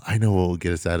 oh, I know what will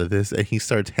get us out of this. And he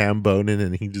starts ham boning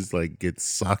and he just like gets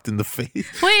socked in the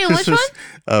face. Wait, which one?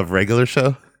 A Regular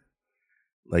Show.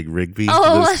 Like Rigby.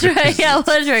 Oh, that's right. Yeah, it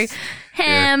was right.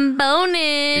 Ham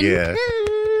boning. Yeah.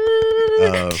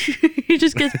 He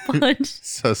just gets punched.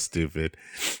 So stupid.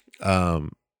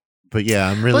 But yeah,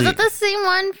 I'm really. Was it the same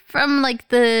one from like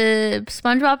the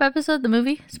SpongeBob episode, the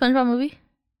movie, SpongeBob movie?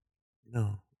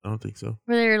 No, I don't think so.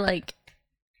 Where they're like.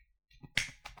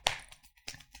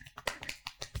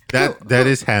 That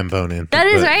is ham boning. That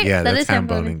is right. Yeah, that that's is ham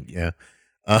boning. Yeah.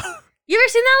 You ever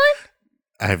seen that one?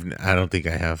 I don't think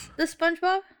I have. The SpongeBob?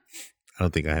 I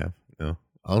don't think I have. No.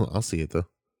 I'll see it though.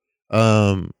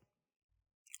 Um,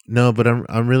 no, but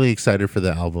I'm really excited for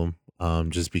the album.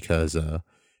 Just because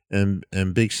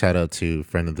and big shout out to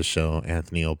friend of the show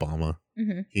Anthony Obama.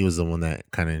 Mm-hmm. He was the one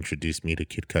that kind of introduced me to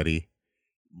Kid Cudi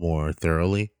more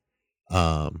thoroughly.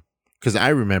 Because I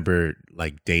remember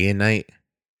like Day and Night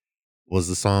was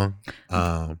the song.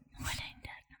 That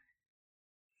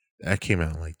came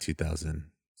out in like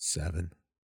 2007.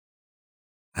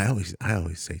 I always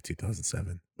say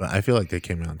 2007, but I feel like they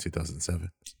came out in 2007.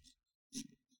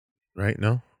 Right?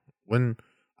 No? When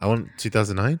I went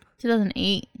 2009?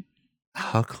 2008.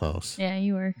 How close? Yeah,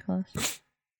 you were close.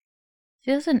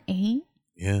 2008?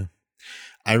 Yeah.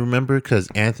 I remember because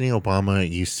Anthony Obama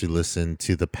used to listen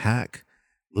to The Pack,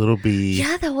 Little B.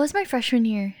 Yeah, that was my freshman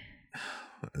year.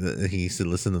 He used to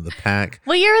listen to The Pack.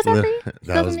 What year was that for you?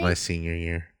 That was my senior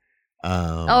year.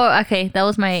 Okay. That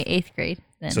was my 8th grade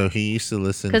then. So he used to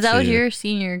listen to... Because that was your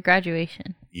senior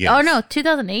graduation. Yes. Oh, no,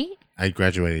 2008? I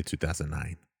graduated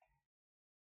 2009.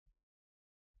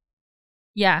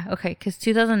 Yeah, okay, because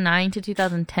 2009 to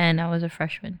 2010, I was a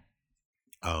freshman.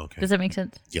 Oh, okay. Does that make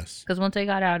sense? Yes. Because once I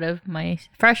got out of my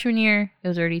freshman year, it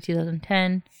was already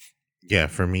 2010. Yeah,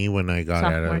 for me, when I got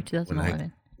out of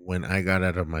 2011. When I got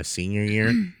out of my senior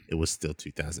year, it was still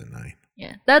 2009.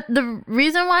 Yeah, the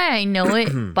reason why I know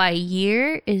it by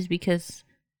year is because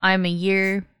I'm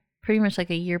pretty much like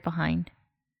a year behind.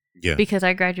 Yeah. Because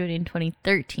I graduated in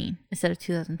 2013 instead of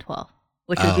 2012,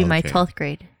 which would be my 12th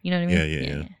grade. You know what I mean?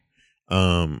 Yeah.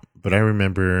 But I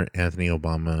remember Anthony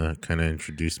Obama kind of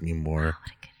introduced me more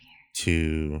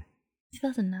to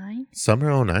 2009.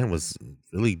 Summer 09 was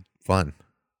really fun.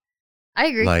 I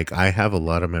agree. Like I have a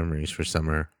lot of memories for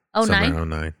summer 09. Summer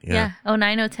 09. Yeah.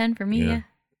 09, 010 for me. Yeah.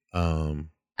 I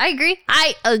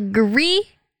agree.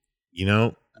 You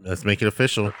know, let's make it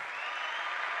official.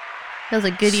 That was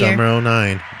a good year. Summer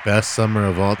 09, best summer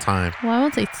of all time. Well, I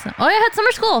won't say I had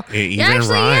summer school. It even rhymes.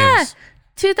 Yeah.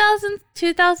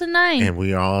 2009. And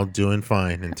we are all doing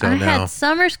fine until now. I had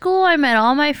summer school. I met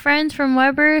all my friends from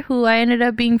Weber who I ended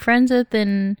up being friends with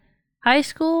in high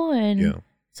school and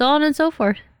so on and so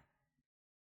forth.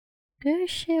 Good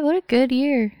shit. What a good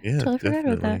year. Yeah, totally forgot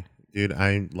about that. Dude,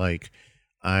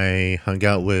 I hung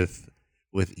out with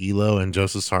Elo and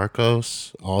Joseph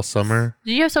Sarkos all summer.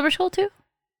 Did you have summer school too?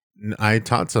 I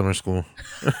taught summer school.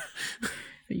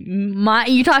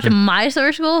 You taught my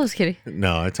summer school? I was kidding.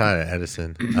 No, I taught at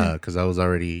Edison because I had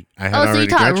already so you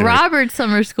taught graduated. Robert's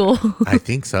summer school? I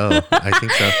think so. I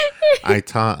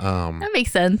taught. That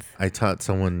makes sense. I taught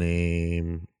someone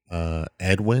named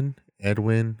Edwin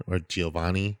or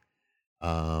Giovanni.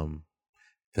 Then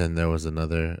there was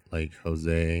another like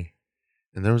Jose,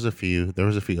 and there was a few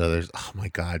others. Oh my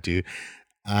god, dude.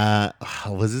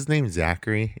 Was his name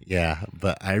Zachary? Yeah,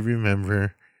 but I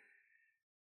remember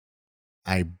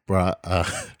I brought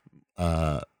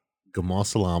Gamal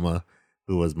Salama,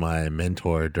 who was my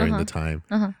mentor during the time,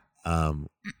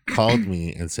 called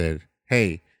me and said,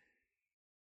 "Hey,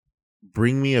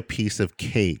 bring me a piece of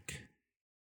cake,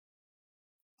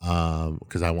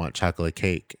 because I want chocolate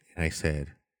cake." And I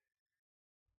said,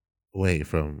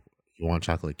 "Wait, you want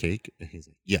chocolate cake?" And he's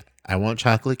like, "Yeah, I want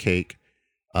chocolate cake.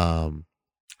 Bring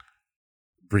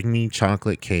me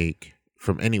chocolate cake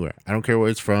from anywhere. I don't care where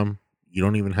it's from. You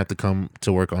don't even have to come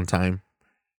to work on time.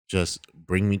 Just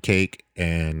bring me cake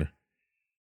and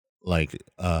like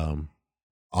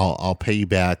I'll pay you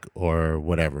back or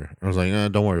whatever." I was like,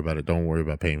 "Don't worry about it. Don't worry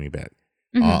about paying me back.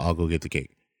 I'll go get the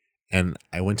cake." And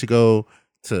I went to go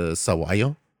to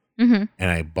Sawayo and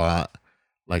I bought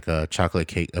like a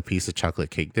piece of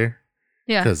chocolate cake there.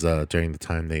 Yeah. Because during the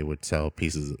time they would sell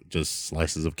just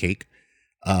slices of cake.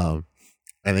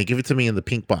 And they give it to me in the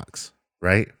pink box,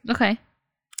 right? Okay.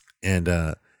 And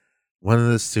one of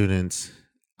the students,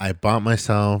 I bought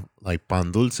myself like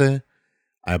pan dulce.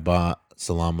 I bought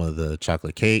Salama the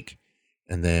chocolate cake.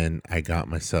 And then I got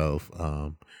myself,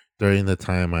 during the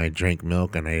time I drank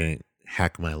milk and I didn't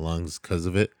hack my lungs because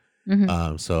of it.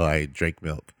 So I drank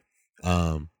milk.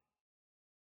 I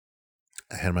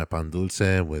had my pan dulce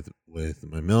with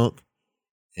my milk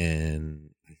and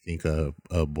I think a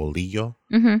bolillo.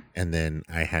 And then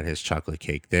I had his chocolate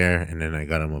cake there. And then I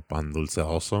got him a pan dulce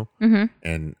also.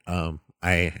 And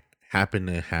I happened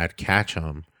to had catch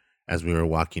him as we were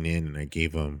walking in and I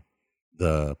gave him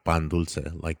the pan dulce,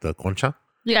 like the concha.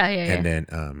 Yeah. And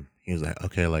then he was like,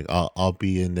 "Okay, like I'll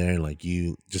be in there. Like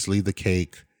you just leave the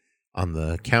cake on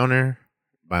the counter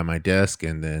by my desk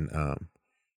and then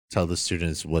tell the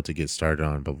students what to get started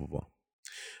on, blah, blah, blah."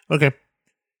 Okay.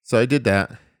 So I did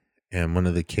that. And one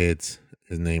of the kids,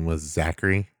 his name was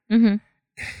Zachary. And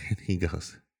he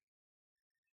goes,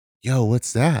 "Yo,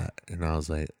 what's that?" And I was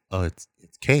like, "Oh, it's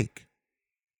cake."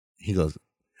 he goes,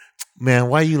 man,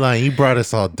 why you lying? You brought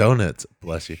us all donuts.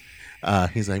 Bless you.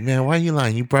 He's like, man, why you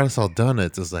lying? You brought us all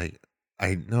donuts. It's like,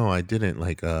 I didn't.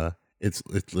 Like, it's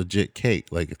legit cake.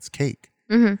 Like, it's cake.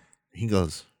 Mm-hmm. He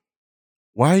goes,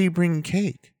 why are you bringing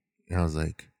cake? And I was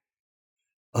like,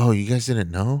 oh, you guys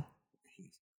didn't know?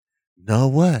 No,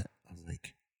 what? I was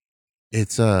like,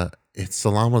 it's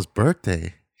Salama's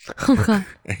birthday. Oh God.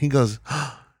 And he goes,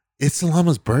 oh, it's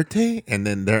Salama's birthday? And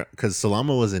then because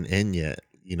Salama wasn't in yet,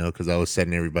 because I was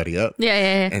setting everybody up.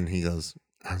 Yeah. And he goes,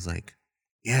 I was like,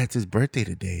 yeah, it's his birthday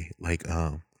today. Like,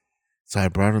 so I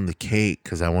brought him the cake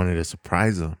because I wanted to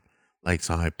surprise him. Like,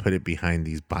 so I put it behind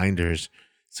these binders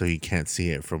so you can't see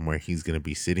it from where he's going to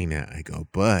be sitting at. I go,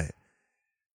 but,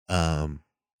 I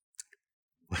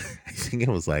think it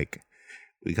was like,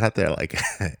 we got there like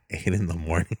at 8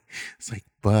 a.m. It's like,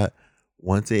 but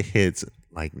once it hits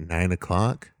like 9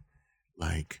 o'clock,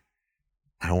 like,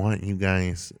 I want you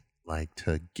guys like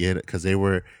to get it. Cause they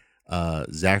were,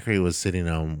 Zachary was sitting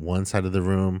on one side of the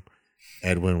room.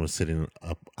 Edwin was sitting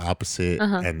up opposite.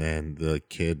 And then the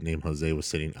kid named Jose was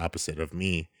sitting opposite of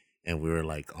me. And we were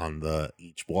like on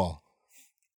each wall.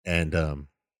 And, I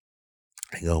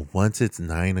go, once it's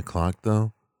 9 o'clock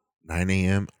though, 9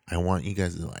 a.m., I want you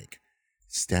guys to like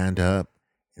stand up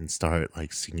and start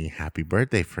like singing happy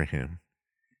birthday for him.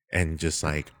 And just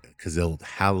like, because they'll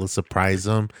hella surprise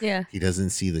him. Yeah. He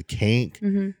doesn't see the cake.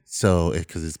 So,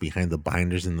 because it's behind the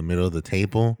binders in the middle of the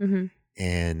table.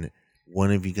 And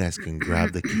one of you guys can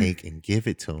grab the cake and give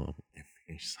it to him. And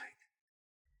he's like,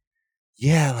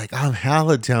 yeah, like I'm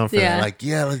hella down for that. Like,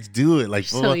 yeah, let's do it. Like,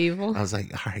 so evil. I was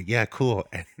like, all right, yeah, cool.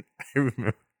 And I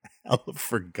remember I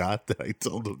forgot that I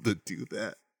told him to do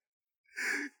that.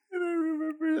 And I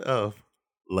remember,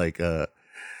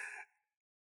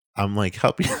 I'm like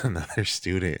helping another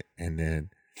student, and then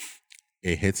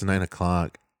it hits 9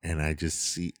 o'clock, and I just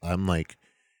see I'm like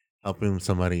helping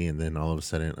somebody, and then all of a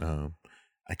sudden,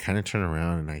 I kind of turn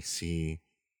around and I see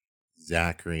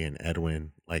Zachary and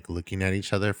Edwin like looking at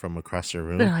each other from across the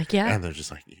room. They're like, yeah, and they're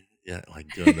just like, yeah, like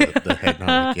doing the head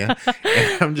nod, like, yeah.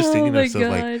 And I'm just thinking to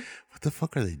myself, like, what the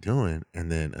fuck are they doing? And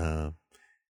then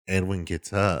Edwin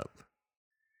gets up.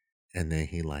 And then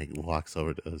he like walks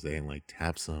over to Jose and like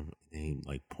taps him, and he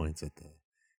like points at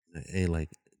hey, like,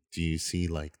 do you see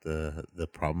like the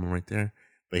problem right there?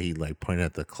 But he like pointed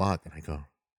at the clock, and I go,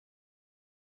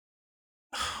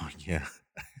 oh yeah.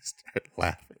 I start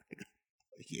laughing. I go,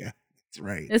 yeah, that's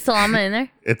right. Is Salama in there?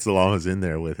 It's Salama's in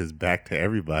there with his back to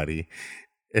everybody,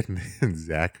 and then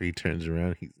Zachary turns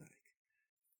around. He's like,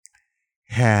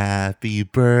 happy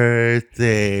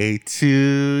birthday to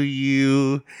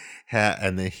you.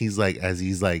 And then he's like, as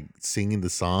he's like singing the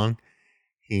song,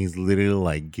 he's literally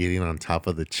like getting on top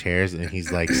of the chairs, and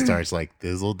he's like starts like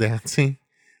thizzle dancing,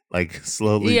 like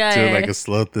slowly like a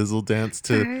slow thizzle dance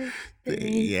to,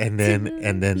 and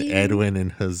then Edwin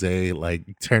and Jose like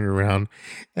turn around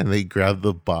and they grab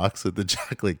the box with the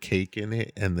chocolate cake in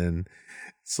it, and then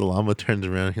Salama turns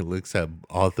around, he looks at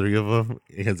all three of them,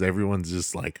 because everyone's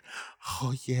just like,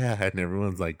 oh yeah, and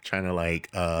everyone's like trying to like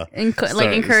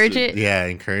encourage it. Yeah,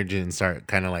 encourage it and start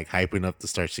kind of like hyping up to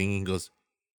start singing. He goes,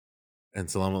 and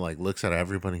Salama like looks at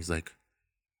everybody, he's like,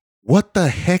 what the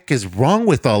heck is wrong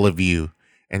with all of you?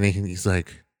 And then he's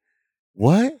like,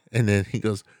 what? And then he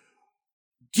goes,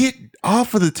 get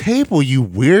off of the table, you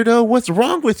weirdo, what's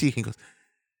wrong with you? He goes,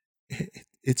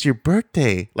 it's your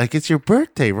birthday. Like, it's your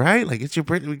birthday, right? Like, it's your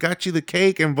birthday. We got you the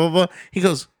cake and blah, blah. He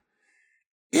goes,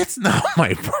 it's not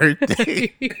my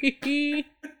birthday. And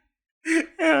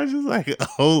I was just like,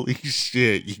 holy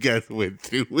shit, you guys went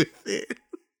through with it.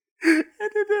 And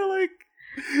then they're like,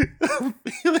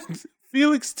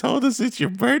 Felix told us it's your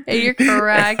birthday. And you're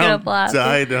cracking up laughing.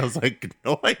 And I was like,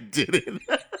 no, I didn't.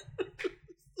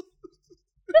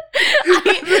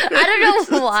 I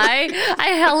don't know why. I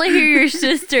hella hear your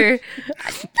sister.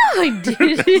 No, I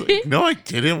didn't. I like, no, I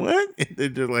didn't. What? And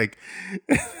then they're like,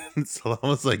 and so I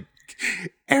was like,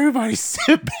 everybody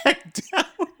sit back down.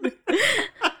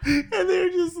 And they were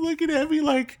just looking at me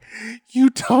like, you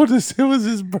told us it was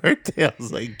his birthday. I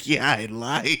was like, yeah, I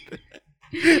lied.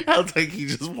 I was like, he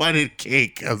just wanted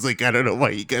cake. I was like, I don't know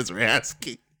why you guys were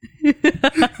asking. Did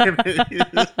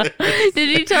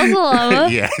you tell Salama?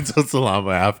 Yeah, I told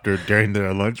Salama during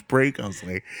their lunch break. I was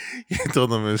like, I told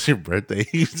them it was your birthday.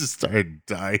 He just started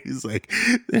dying. He's like,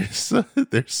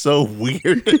 they're so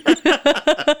weird. Because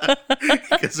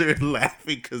they're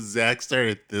laughing because Zach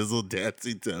started thizzle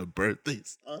dancing to a birthday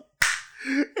song.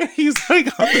 And he's like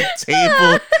on the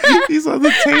table. He's on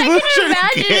the table. I can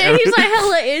imagine it. He's like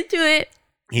hella into it.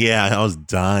 Yeah, I was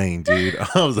dying, dude.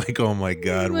 I was like, oh my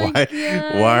God,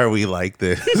 why are we like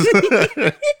this?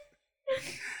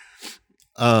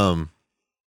 I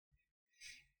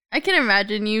can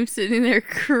imagine you sitting there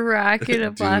cracking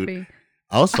up laughing.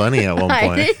 I was funny at one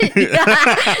point.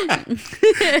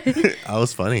 I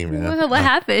was funny, man. What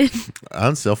happened?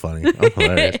 I'm still funny. I'm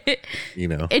hilarious. You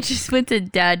know, it just went to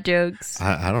dad jokes.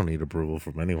 I don't need approval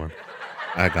from anyone.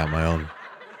 I got my own,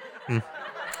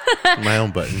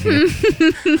 button here.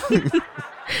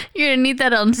 You're gonna need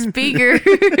that on speaker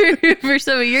for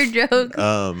some of your jokes.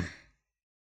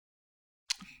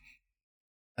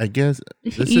 I guess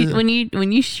when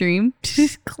you stream,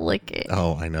 just click it.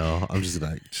 Oh, I know. I'm just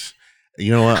like,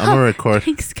 you know what? I'm gonna record.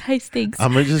 Thanks, guys. Thanks.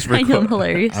 I'm gonna just record. I know, I'm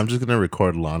hilarious. I'm just gonna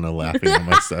record Lana laughing at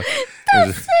my stuff.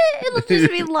 That's it. It'll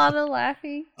just be Lana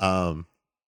laughing.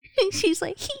 She's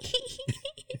like,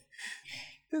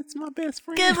 that's my best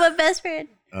friend. Good, my best friend.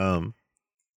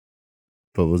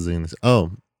 But what was I gonna say?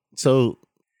 Oh, so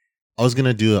I was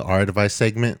gonna do an our advice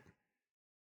segment,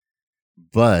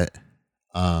 but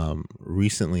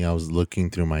recently I was looking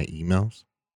through my emails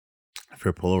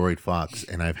for Polaroid Fox,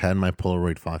 and I've had my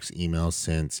Polaroid Fox emails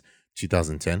since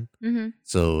 2010. Mm-hmm.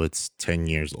 So it's 10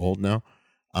 years old now.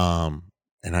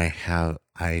 And I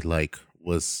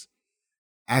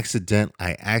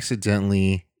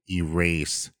accidentally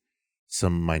erased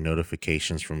some of my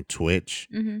notifications from Twitch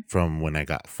from when I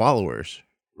got followers,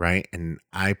 right? And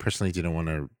I personally didn't want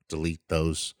to delete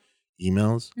those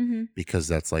emails because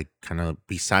that's like kind of,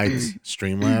 besides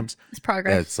Streamlabs, it's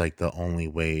progress. That's like the only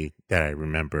way that I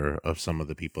remember of some of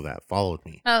the people that followed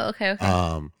me. Oh, okay.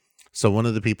 So one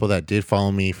of the people that did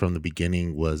follow me from the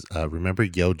beginning was remember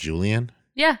Yo Julian?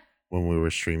 Yeah. When we were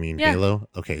streaming Halo.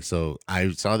 Okay, so I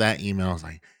saw that email. I was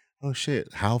like, oh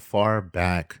shit, how far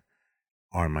back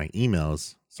are my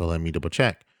emails? So let me double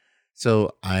check.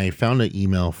 So I found an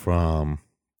email from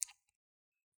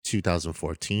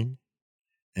 2014.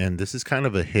 And this is kind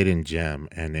of a hidden gem,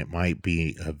 and it might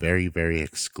be a very, very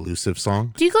exclusive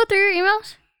song. Do you go through your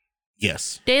emails?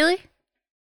 Yes. Daily?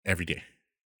 Every day.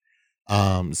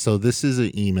 So this is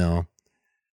an email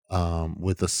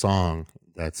with a song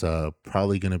that's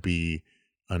probably going to be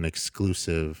an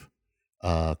exclusive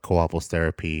Coaples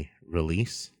Therapy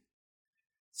release.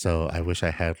 So I wish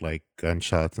I had like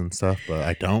gunshots and stuff, but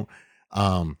I don't.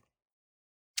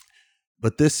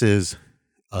 But this is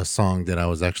a song that I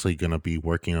was actually going to be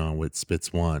working on with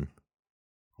Spitz One,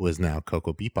 who is now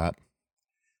Coco Bebop.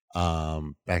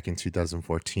 Back in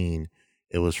 2014,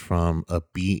 it was from a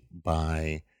beat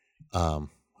by,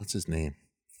 what's his name?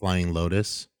 Flying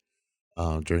Lotus.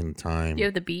 During the time. Do you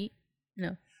have the beat?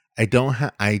 No. I don't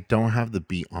have the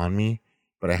beat on me,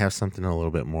 but I have something a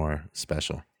little bit more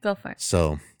special. Go for it.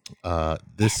 So,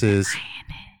 this is. Am I in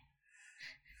it?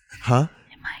 Huh?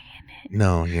 Am I in it?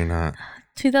 No, you're not.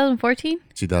 2014?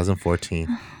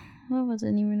 2014. I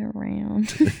wasn't even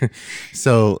around.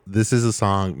 So this is a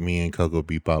song me and Coco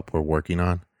Bebop were working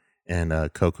on, and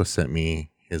Coco sent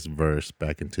me his verse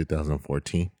back in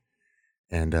 2014,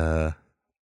 and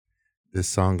this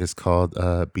song is called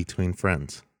Between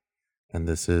Friends, and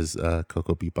this is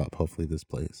Coco Bebop. Hopefully this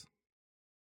plays.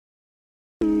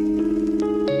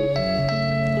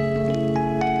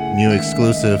 New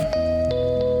exclusive.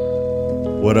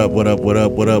 What up, what up, what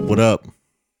up, what up, what up?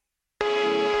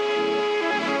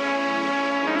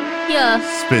 Yeah.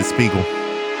 Spit Spiegel.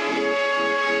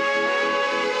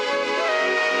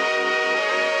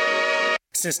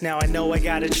 Since now I know I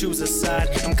gotta choose a side,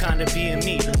 I'm kinda being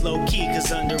me, low-key,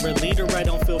 cause under a leader I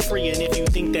don't feel free. And if you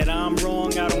think that I'm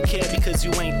wrong, I don't care because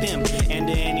you ain't them. And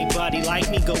to anybody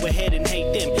like me, go ahead and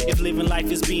hate them. If living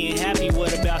life is being happy,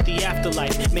 what about the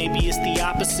afterlife? Maybe it's the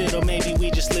opposite, or maybe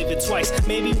we just live it twice.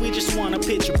 Maybe we just want a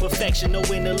picture perfection, no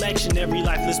win election. Every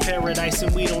lifeless paradise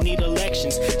and we don't need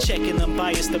elections. Checking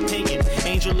unbiased opinion,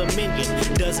 angel or minion,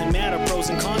 doesn't matter, pros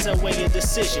and cons outweigh a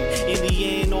decision. In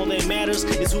the end, all that matters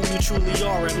is who you truly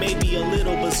are. And maybe a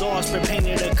little bizarre, spray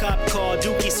painted a cop car,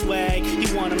 Dookie swag.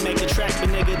 He wanna make a track, but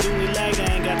nigga, do we lag?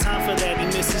 I ain't got time for that. He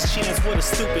missed his chance, what a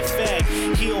stupid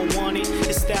fag. He don't want it,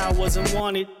 his style wasn't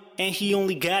wanted, and he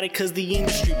only got it cause the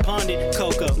industry ponded.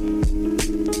 Coco.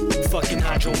 Fucking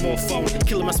hydromorphone,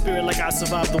 killing my spirit like I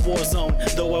survived the war zone.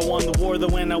 Though I won the war,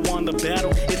 though, and I won the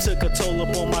battle, it took a toll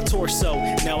up on my torso.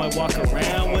 Now I walk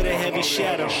around with a heavy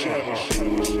shadow.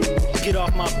 Get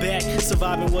off my back,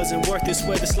 surviving wasn't worth it.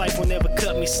 Swear this life will never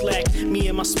cut me slack. Me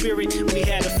and my spirit, we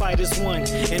had to fight as one.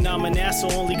 And I'm an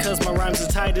asshole only cause my rhymes are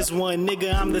tight as one.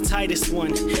 Nigga, I'm the tightest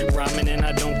one. Rhyming and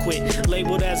I don't quit.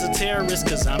 Labeled as a terrorist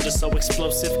cause I'm just so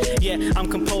explosive. Yeah,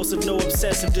 I'm compulsive, no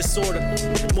obsessive disorder.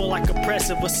 More like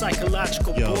oppressive, but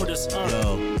psychological borders.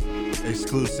 Yo,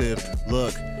 exclusive.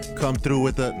 Look, come through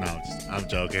with the. No, I'm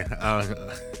joking. Oh,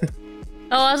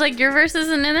 I was like, your verse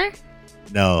isn't in there?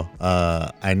 No,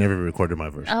 I never recorded my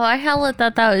verse. Oh, I hella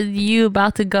thought that was you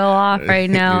about to go off right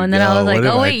now, and then I was like,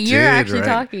 "Oh wait, you're actually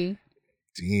talking."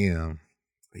 Damn,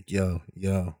 like yo.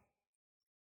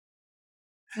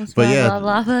 But yeah,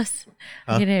 palabras.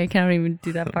 I can't even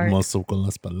do that part. Mozo con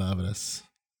las palabras.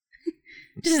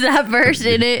 Just that verse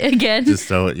in it again. Just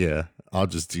throw it. Yeah, I'll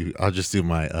just do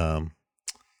my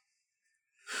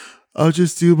I'll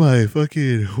just do my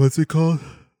fucking, what's it called?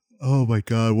 Oh my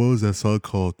god, what was that song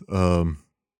called?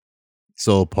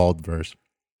 So Appalled verse.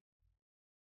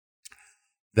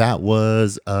 That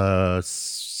was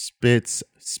Spitz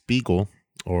Spiegel,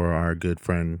 or our good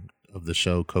friend of the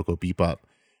show, Coco Bebop,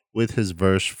 with his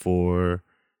verse for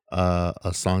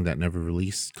a song that never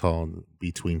released called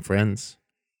Between Friends,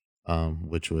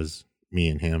 which was me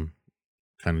and him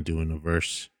kind of doing a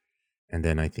verse. And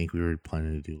then I think we were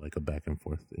planning to do like a back and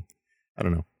forth thing. I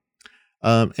don't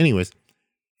know. Anyways,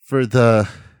 for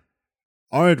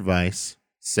our advice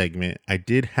segment, I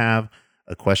did have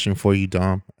a question for you,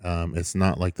 Dom. It's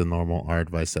not like the normal our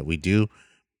advice that we do,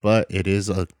 but it is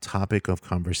a topic of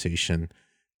conversation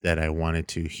that I wanted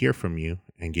to hear from you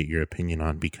and get your opinion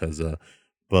on, because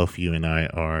both you and I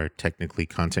are technically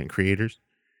content creators,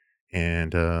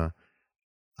 and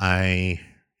I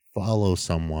follow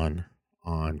someone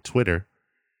on Twitter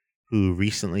who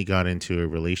recently got into a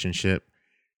relationship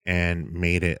and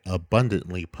made it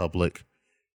abundantly public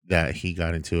that he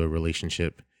got into a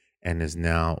relationship, and is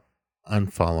now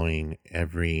unfollowing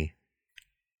every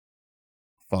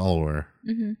follower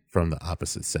from the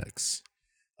opposite sex,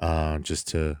 just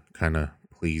to kind of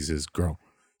please his girl.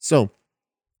 So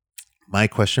my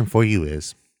question for you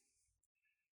is,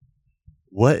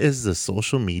 what is the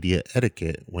social media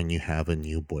etiquette when you have a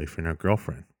new boyfriend or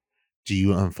girlfriend? Do you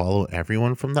unfollow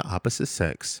everyone from the opposite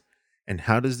sex? And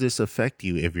how does this affect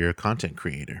you if you're a content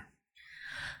creator?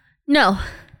 No.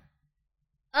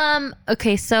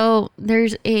 Okay, so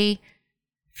there's a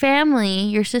family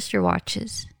your sister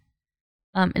watches.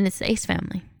 And it's the Ace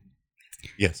family.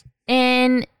 Yes.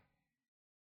 And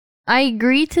I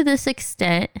agree to this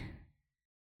extent,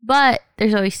 but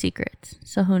there's always secrets.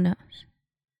 So who knows?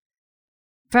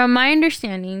 From my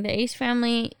understanding, the Ace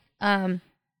family,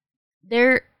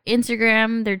 their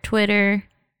Instagram, their Twitter,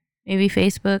 maybe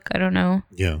Facebook, I don't know.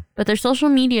 Yeah. But their social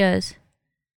medias,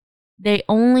 they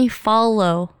only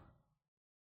follow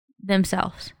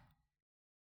themselves.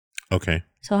 Okay.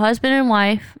 So husband and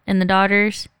wife and the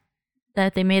daughters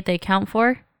that they made the account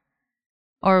for,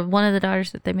 or one of the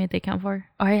daughters that they made the account for.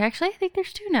 Or I think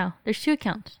there's two now. There's two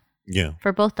accounts. Yeah.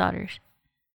 For both daughters.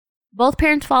 Both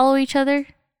parents follow each other,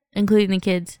 including the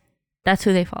kids. That's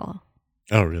who they follow.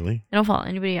 Oh, really? They don't follow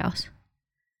anybody else.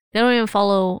 They don't even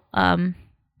follow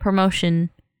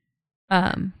promotion,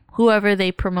 whoever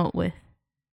they promote with.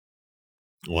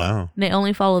 Wow. They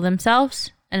only follow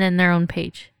themselves and then their own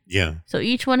page. Yeah. So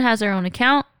each one has their own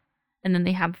account, and then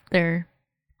they have their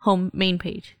home main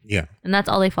page. Yeah. And that's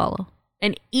all they follow.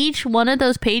 And each one of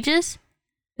those pages,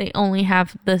 they only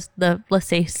have the let's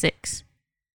say 6.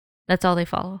 That's all they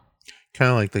follow.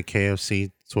 Kind of like the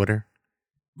KFC Twitter.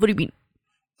 What do you mean?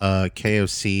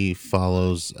 KFC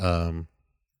follows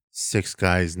 6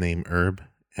 guys named Herb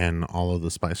and all of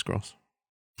the Spice Girls.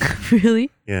 Really?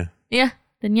 Yeah. Yeah.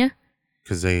 Then yeah.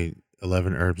 Because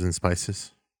 11 herbs and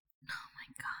spices. Oh my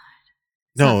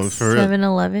god. No, for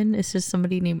 7-Eleven. It's just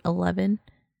somebody named 11.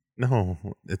 No,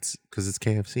 it's because it's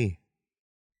KFC.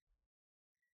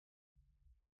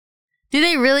 Do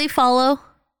they really follow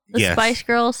the Spice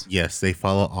Girls? Yes, they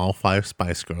follow all 5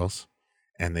 Spice Girls,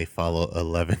 and they follow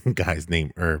 11 guys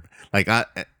named Herb. Like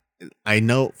I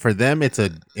know for them it's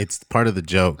part of the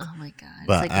joke. Oh my god!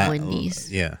 But it's like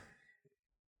Wendy's. Yeah.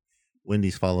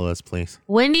 Wendy's, follow us, please.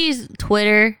 Wendy's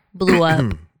Twitter blew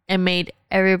up and made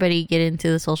everybody get into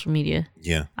the social media.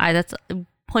 Yeah. That's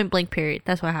point blank period.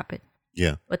 That's what happened.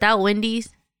 Yeah. Without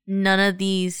Wendy's, none of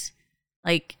these,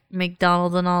 like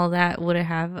McDonald's and all of that, would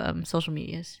have social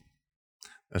medias.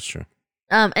 That's true.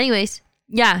 Anyways,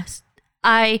 yes,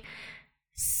 I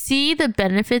see the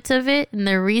benefits of it, and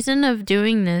the reason of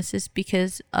doing this is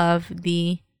because of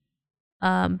the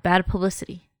bad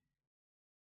publicity,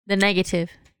 the negative.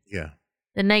 Yeah.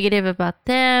 The negative about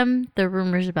them, the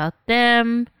rumors about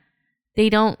them. They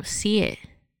don't see it.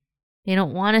 They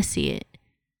don't want to see it.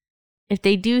 If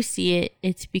they do see it,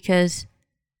 it's because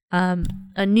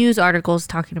a news article is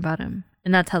talking about them,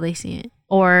 and that's how they see it.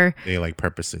 Or they like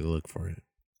purposely look for it.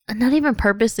 Not even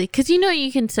purposely, because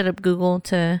you can set up Google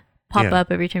to pop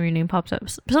up every time your name pops up.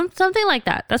 Something like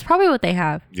that. That's probably what they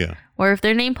have. Yeah. Or if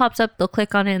their name pops up, they'll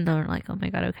click on it and they're like, oh my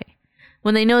god, okay.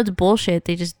 When they know it's bullshit,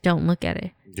 they just don't look at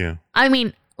it. Yeah. I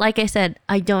mean, like I said,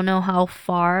 I don't know how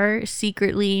far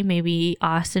secretly. Maybe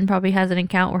Austin probably has an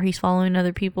account where he's following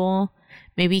other people.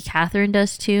 Maybe Catherine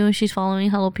does too. She's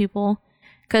following hello people.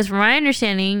 Because from my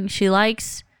understanding, she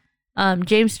likes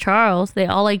James Charles. They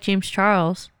all like James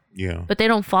Charles. Yeah. But they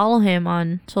don't follow him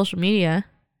on social media.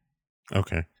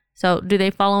 Okay. So do they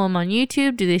follow him on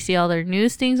YouTube? Do they see all their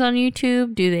news things on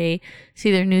YouTube? Do they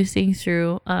see their news things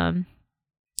through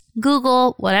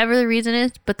Google? Whatever the reason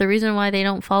is. But the reason why they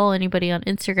don't follow anybody on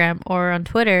Instagram or on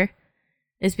Twitter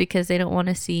is because they don't want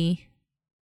to see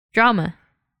drama.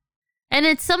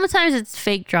 And sometimes it's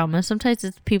fake drama. Sometimes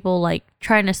it's people like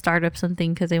trying to start up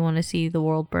something because they want to see the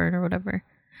world burn or whatever.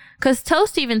 Because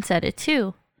Toast even said it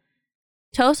too.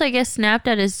 Toast, I guess, snapped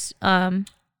at his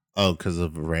because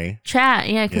of Ray chat.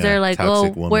 Yeah, because they're like, "Oh,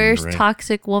 where's Ray?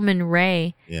 Toxic woman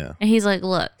Ray?" Yeah, and he's like,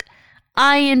 "Look,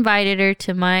 I invited her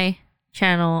to my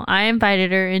channel. I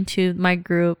invited her into my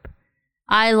group.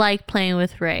 I like playing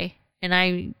with Ray,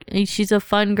 and she's a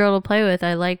fun girl to play with.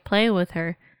 I like playing with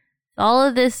her." All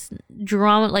of this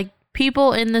drama, like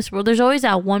people in this world, there's always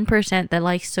that 1% that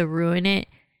likes to ruin it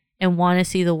and want to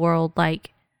see the world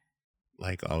like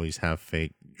always have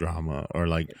fake drama or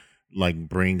like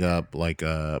bring up like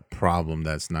a problem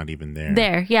that's not even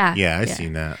there. Yeah. Yeah, I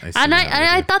seen that.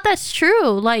 I thought that's true.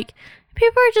 Like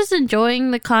people are just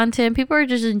enjoying the content. People are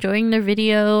just enjoying their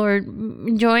video or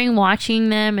enjoying watching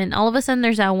them. And all of a sudden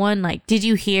there's that one, like, did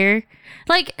you hear?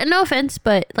 Like, no offense,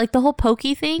 but like the whole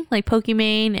Pokey thing, like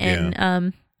Pokimane and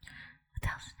what the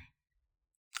hell's his name?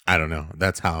 I don't know.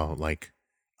 That's how like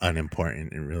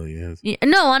unimportant it really is. Yeah,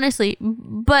 no, honestly.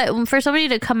 But for somebody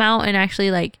to come out and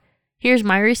actually like, here's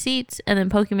my receipts, and then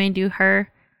Pokimane do her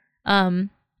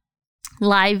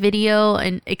live video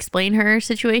and explain her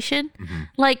situation,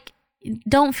 like,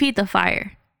 don't feed the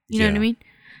fire. You know what I mean?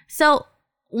 So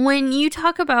when you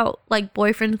talk about like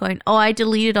boyfriends going, "Oh, I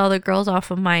deleted all the girls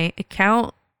off of my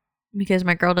account because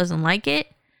my girl doesn't like it,"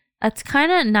 that's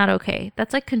kind of not okay.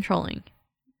 That's like controlling.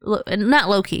 Not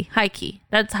low key, high key.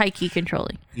 That's high key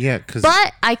controlling. Yeah,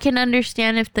 but I can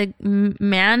understand if the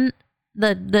man,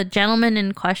 the gentleman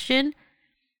in question,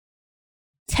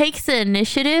 takes the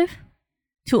initiative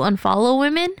to unfollow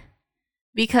women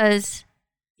because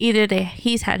either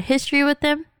he's had history with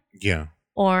them,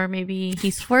 or maybe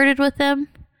he's flirted with them.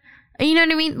 You know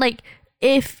what I mean? Like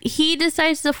if he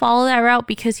decides to follow that route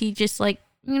because he just like,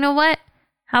 you know what?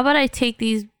 How about I take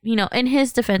these, you know, in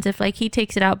his defense, if like he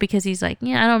takes it out because he's like,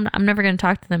 yeah, I'm never going to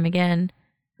talk to them again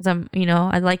because I'm, you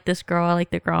know, I like this girl. I like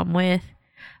the girl I'm with.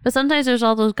 But sometimes there's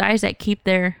all those guys that keep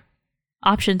their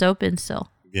options open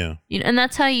still. Yeah. You know, and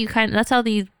that's how that's how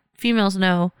these females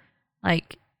know,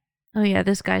 like, oh yeah,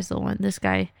 this guy's the one. This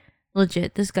guy,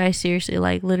 legit. This guy seriously,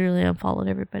 like, literally unfollowed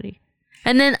everybody.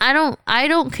 And then I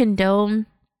don't condone,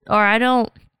 or I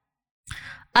don't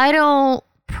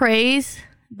praise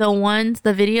the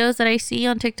videos that I see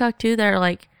on TikTok too that are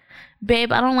like,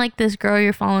 babe, I don't like this girl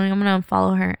you're following. I'm going to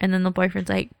unfollow her. And then the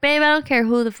boyfriend's like, babe, I don't care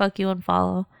who the fuck you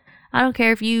unfollow. I don't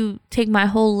care if you take my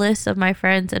whole list of my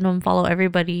friends and unfollow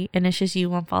everybody and it's just you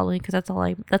unfollowing because that's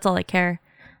all I care.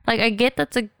 Like, I get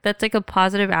that's like a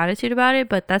positive attitude about it,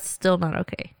 but that's still not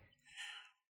okay.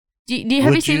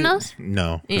 Have you seen those?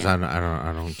 No, because I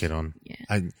don't get on.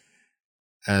 Yeah.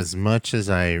 As much as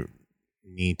I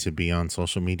need to be on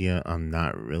social media, I'm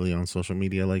not really on social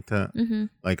media like that. Mm-hmm.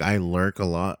 Like I lurk a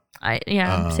lot.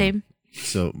 Same.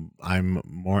 So I'm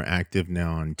more active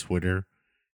now on Twitter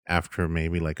after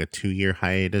maybe like a 2-year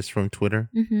hiatus from Twitter.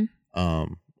 Mm-hmm.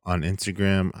 On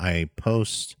Instagram, I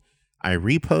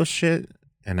repost shit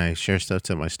and I share stuff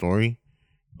to my story.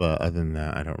 But other than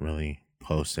that, I don't really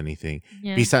post anything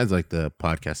besides like the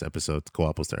podcast episodes,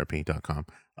 coupletherapy.com.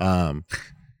 I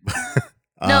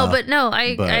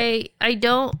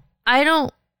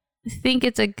don't think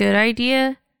it's a good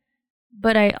idea,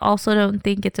 but I also don't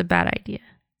think it's a bad idea.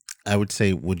 I would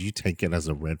say, would you take it as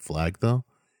a red flag though?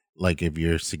 Like if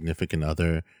your significant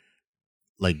other,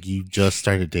 like you just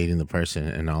started dating the person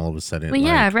and all of a sudden, well,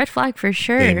 yeah, red flag for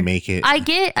sure. They make it. I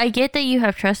get that you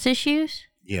have trust issues.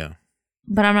 Yeah,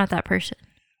 but I'm not that person.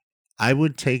 I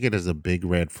would take it as a big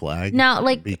red flag. Now,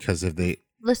 like, because if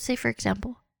let's say, for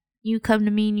example, you come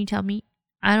to me and you tell me,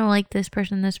 I don't like this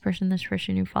person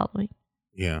you're following.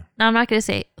 Yeah. Now, I'm not going to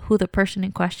say who the person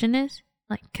in question is,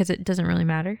 like, because it doesn't really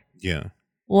matter. Yeah.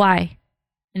 Why?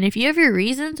 And if you have your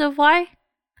reasons of why,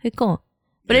 okay, cool.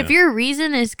 But if your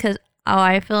reason is because,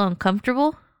 I feel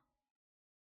uncomfortable,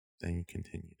 then you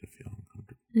continue to feel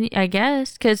uncomfortable. I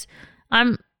guess, because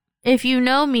if you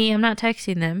know me, I'm not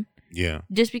texting them. Yeah.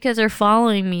 Just because they're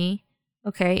following me,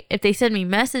 okay? If they send me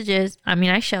messages, I mean,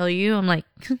 I show you. I'm like,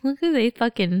 look who they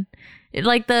fucking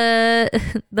like the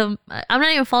I'm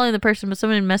not even following the person, but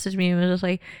someone messaged me and was just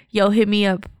like, "Yo, hit me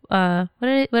up." What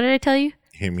did I tell you?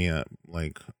 Hit me up.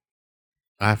 Like,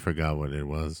 I forgot what it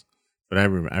was, but I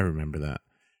remember that.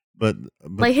 But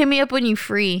like, hit me up when you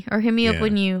free, or hit me up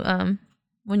when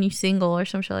you single, or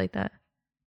some shit like that.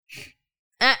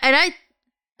 And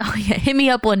hit me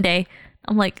up one day.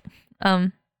 I'm like,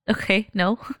 okay,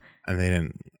 no. And they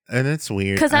didn't, and it's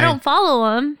weird because I don't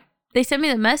follow them. They send me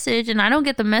the message, and I don't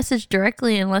get the message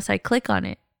directly unless I click on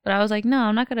it. But I was like, no,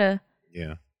 I'm not gonna.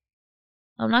 Yeah.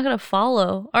 I'm not gonna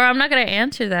follow, or I'm not gonna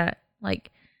answer that.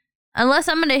 Like, unless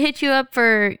I'm gonna hit you up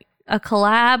for a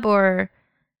collab, or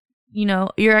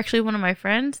you're actually one of my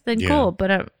friends, then cool.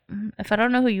 But if I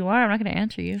don't know who you are, I'm not gonna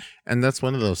answer you. And that's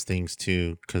one of those things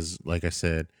too, because like I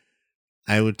said,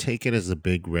 I would take it as a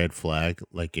big red flag.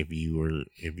 Like if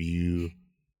you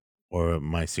or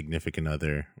my significant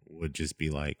other would just be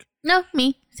like, no,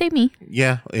 say me.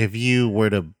 Yeah, if you were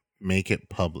to make it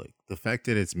public, the fact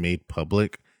that it's made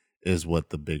public is what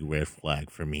the big red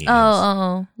flag for me is.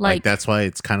 Oh, like that's why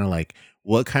it's kind of like,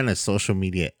 what kind of social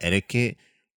media etiquette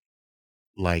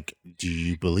like do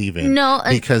you believe in? No,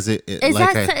 because is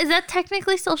that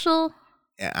technically social?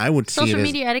 I would see social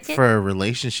media etiquette for a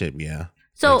relationship. Yeah.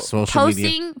 So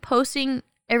like posting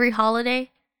every holiday,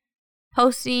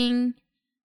 posting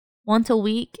once a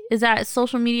week, is that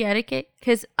social media etiquette?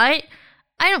 Because I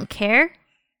don't care.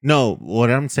 No,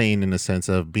 what I'm saying in the sense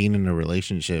of being in a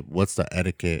relationship, what's the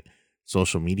etiquette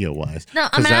social media wise? No,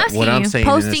 I'm asking you,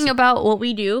 posting about what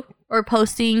we do, or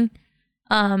posting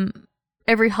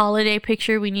every holiday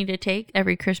picture we need to take,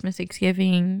 every Christmas,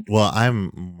 Thanksgiving. Well,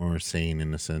 I'm more saying in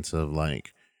the sense of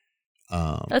like,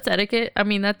 that's etiquette. I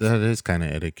mean, that is kind of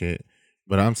etiquette,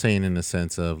 but I'm saying in the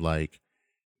sense of like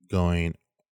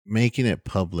making it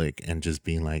public and just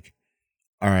being like,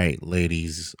 all right,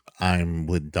 ladies, I'm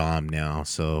with Dom now,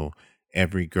 so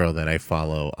every girl that I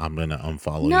follow, I'm gonna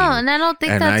unfollow you. No, and I don't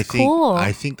think that's cool.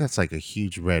 I think that's like a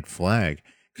huge red flag.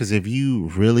 Because if you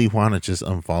really want to just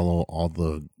unfollow all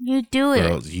the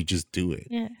girls, you just do it.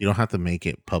 Yeah. You don't have to make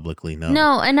it publicly known.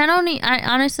 No, and I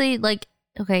honestly, like,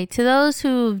 okay, to those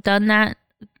who've done that,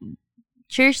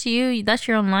 cheers to you. That's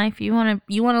your own life. You want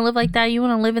to live like that. You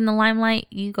want to live in the limelight.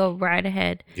 You go right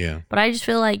ahead. Yeah. But I just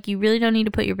feel like you really don't need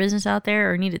to put your business out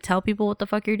there or need to tell people what the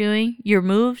fuck you're doing. Your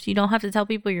moves. You don't have to tell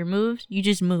people your moves. You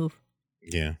just move.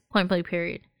 Yeah. Point blank.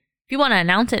 Period. If you want to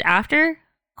announce it after,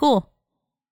 cool.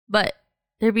 But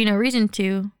there'd be no reason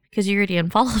to, because you already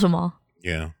unfollowed them all.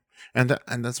 Yeah. And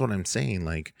that's what I'm saying.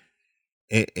 Like,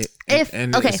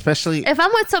 especially if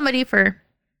I'm with somebody for,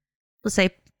 let's say,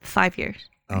 5 years.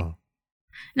 Oh.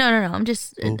 No. I'm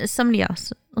just somebody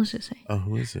else. Let's just say. Oh,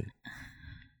 who is it?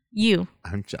 You.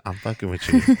 I'm fucking with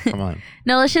you. Come on.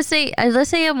 No, let's say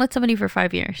I'm with somebody for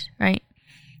 5 years, right?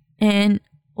 And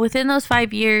within those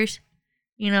 5 years,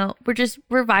 we're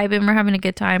vibing, we're having a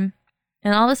good time,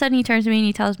 and all of a sudden he turns to me and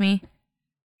he tells me,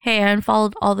 "Hey, I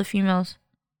unfollowed all the females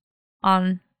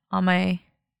on my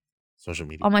social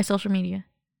media. On my social media."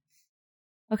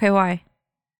 Okay, why?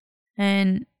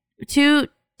 And two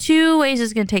ways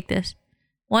it's gonna take this.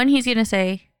 One, he's gonna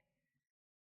say,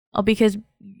 "Oh, because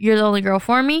you're the only girl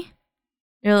for me.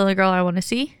 You're the only girl I want to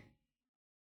see."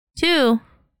 Two,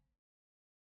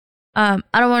 I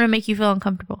don't want to make you feel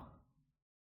uncomfortable.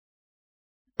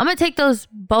 I'm gonna take those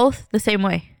both the same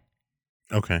way.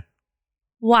 Okay.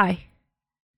 Why?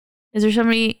 Is there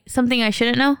something I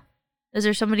shouldn't know? Is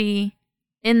there somebody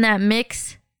in that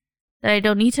mix that I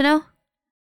don't need to know?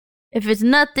 If it's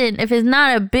not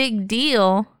a big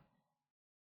deal,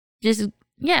 just,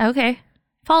 okay,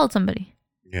 follow somebody.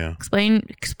 Yeah.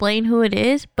 Explain who it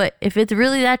is. But if it's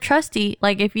really that trusty,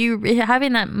 like if you're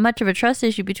having that much of a trust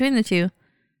issue between the two,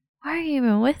 why are you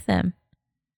even with them?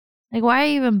 Like, why are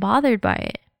you even bothered by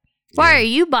it? Why are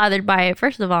you bothered by it,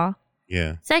 first of all?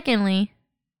 Yeah. Secondly,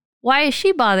 why is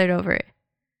she bothered over it?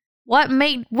 What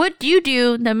do you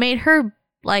do that made her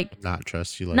like not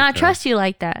trust you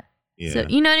like that? Yeah. So,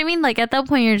 you know what I mean? Like, at that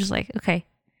point you're just like, okay.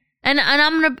 And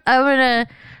I'm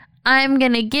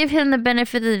gonna give him the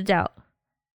benefit of the doubt.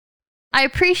 I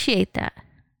appreciate that.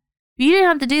 But you didn't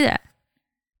have to do that.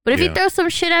 But if you throw some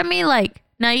shit at me like,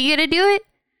 now you gotta do it,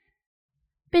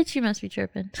 bitch, you must be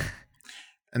tripping.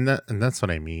 And that's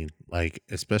what I mean. Like,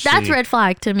 especially that's red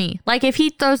flag to me. Like, if he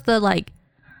throws the like,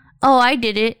 oh, I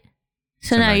did it,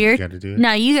 so now you gotta do it.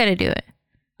 Now you gotta do it.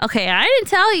 Okay, I didn't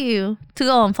tell you to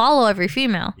go and follow every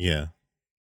female. Yeah.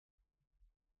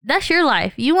 That's your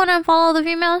life. You want to unfollow the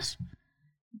females?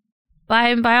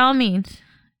 By all means.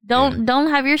 Don't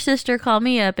have your sister call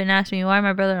me up and ask me why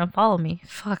my brother unfollowed me.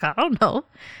 Fuck, I don't know.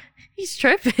 He's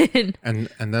tripping. And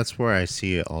that's where I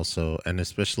see it also, and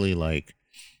especially like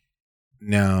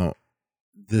Now,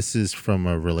 this is from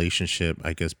a relationship,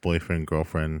 I guess, boyfriend,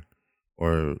 girlfriend,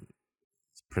 or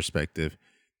perspective.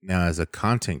 Now, as a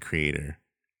content creator,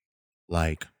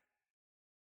 like,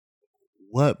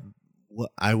 what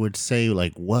I would say,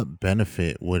 like, what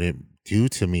benefit would it do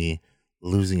to me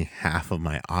losing half of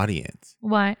my audience?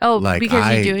 Why? Oh, like,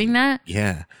 because you're doing that?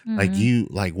 Yeah.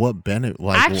 Mm-hmm. Like, what benefit?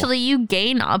 Like, actually, you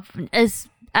gain up as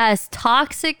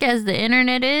toxic as the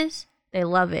internet is. They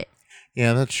love it.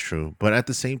 Yeah, that's true. But at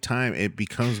the same time, it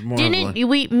becomes more. Me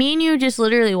and you just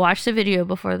literally watched the video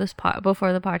before the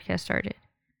podcast started,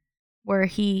 where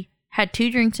he had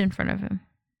 2 drinks in front of him.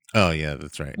 Oh yeah,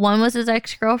 that's right. One was his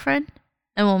ex-girlfriend,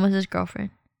 and one was his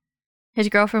girlfriend. His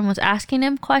girlfriend was asking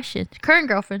him questions. Current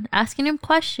girlfriend asking him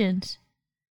questions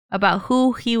about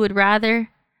who he would rather,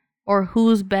 or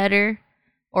who's better,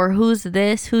 or who's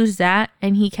this, who's that,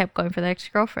 and he kept going for the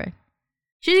ex-girlfriend.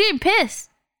 She's getting pissed.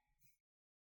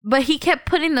 But he kept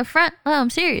putting the front. Oh, I'm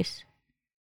serious.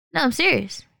 No, I'm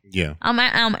serious. Yeah. I'm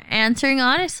answering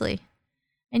honestly.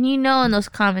 And in those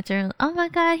comments are like, oh my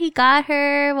God, he got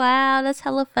her. Wow, that's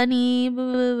hella funny.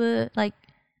 Blah, blah, blah. Like,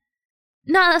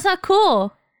 no, that's not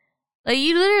cool. Like,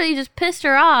 you literally just pissed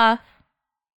her off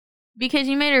because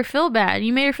you made her feel bad.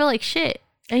 You made her feel like shit.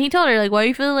 And he told her, like, why are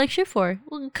you feeling like shit for?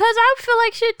 Well, because I feel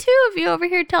like shit too if you over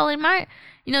here telling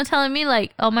me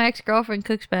like, oh, my ex-girlfriend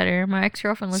cooks better. My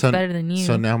ex-girlfriend looks better than you.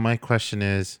 So now my question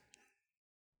is,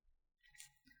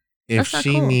 if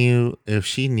she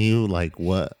knew like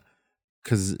what,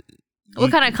 because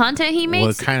what kind of content he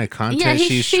makes, what kind of content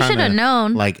she should have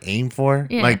known, like aim for,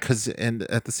 like, because and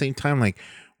at the same time, like,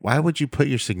 why would you put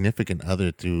your significant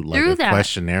other through a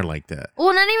questionnaire like that?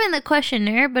 Well, not even the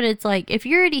questionnaire, but it's like, if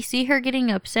you already see her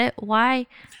getting upset, why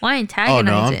antagonize it? Oh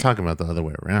no, I'm talking about the other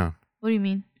way around. What do you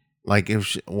mean? Like,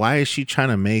 why is she trying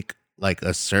to make like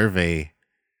a survey?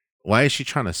 Why is she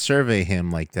trying to survey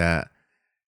him like that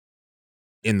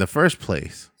in the first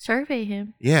place? Survey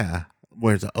him? Yeah.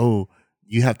 Whereas,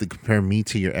 you have to compare me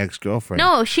to your ex-girlfriend.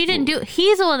 No, she didn't do it.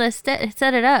 He's the one that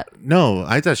set it up. No,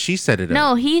 I thought she set it up.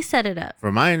 No, he set it up.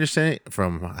 From my understanding,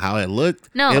 from how it looked,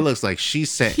 it looks like she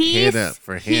set it up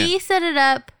for him. He set it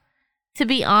up to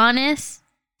be honest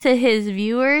to his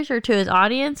viewers or to his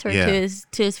audience or to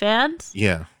his fans.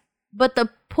 Yeah. But the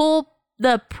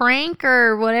prank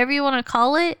or whatever you want to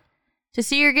call it, to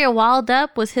see her get wild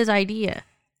up was his idea.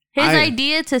 His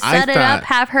idea to set it up,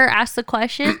 have her ask the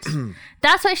questions.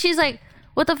 That's why she's like,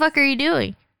 what the fuck are you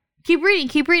doing? Keep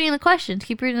reading the questions.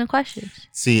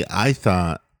 See, I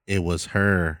thought it was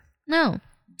her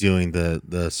doing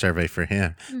the survey for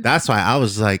him. Mm-hmm. That's why I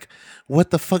was like,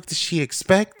 what the fuck does she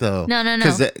expect though? No.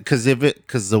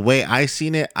 Because the way I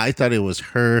seen it, I thought it was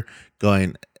her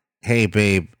going, hey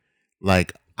babe,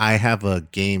 like, I have a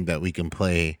game that we can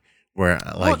play where,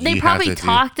 like, they probably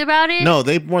talked about it. No,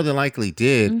 they more than likely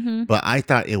did, but I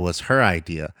thought it was her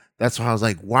idea. That's why I was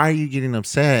like, why are you getting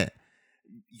upset?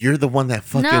 You're the one that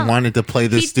fucking wanted to play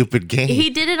this stupid game.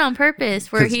 He did it on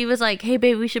purpose, where he was like, hey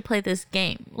babe, we should play this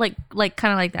game. Like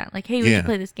kind of like that. Like, hey, we should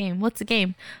play this game. What's the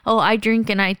game? Oh, I drink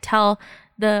and I tell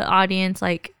the audience,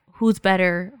 like, who's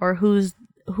better or who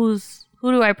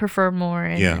do I prefer more?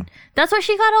 And that's why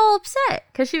she got all upset,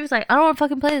 because she was like, I don't want to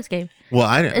fucking play this game. Well,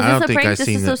 I don't think I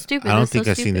seen so stupid. I don't think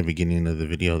I seen the beginning of the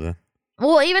video then.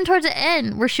 Well, even towards the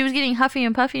end, where she was getting huffy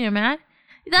and puffy and mad,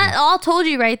 that all told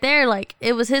you right there, like,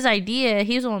 it was his idea.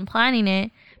 He was the one planning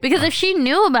it. Because if she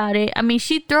knew about it, I mean,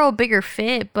 she'd throw a bigger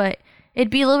fit, but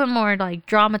it'd be a little bit more, like,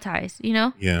 dramatized, you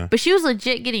know? Yeah. But she was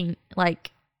legit getting,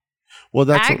 like,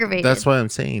 aggravated. That's what I'm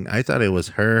saying. I thought it was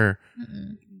her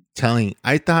telling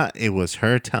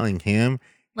him,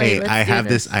 hey, like, I have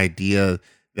this idea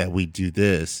that we do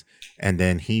this. And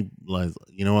then he was,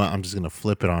 you know what? I'm just going to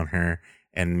flip it on her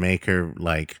and make her,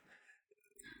 like,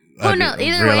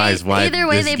 either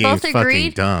way, they both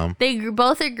agreed. Dumb. They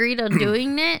both agreed on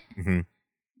doing it.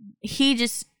 He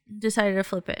just decided to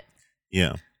flip it.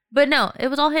 Yeah. But no, it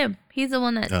was all him. He's the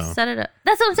one that set it up.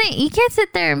 That's what I'm saying. You can't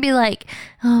sit there and be like,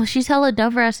 oh, she's hella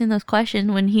dumb for asking those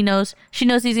questions when she knows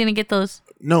he's gonna get those.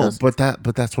 No, but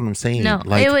that's what I'm saying. No,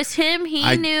 like, it was him.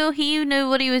 He knew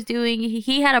what he was doing.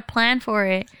 He had a plan for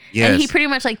it. Yes. And he pretty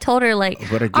much, like, told her, like,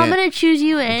 I'm gonna choose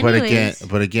you anyways.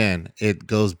 But again, it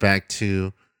goes back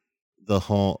to the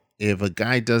whole, if a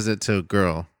guy does it to a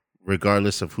girl,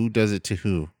 regardless of who does it to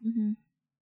who,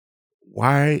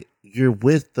 why you're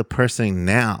with the person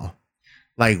now?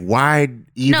 Like, why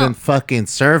even fucking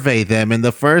survey them in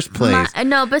the first place?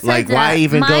 Besides like, why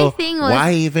even go?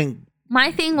 Why even?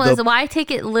 My thing was, why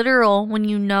take it literal when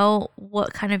you know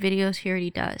what kind of videos he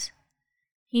already does?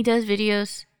 He does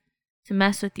videos to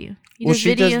mess with you.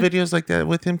 She does videos like that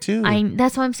with him too.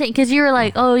 That's what I'm saying. Because you were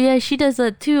like, oh yeah, she does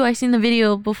that too. I seen the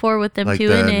video before with them like too.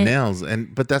 The nails,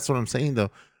 but that's what I'm saying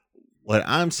though. What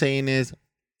I'm saying is,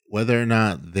 whether or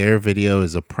not their video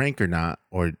is a prank or not,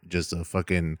 or just a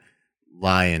fucking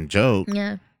lie and joke.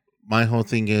 Yeah. My whole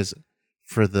thing is,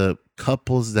 for the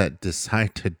couples that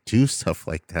decide to do stuff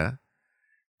like that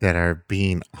are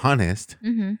being honest.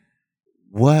 Mm-hmm.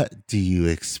 What do you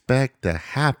expect to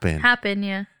happen?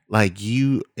 Yeah. Like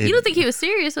you don't think he was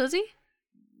serious, was he?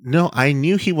 No, I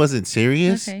knew he wasn't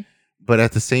serious. Okay. But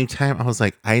at the same time, I was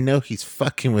like, I know he's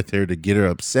fucking with her to get her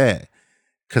upset.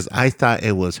 Because I thought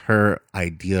it was her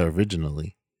idea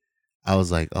originally. I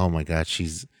was like, oh my God,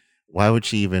 why would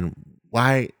she even,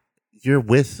 you're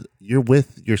with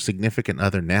your significant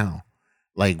other now.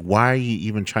 Like, why are you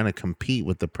even trying to compete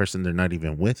with the person they're not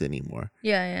even with anymore?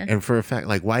 Yeah. And for a fact,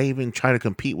 like, why even try to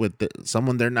compete with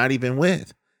someone they're not even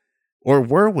with or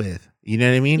were with? You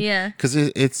know what I mean? Yeah. Because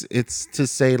it's to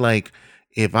say, like,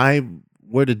 if I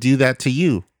were to do that to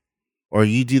you or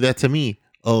you do that to me,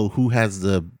 oh, who has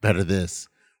the better this?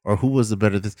 Or who was the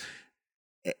better this?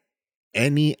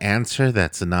 Any answer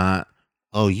that's not,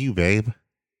 oh, you, babe,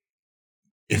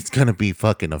 it's going to be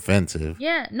fucking offensive.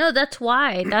 Yeah, no, that's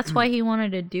why. That's why he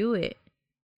wanted to do it.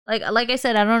 Like I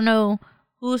said, I don't know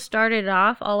who started it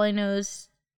off. All I know is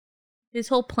his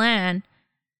whole plan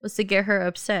was to get her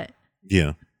upset.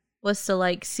 Yeah. Was to,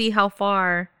 like, see how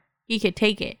far he could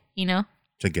take it, you know?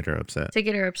 To get her upset.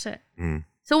 Mm.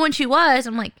 So when she was,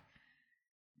 I'm like,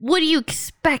 what do you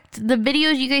expect? The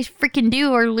videos you guys freaking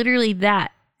do are literally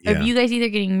that. Yeah. Of you guys either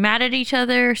getting mad at each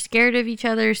other, scared of each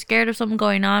other, scared of something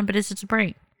going on, but it's just a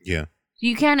prank. Yeah.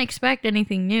 You can't expect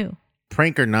anything new.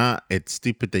 Prank or not, it's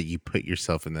stupid that you put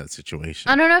yourself in that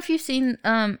situation. I don't know if you've seen,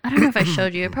 I don't know if I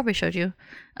showed you. I probably showed you.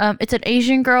 It's an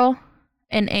Asian girl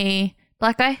and a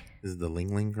black guy. Is it the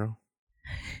Ling Ling girl?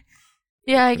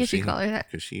 Yeah, I guess you call her that.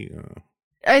 Because she...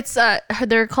 It's,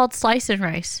 they're called Slice and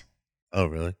Rice. Oh,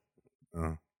 really?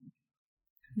 Oh.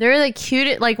 They're the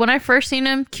cutest, like when I first seen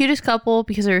them, cutest couple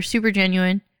because they're super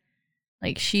genuine.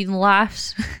 Like she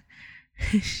laughs.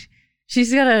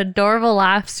 She's got an adorable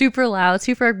laugh, super loud,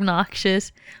 super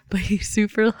obnoxious, but he's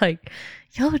super like,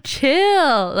 yo,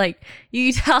 chill. Like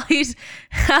you can tell he's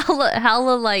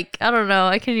hella like, I don't know,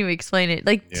 I can't even explain it.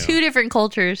 Like two different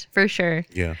cultures for sure.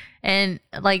 Yeah. And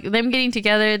like them getting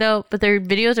together though, but their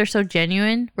videos are so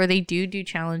genuine where they do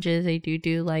challenges, they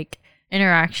do like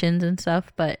interactions and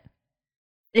stuff, but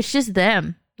it's just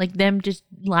them, like them just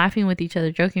laughing with each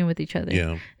other, joking with each other.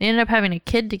 Yeah. They ended up having a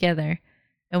kid together.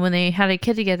 And when they had a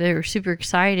kid together, they were super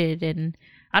excited. And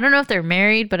I don't know if they're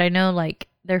married, but I know like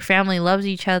their family loves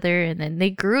each other. And then they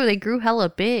grew hella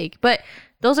big. But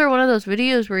those are one of those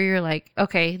videos where you're like,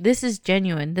 okay, this is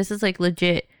genuine. This is like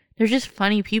legit. They're just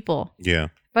funny people. Yeah.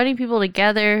 Funny people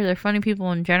together. They're funny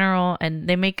people in general. And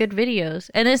they make good videos.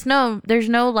 And there's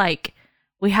no like,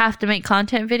 we have to make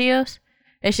content videos.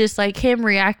 It's just like him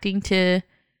reacting to,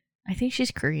 I think she's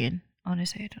Korean.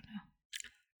 Honestly, I don't know.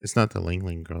 It's not the Ling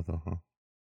Ling girl though, huh?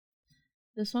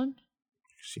 This one?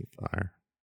 She fire.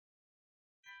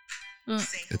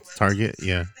 It's Target,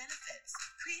 yeah.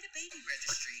 Create a baby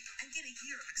registry and get a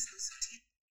year of exclusive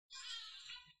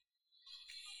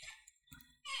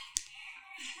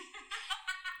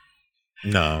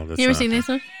TV. No, that's you ever not seen this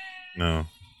one? No.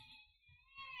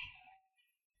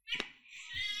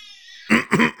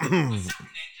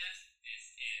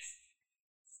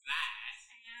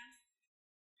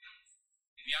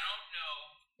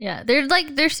 Yeah,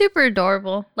 they're super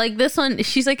adorable. Like this one,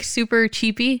 she's like super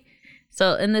cheapy.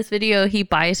 So in this video, he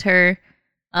buys her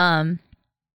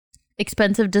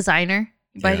expensive designer.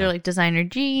 He buys her like designer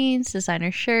jeans,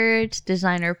 designer shirts,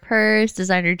 designer purse,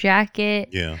 designer jacket.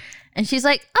 Yeah. And she's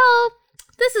like, oh,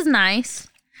 this is nice.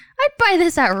 I'd buy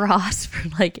this at Ross for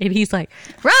like, and he's like,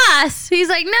 Ross! He's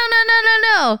like,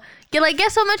 no.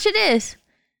 Guess how much it is?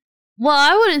 Well,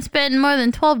 I wouldn't spend more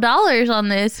than $12 on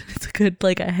this. It's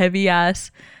a heavy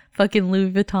ass fucking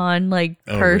Louis Vuitton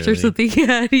purse or something.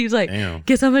 Yeah, and he's like, damn.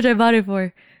 Guess how much I bought it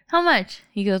for? How much?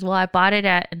 He goes, well, I bought it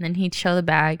at, and then he'd show the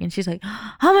bag, and she's like,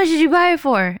 how much did you buy it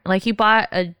for? Like he bought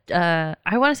I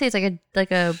want to say it's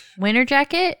like a winter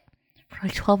jacket for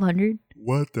like $1,200.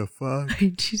 What the fuck?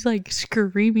 And she's like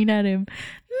screaming at him,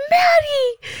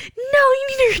 Maddie, no, you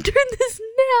need to return this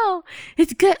now.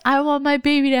 It's good. I want my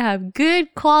baby to have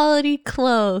good quality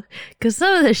clothes because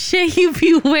some of the shit you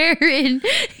be wearing.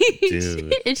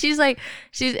 And she's like,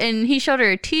 and he showed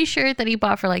her a t-shirt that he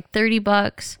bought for like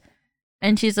 $30.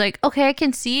 And she's like, okay, I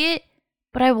can see it,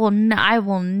 but I will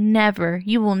never,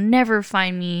 you will never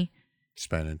find me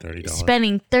spending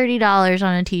 $30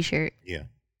 on a t-shirt. Yeah.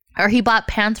 Or he bought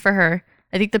pants for her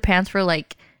I think the pants were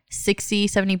like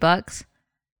 $60-$70,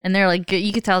 and they're like good.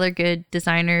 You could tell they're good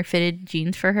designer fitted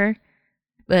jeans for her.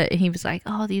 But he was like,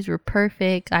 "Oh, these were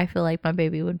perfect. I feel like my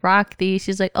baby would rock these."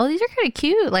 She's like, "Oh, these are kind of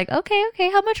cute." Like,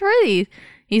 okay, how much were these?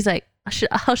 He's like,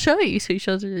 "I'll show you." So he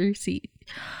shows her the receipt.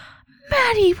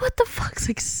 Maddie, what the fuck's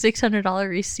like $600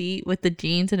 receipt with the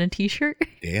jeans and a t-shirt?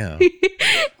 Damn,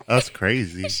 that's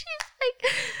crazy. She's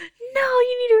like, "No,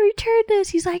 you need to return this."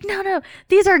 He's like, no,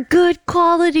 these are good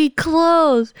quality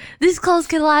clothes. This clothes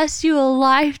can last you a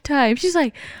lifetime. She's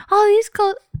like, all these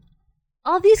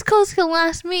clothes can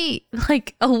last me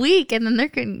like a week, and then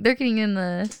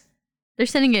we're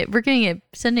sending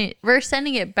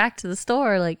it back to the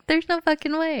store. Like, there's no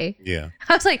fucking way. Yeah.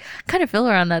 I was like, kind of feel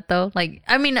around that though. Like,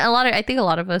 I mean, I think a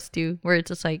lot of us do, where it's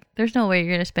just like, there's no way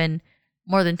you're gonna spend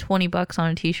more than $20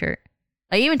 on a t-shirt.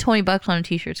 Like, even $20 on a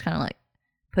t-shirt is kind of like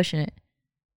pushing it.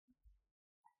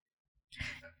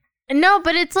 No,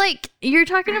 but it's like, you're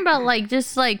talking about like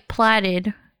just like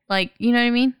plaited, like, you know what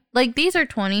I mean? Like, these are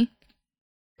 $20,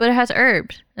 but it has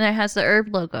herbs, and it has the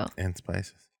herb logo and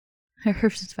spices.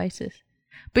 Herbs and spices.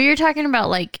 But you're talking about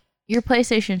like your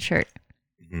PlayStation shirt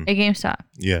at GameStop.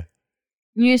 Yeah.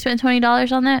 You spent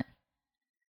 $20 on that?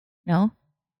 No.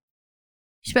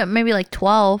 You spent maybe like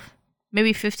 12,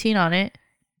 maybe 15 on it.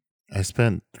 I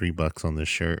spent $3 on this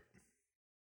shirt.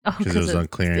 Oh, because it was on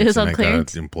clearance. It was on and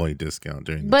clearance. I got an employee discount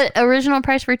during. But original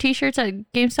price for t-shirts at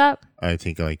GameStop? I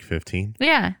think like 15.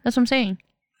 Yeah, that's what I'm saying.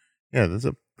 Yeah, that's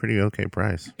a pretty okay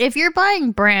price. If you're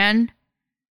buying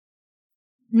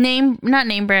not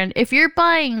name brand, if you're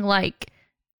buying like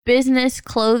business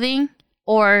clothing,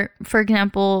 or for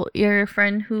example, your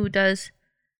friend who does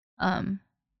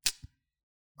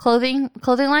clothing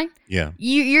line, yeah,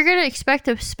 you're gonna expect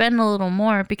to spend a little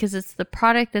more because it's the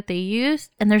product that they use,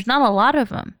 and there's not a lot of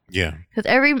them. Yeah, because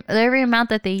every amount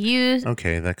that they use.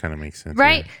 Okay, that kind of makes sense,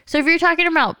 right? Yeah. So if you're talking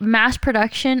about mass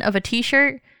production of a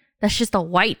t-shirt that's just a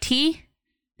white tee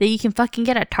that you can fucking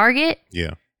get at Target,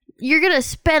 yeah, you're gonna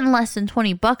spend less than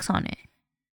 $20 on it,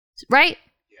 right?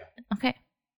 Yeah. Okay.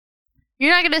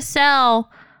 You're not gonna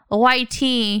sell a white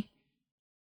tee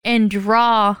and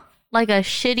draw like a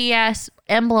shitty ass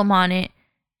emblem on it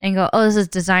and go, "Oh, this is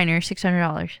designer,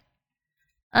 $600."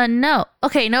 No.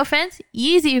 Okay, no offense.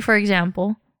 Yeezy, for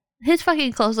example, his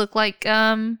fucking clothes look like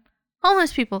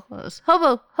homeless people clothes,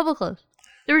 hobo clothes.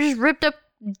 They were just ripped up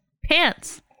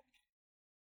pants.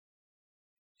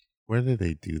 Where did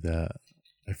they do that?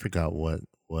 I forgot what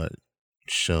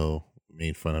show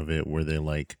made fun of it, where they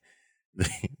like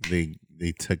they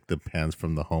took the pants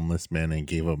from the homeless man and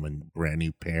gave him a brand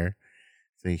new pair.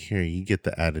 Say, here, you get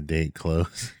the out of date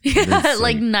clothes. Yeah,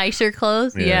 like nicer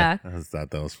clothes. Yeah. I thought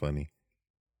that was funny.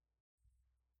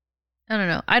 I don't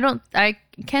know. I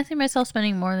can't see myself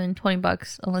spending more than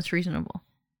 $20 unless reasonable.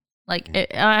 Like,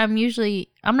 I'm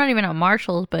not even at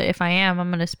Marshall's, but if I am,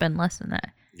 I'm gonna spend less than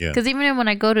that. Yeah. Because even when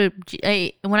I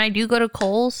do go to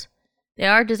Kohl's, they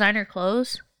are designer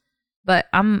clothes, but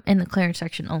I'm in the clearance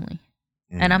section only,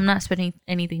 and I'm not spending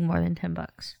anything more than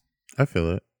 $10. I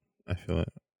feel it.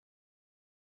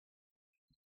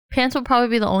 Pants will probably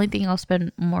be the only thing I'll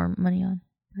spend more money on.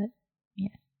 But yeah.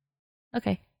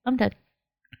 Okay, I'm done.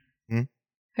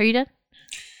 Are you done?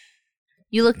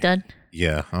 You look done.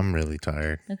 Yeah, I'm really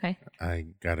tired. Okay. I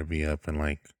gotta be up in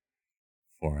like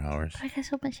 4 hours. I got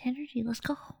so much energy. Let's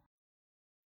go.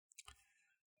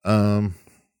 All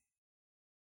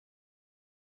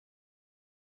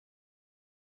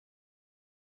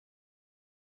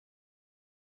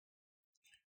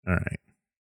right.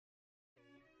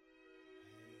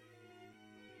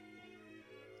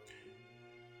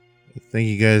 Thank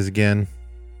you guys again.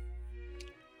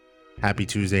 Happy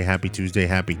Tuesday. Thank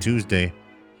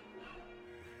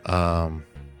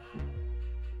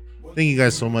you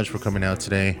guys so much for coming out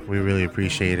today. We really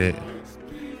appreciate it.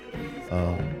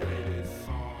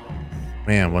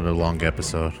 Man, what a long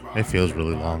episode. It feels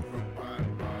really long.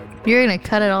 You're gonna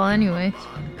cut it all anyway.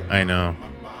 I know.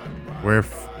 We're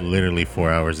literally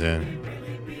 4 hours in.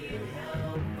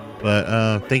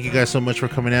 But thank you guys so much for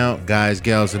coming out, guys,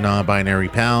 gals, and non-binary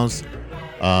pals.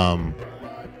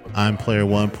 I'm player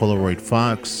 1, Polaroid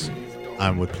Fox.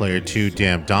 I'm with player 2,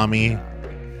 Damn Dommy.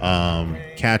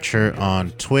 Catcher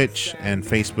on Twitch and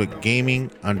Facebook Gaming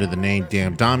under the name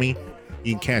Damn Dommy.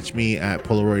 You can catch me at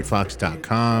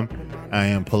polaroidfox.com. I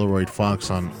am Polaroid Fox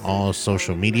on all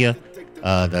social media.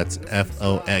 That's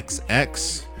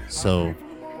FOXX. So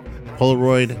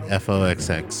Polaroid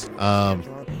FOXX.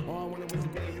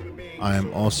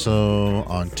 I'm also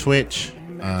on Twitch.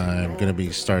 I'm gonna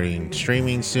be starting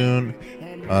streaming soon.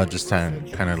 Just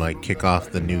kind of like kick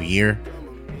off the new year.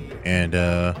 And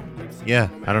yeah,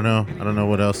 I don't know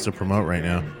what else to promote right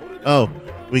now. Oh,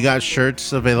 We got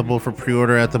shirts available for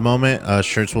pre-order at the moment.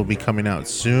 Shirts will be coming out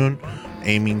soon,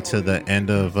 aiming to the end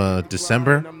of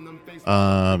December.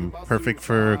 Perfect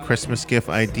for a Christmas gift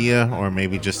idea, or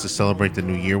maybe just to celebrate the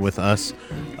new year with us.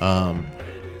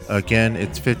 Again,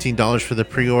 it's $15 for the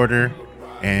pre-order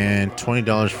and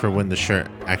 $20 for when the shirt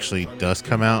actually does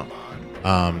come out.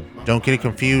 Don't get it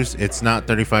confused. It's not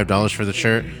 $35 for the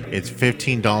shirt. It's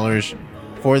 $15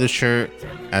 for the shirt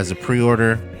as a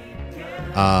pre-order.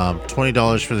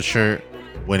 $20 for the shirt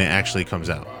when it actually comes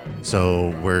out. So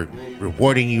we're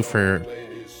rewarding you for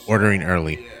ordering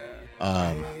early.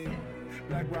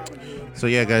 So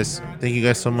yeah, guys, thank you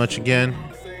guys so much again.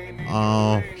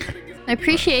 I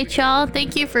appreciate y'all.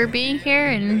 Thank you for being here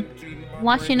and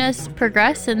watching us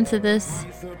progress into this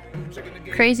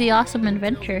crazy awesome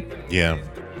adventure. Yeah.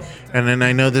 And then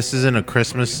I know this isn't a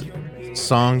Christmas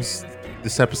songs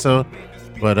this episode,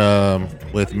 but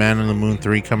with Man on the Moon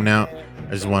 3 coming out,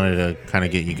 I just wanted to kind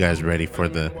of get you guys ready for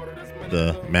the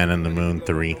Man on the Moon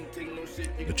 3,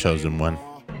 the chosen one.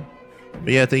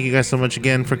 But yeah, thank you guys so much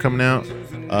again for coming out.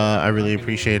 I really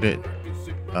appreciate it.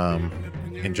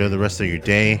 Enjoy the rest of your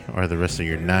day, or the rest of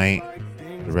your night,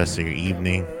 the rest of your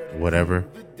evening, whatever.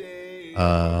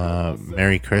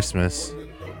 Merry Christmas,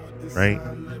 right?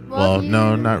 Well,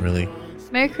 no, not really.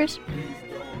 Merry Christmas.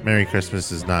 Merry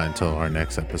Christmas is not until our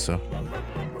next episode.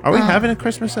 Are we having a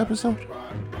Christmas episode?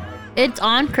 It's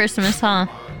on Christmas, huh?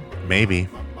 Maybe.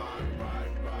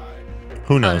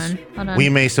 Who knows? Hold on. We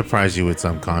may surprise you with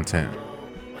some content.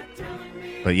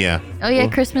 But yeah. Oh yeah,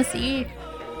 Christmas Eve.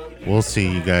 We'll see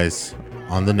you guys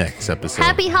on the next episode.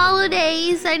 Happy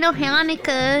holidays! I know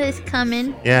Hanukkah is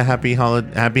coming. Yeah, happy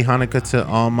Hanukkah to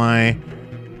all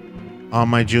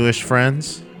my Jewish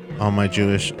friends, all our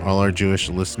Jewish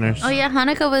listeners. Oh yeah,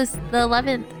 Hanukkah was the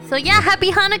 11th. So yeah,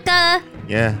 happy Hanukkah!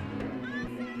 Yeah.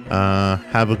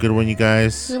 Have a good one, you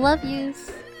guys. We love you.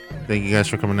 Thank you guys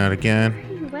for coming out again.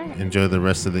 Enjoy the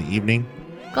rest of the evening.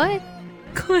 Go ahead.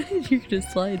 Go ahead. You're gonna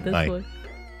slide this one.